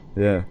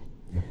 Yeah.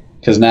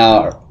 Because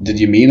now, did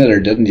you mean it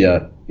or didn't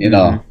you? You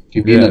know, if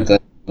you mean it,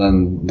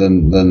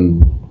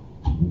 then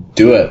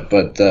do it.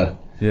 But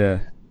yeah.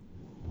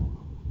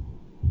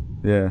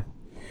 Yeah.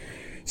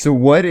 So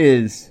what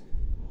is,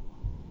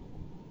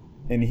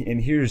 and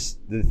here's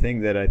the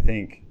thing that I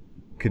think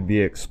could be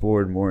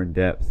explored more in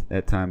depth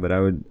at time, but I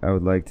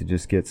would like to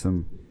just get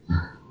some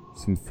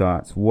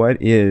thoughts. What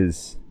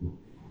is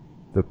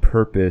the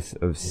purpose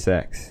of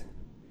sex?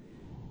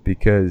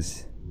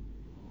 Because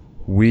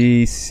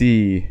we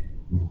see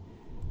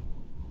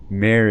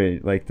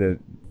marriage, like the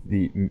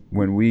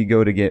when we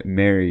go to get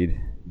married,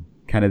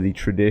 kind of the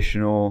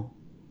traditional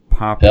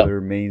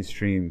popular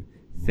mainstream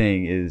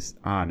thing is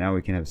now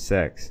we can have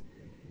sex.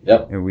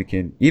 Yep. And we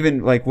can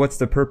even, like, what's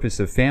the purpose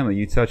of family?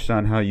 You touched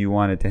on how you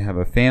wanted to have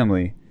a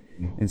family,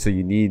 and so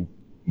you need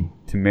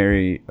to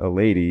marry a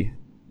lady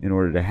in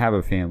order to have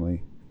a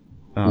family.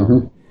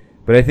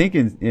 But I think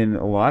in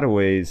a lot of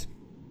ways,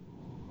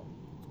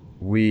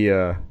 we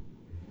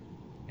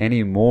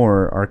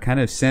anymore are kind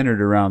of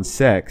centered around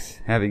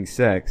sex, having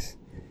sex,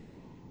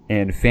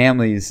 and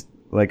families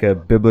like a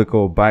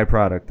biblical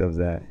byproduct of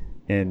that,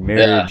 and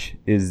marriage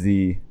is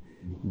the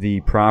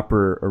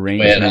proper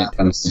arrangement.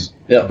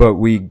 Yep. But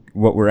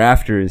what we're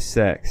after is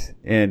sex,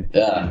 and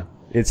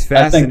it's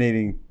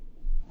fascinating.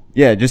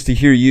 Just to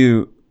hear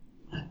you,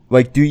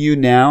 like, do you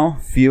now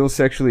feel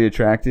sexually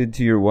attracted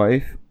to your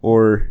wife,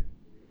 or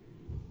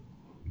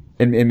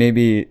and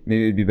maybe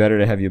it'd be better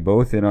to have you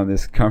both in on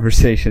this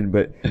conversation,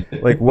 but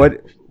like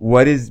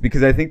what is,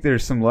 because I think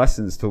there's some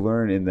lessons to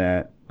learn in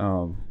that.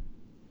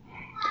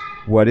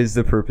 What is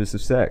the purpose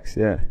of sex?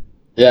 Yeah.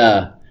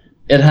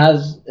 It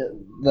has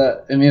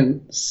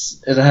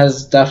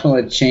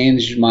definitely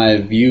changed my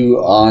view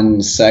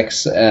on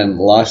sex and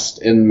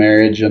lust in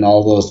marriage and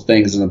all those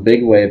things in a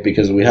big way,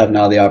 because we have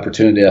now the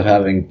opportunity of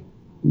having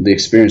the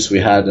experience we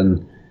had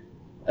and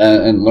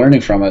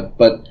learning from it.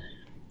 But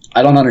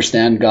I don't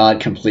understand God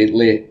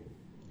completely.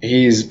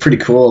 He's pretty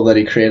cool that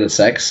he created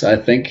sex. I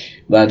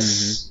think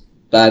that's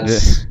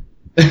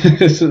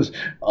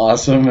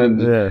awesome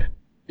and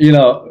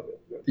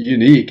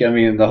unique. I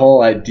mean, the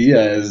whole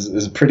idea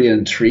is pretty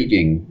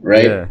intriguing,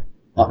 right?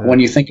 When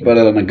you think about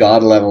it on a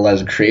God level,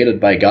 as created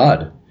by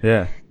God,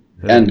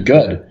 and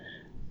good.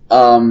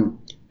 And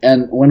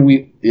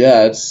when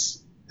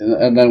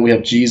and then we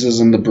have Jesus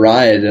and the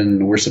bride,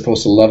 and we're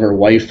supposed to love our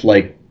wife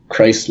like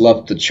Christ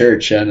loved the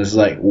church, and it's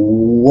like,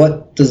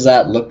 what does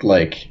that look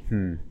like?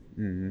 You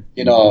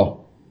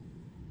know,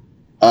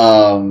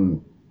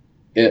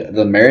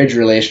 the marriage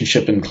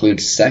relationship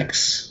includes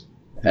sex,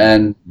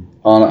 and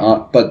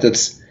but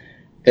it's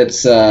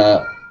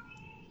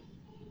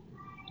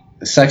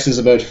sex is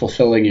about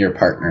fulfilling your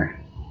partner.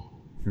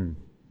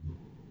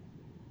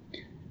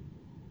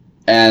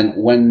 And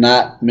when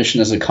that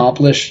mission is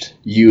accomplished,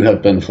 you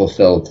have been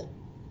fulfilled.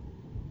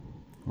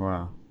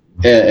 Wow.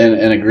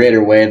 In a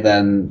greater way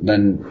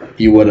than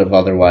you would have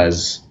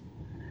otherwise.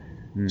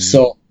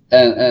 So,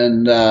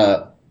 and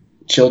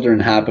children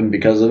happen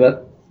because of it.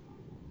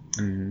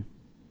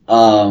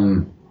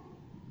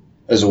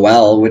 As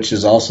well, which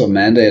is also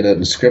mandated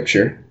in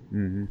Scripture.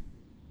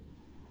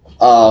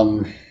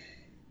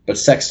 But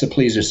sex to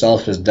please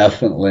yourself is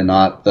definitely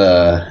not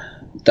the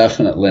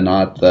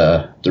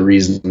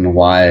reason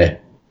why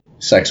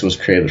sex was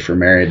created for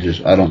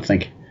marriage. I don't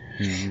think.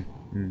 I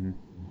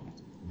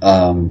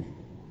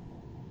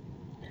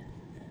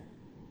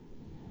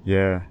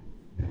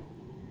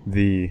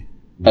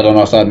don't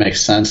know if that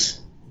makes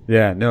sense.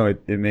 Yeah, no,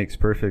 it makes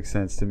perfect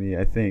sense to me.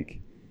 I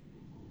think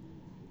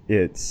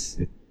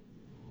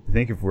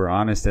if we're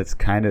honest, that's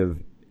kind of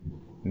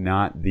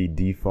not the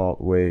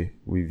default way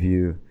we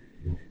view,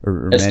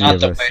 or it's many not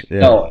of the us. Way,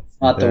 no,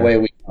 it's not the way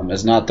we come.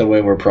 It's not the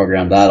way we're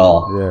programmed at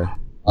all. Yeah.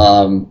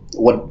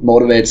 What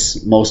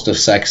motivates most of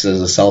sex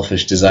is a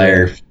selfish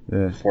desire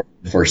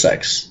for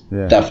sex.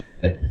 Yeah.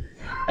 Definitely.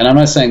 And I'm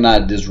not saying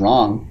that is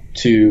wrong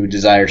to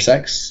desire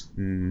sex,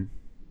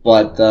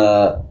 but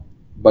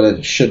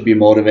it should be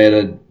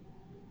motivated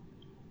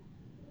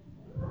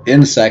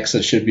in sex.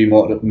 It should be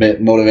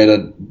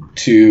motivated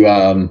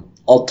to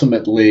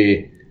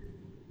ultimately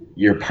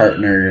your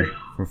partner.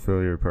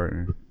 Fulfill your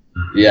partner.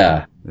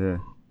 Yeah. I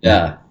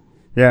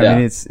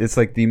mean, it's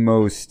like the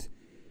most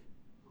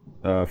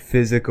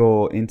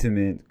physical,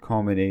 intimate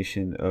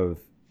culmination of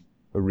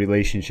a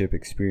relationship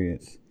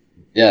experience.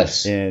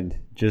 Yes. And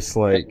just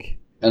like...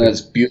 And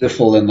it's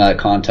beautiful in that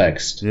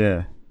context.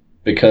 Yeah.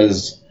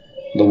 Because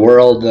the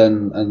world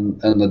and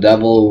the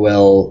devil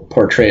will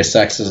portray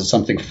sex as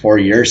something for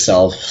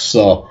yourself.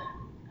 So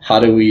how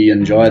do we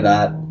enjoy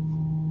that?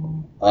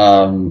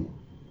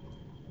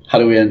 How how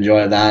do we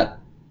enjoy that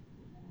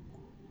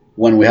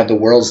when we have the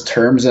world's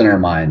terms in our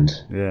mind?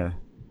 Yeah.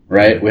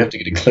 Right? We have to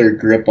get a clear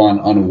grip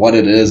on what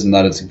it is, and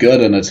that it's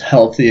good and it's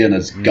healthy and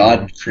it's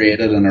God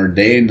created and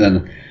ordained,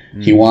 and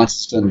He wants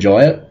us to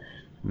enjoy it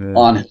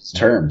on His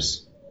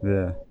terms.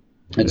 Yeah.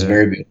 It's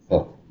very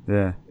beautiful.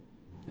 Yeah.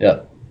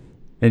 Yeah.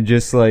 And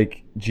just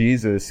like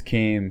Jesus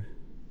came,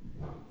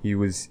 He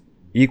was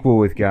equal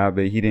with God,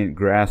 but He didn't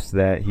grasp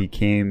that. He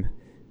came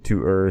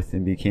to earth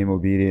and became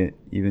obedient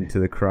even to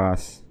the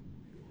cross,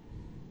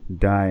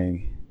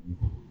 dying.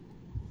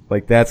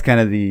 Like, that's kind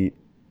of the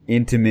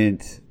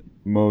intimate,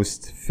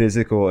 most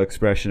physical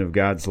expression of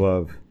God's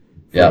love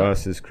for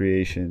us as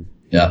creation.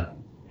 Yeah.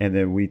 And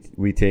then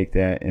we take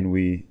that and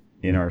we,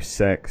 in our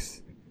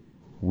sex,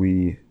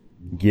 we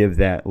give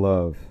that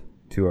love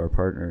to our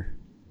partner.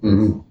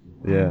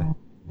 Mm-hmm. Yeah.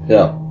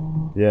 Yeah.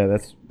 Yeah,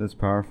 that's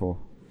powerful.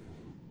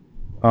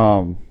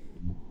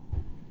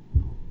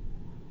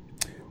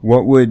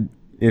 What would,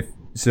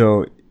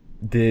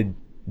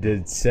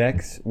 did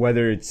sex,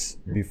 whether it's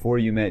before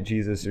you met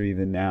Jesus or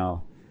even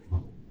now,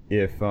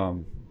 let's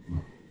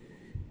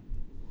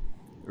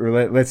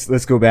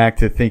go back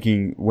to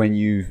thinking when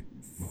you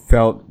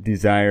felt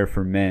desire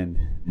for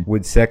men,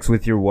 would sex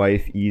with your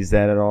wife ease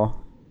that at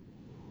all?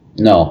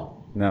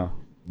 No.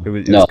 It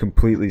was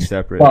completely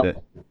separate. Well,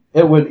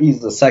 it would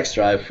ease the sex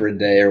drive for a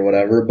day or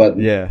whatever, but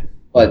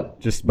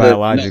just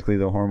biologically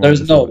the hormones.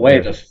 There's no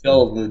way to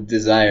fill the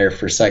desire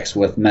for sex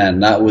with men.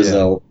 That was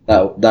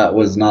that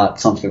was not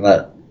something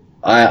that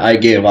I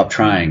gave up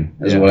trying.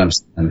 Is what I'm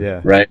saying.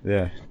 Yeah. Right.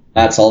 Yeah.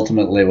 That's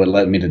ultimately what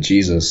led me to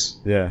Jesus.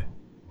 Yeah.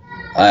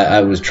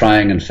 I was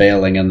trying and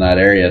failing in that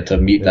area to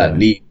meet that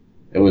need.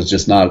 It was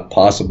just not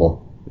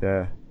possible.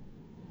 Yeah.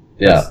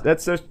 Yeah.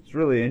 That's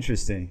really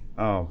interesting.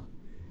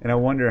 And I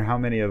wonder how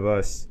many of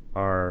us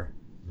are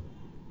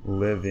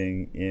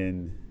living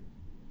in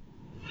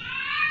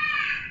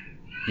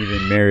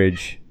even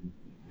marriage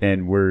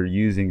and we're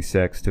using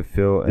sex to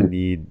fill a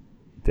need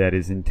that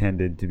is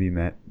intended to be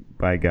met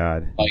by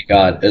God. By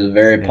God. It's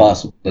very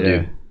possible to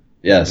do.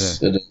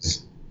 Yes, it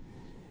is.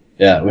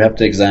 Yeah, we have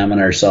to examine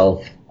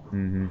ourselves.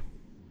 Mm-hmm.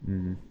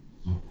 Mm-hmm.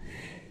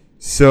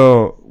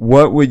 So,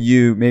 what would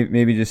you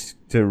maybe just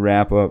to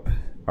wrap up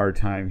our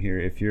time here?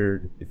 If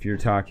you're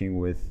talking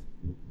with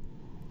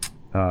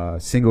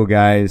single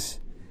guys,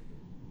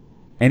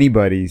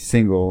 anybody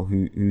single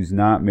who's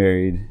not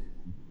married,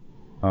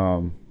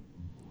 so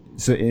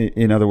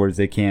in other words,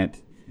 they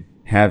can't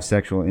have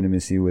sexual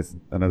intimacy with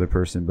another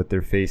person, but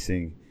they're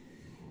facing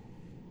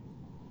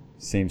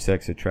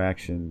same-sex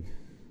attraction.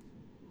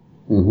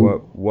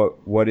 Mm-hmm.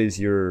 What is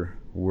your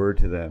word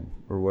to them,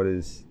 or what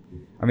is?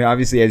 I mean,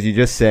 obviously, as you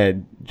just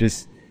said,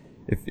 just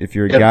if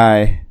you're a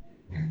guy,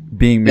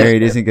 being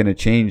married isn't going to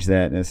change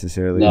that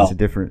necessarily. No. It's a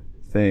different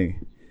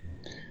thing.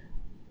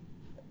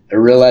 A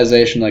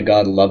realization that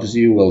God loves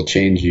you will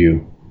change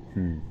you,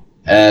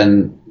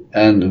 and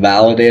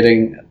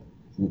validating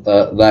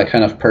that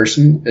kind of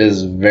person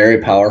is very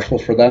powerful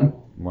for them.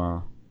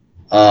 Wow.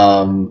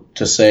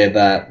 To say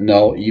that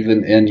no,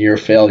 even in your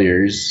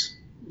failures,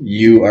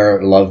 you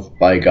are loved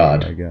by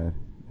God. By God.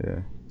 Yeah.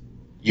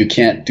 You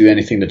can't do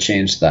anything to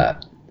change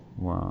that.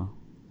 Wow.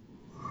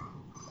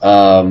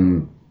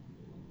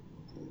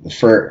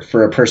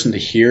 For a person to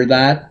hear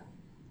that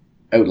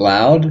out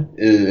loud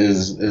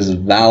is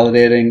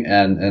validating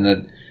and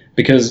it,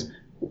 because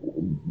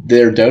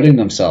they're doubting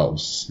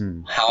themselves.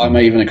 How am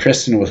I even a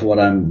Christian with what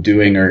I'm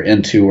doing or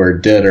into or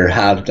did or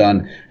have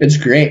done? It's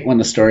great when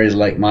the story is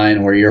like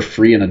mine where you're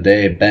free in a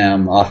day,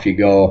 bam, off you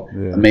go,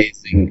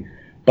 amazing.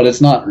 But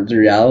it's not the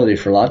reality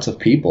for lots of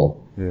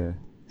people. Yeah.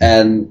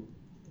 And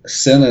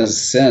sin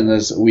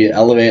is we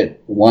elevate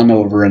one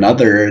over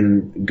another,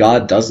 and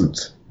God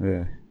doesn't.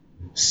 Yeah.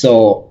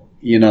 So,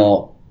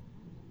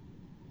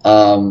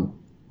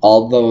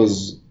 all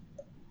those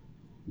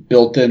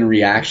built-in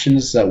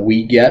reactions that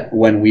we get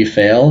when we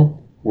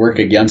fail work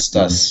against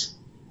us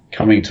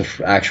coming to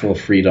actual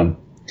freedom.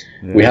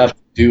 Yeah. We have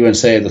to do and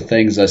say the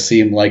things that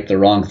seem like the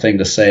wrong thing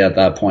to say at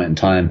that point in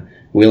time.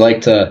 We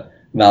like to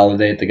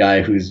validate the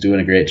guy who's doing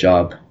a great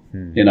job,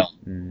 and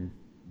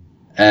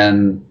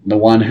the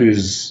one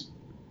who's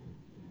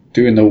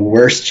doing the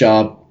worst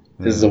job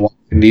is the one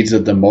who needs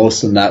it the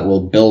most, and that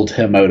will build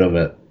him out of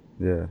it.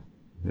 Yeah.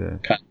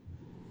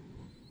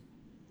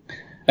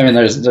 I mean,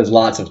 there's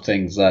lots of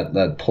things that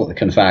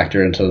can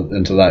factor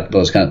into that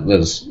those kind of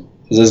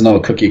there's no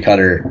cookie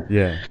cutter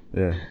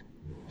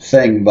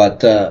thing,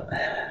 but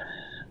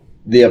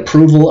the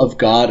approval of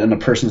God in a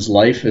person's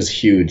life is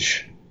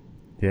huge.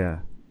 Yeah,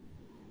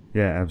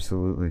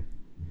 absolutely.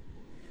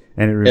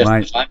 And it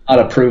reminds. If I'm not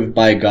approved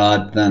by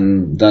God,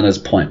 then it's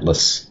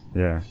pointless.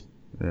 Yeah.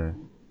 And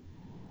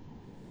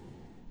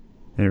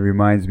it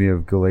reminds me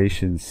of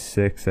Galatians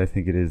 6, I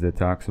think it is, that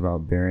talks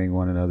about bearing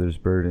one another's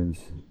burdens.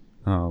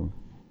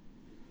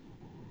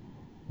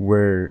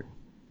 Where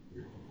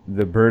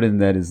the burden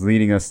that is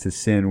leading us to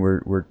sin,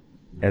 we're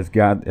as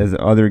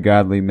other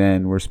godly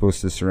men, we're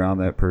supposed to surround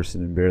that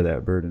person and bear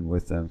that burden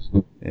with them.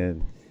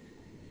 And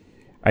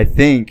I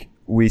think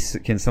we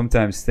can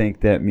sometimes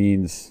think that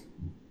means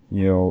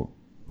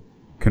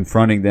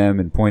confronting them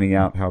and pointing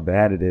out how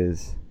bad it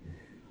is.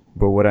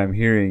 But what I'm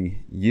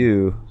hearing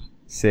you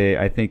say,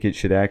 I think it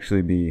should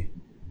actually be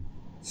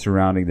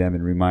surrounding them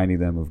and reminding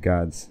them of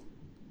God's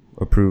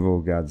approval,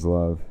 God's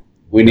love.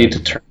 We need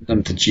to turn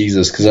them to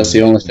Jesus, because that's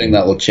the only thing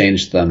that will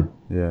change them.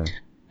 Yeah.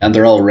 And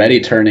they're already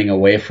turning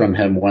away from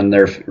him when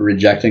they're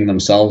rejecting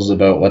themselves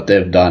about what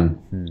they've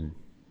done.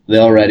 They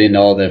already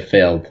know they've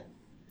failed.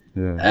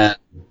 Yeah.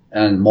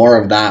 And more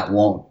of that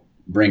won't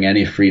bring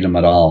any freedom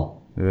at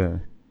all. Yeah.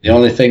 The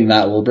only thing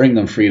that will bring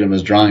them freedom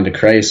is drawing to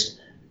Christ,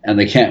 and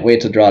they can't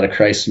wait to draw to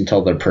Christ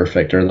until they're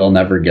perfect, or they'll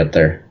never get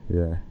there.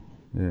 Yeah.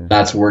 Yeah.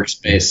 That's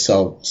works-based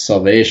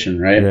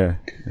salvation, right? Yeah.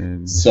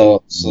 And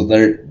so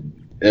there,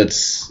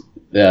 it's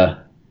yeah.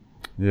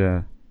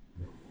 Yeah.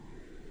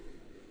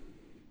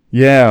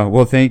 Yeah.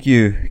 Well, thank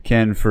you,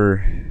 Ken,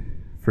 for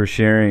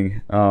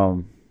sharing.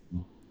 I'm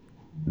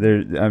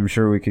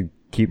sure we could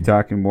keep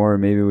talking more.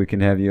 Maybe we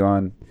can have you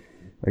on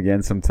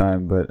again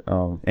sometime. But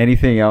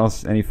anything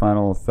else? Any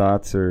final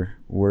thoughts or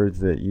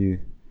words that you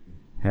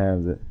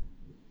have?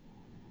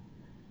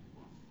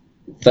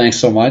 Thanks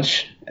so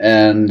much.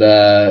 And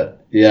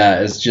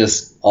it's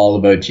just all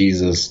about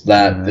Jesus.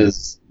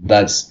 That's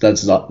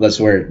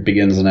where it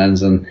begins and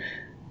ends.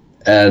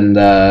 And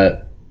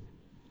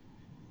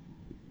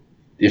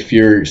if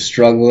you're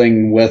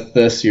struggling with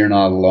this, you're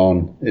not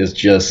alone. It's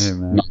just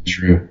not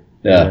true.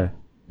 Yeah.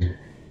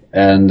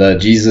 And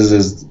Jesus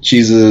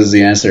is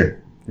the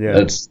answer. Yeah.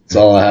 That's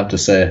all I have to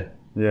say.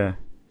 Yeah.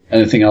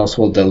 Anything else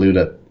will dilute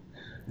it.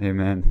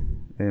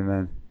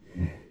 Amen.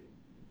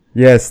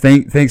 Yes,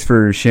 thanks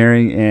for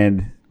sharing,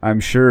 and I'm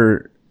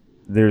sure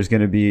there's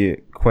going to be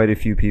quite a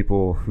few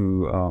people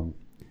who,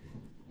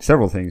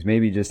 several things,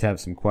 maybe just have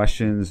some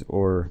questions,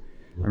 or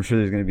I'm sure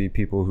there's going to be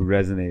people who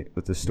resonate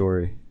with the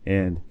story.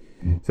 And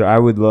so I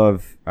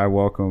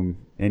welcome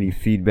any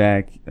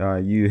feedback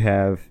you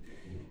have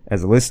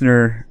as a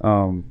listener.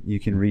 You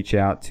can reach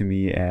out to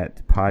me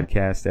at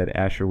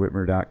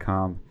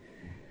podcast@asherwhitmer.com.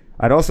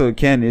 I'd also,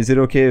 Ken, is it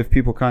okay if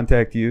people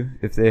contact you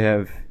if they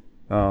have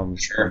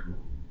sure.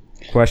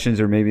 questions,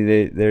 or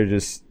maybe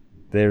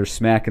they're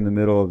smack in the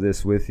middle of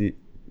this with you,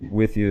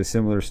 a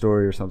similar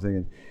story or something,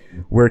 and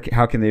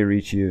how can they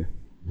reach you?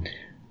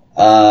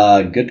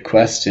 Good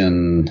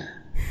question.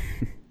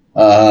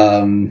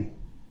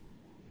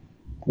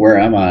 Where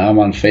am I? I'm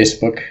on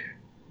Facebook.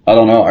 I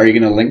don't know. Are you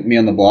going to link me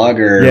on the blog,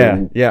 or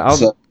yeah?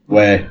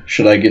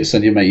 Should I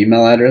send you my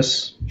email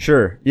address?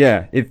 Sure.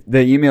 Yeah. If the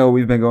email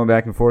we've been going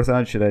back and forth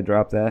on, should I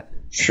drop that?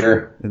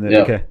 Sure. And then,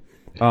 yeah. Okay.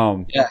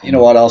 Yeah. You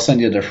know what? I'll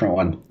send you a different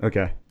one.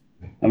 Okay.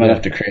 I might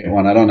have to create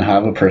one. I don't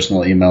have a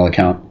personal email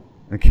account.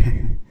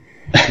 Okay.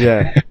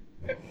 Yeah.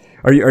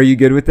 Are you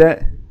good with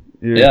that?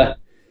 Yeah,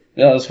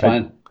 that's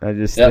fine. I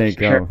just think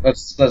sure.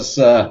 That's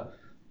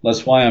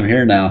why I'm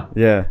here now.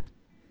 Yeah,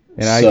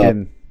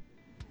 and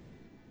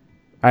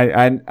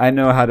I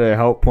know how to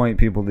help point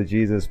people to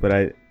Jesus,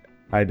 but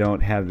I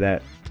don't have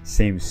that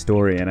same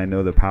story, and I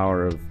know the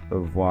power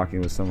of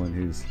walking with someone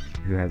who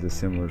has a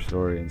similar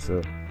story, and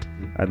so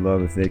I'd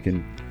love if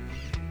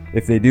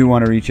they do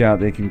want to reach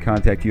out, they can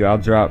contact you. I'll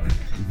drop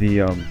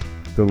the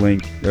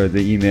link or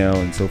the email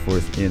and so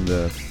forth in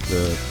the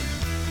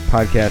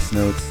podcast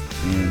notes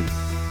and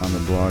on the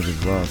blog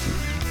as well. So,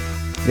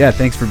 yeah,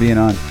 thanks for being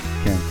on,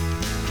 Ken.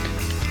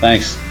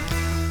 Thanks.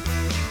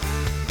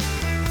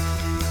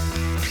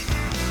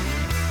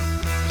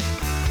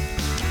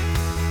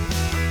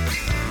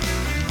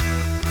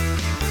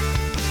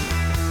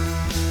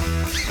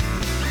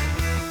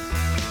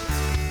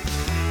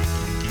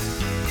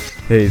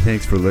 Hey,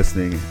 thanks for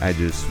listening. I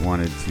just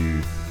wanted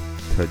to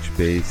touch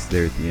base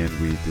there at the end.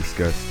 We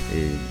discussed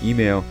an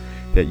email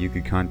that you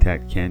could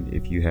contact Ken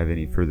if you have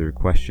any further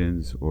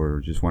questions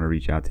or just want to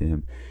reach out to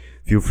him.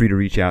 Feel free to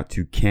reach out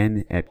to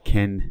Ken at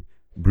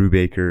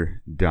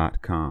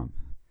kenbrubaker.com.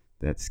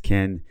 That's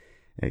Ken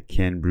at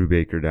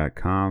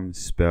kenbrubaker.com,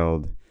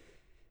 spelled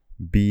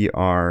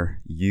BRUBACHER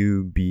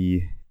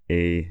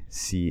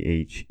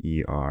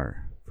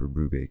for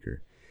Brubaker.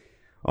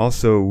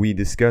 Also, we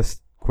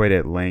discussed quite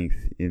at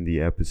length in the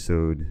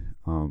episode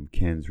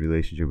Ken's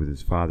relationship with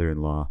his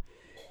father-in-law,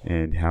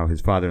 and how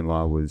his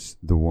father-in-law was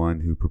the one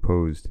who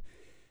proposed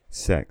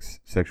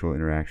sexual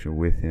interaction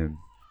with him.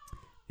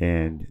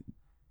 And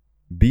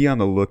be on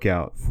the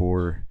lookout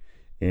for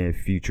a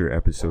future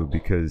episode,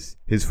 because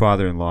his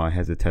father-in-law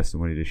has a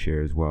testimony to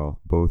share as well.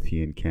 Both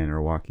he and Ken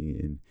are walking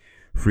in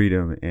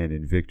freedom and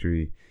in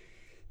victory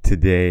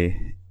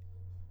today,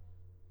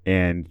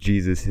 and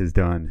Jesus has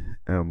done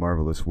a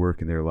marvelous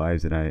work in their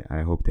lives, and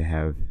I hope to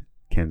have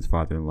Ken's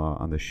father-in-law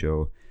on the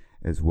show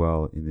as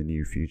well in the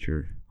near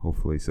future,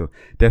 hopefully. So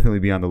definitely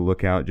be on the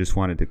lookout. Just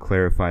wanted to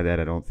clarify that.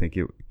 I don't think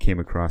it came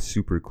across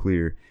super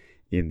clear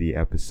in the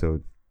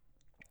episode.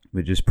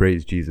 But just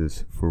praise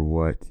Jesus for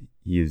what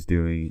he is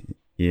doing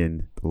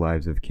in the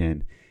lives of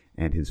Ken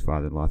and his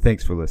father-in-law.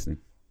 Thanks for listening.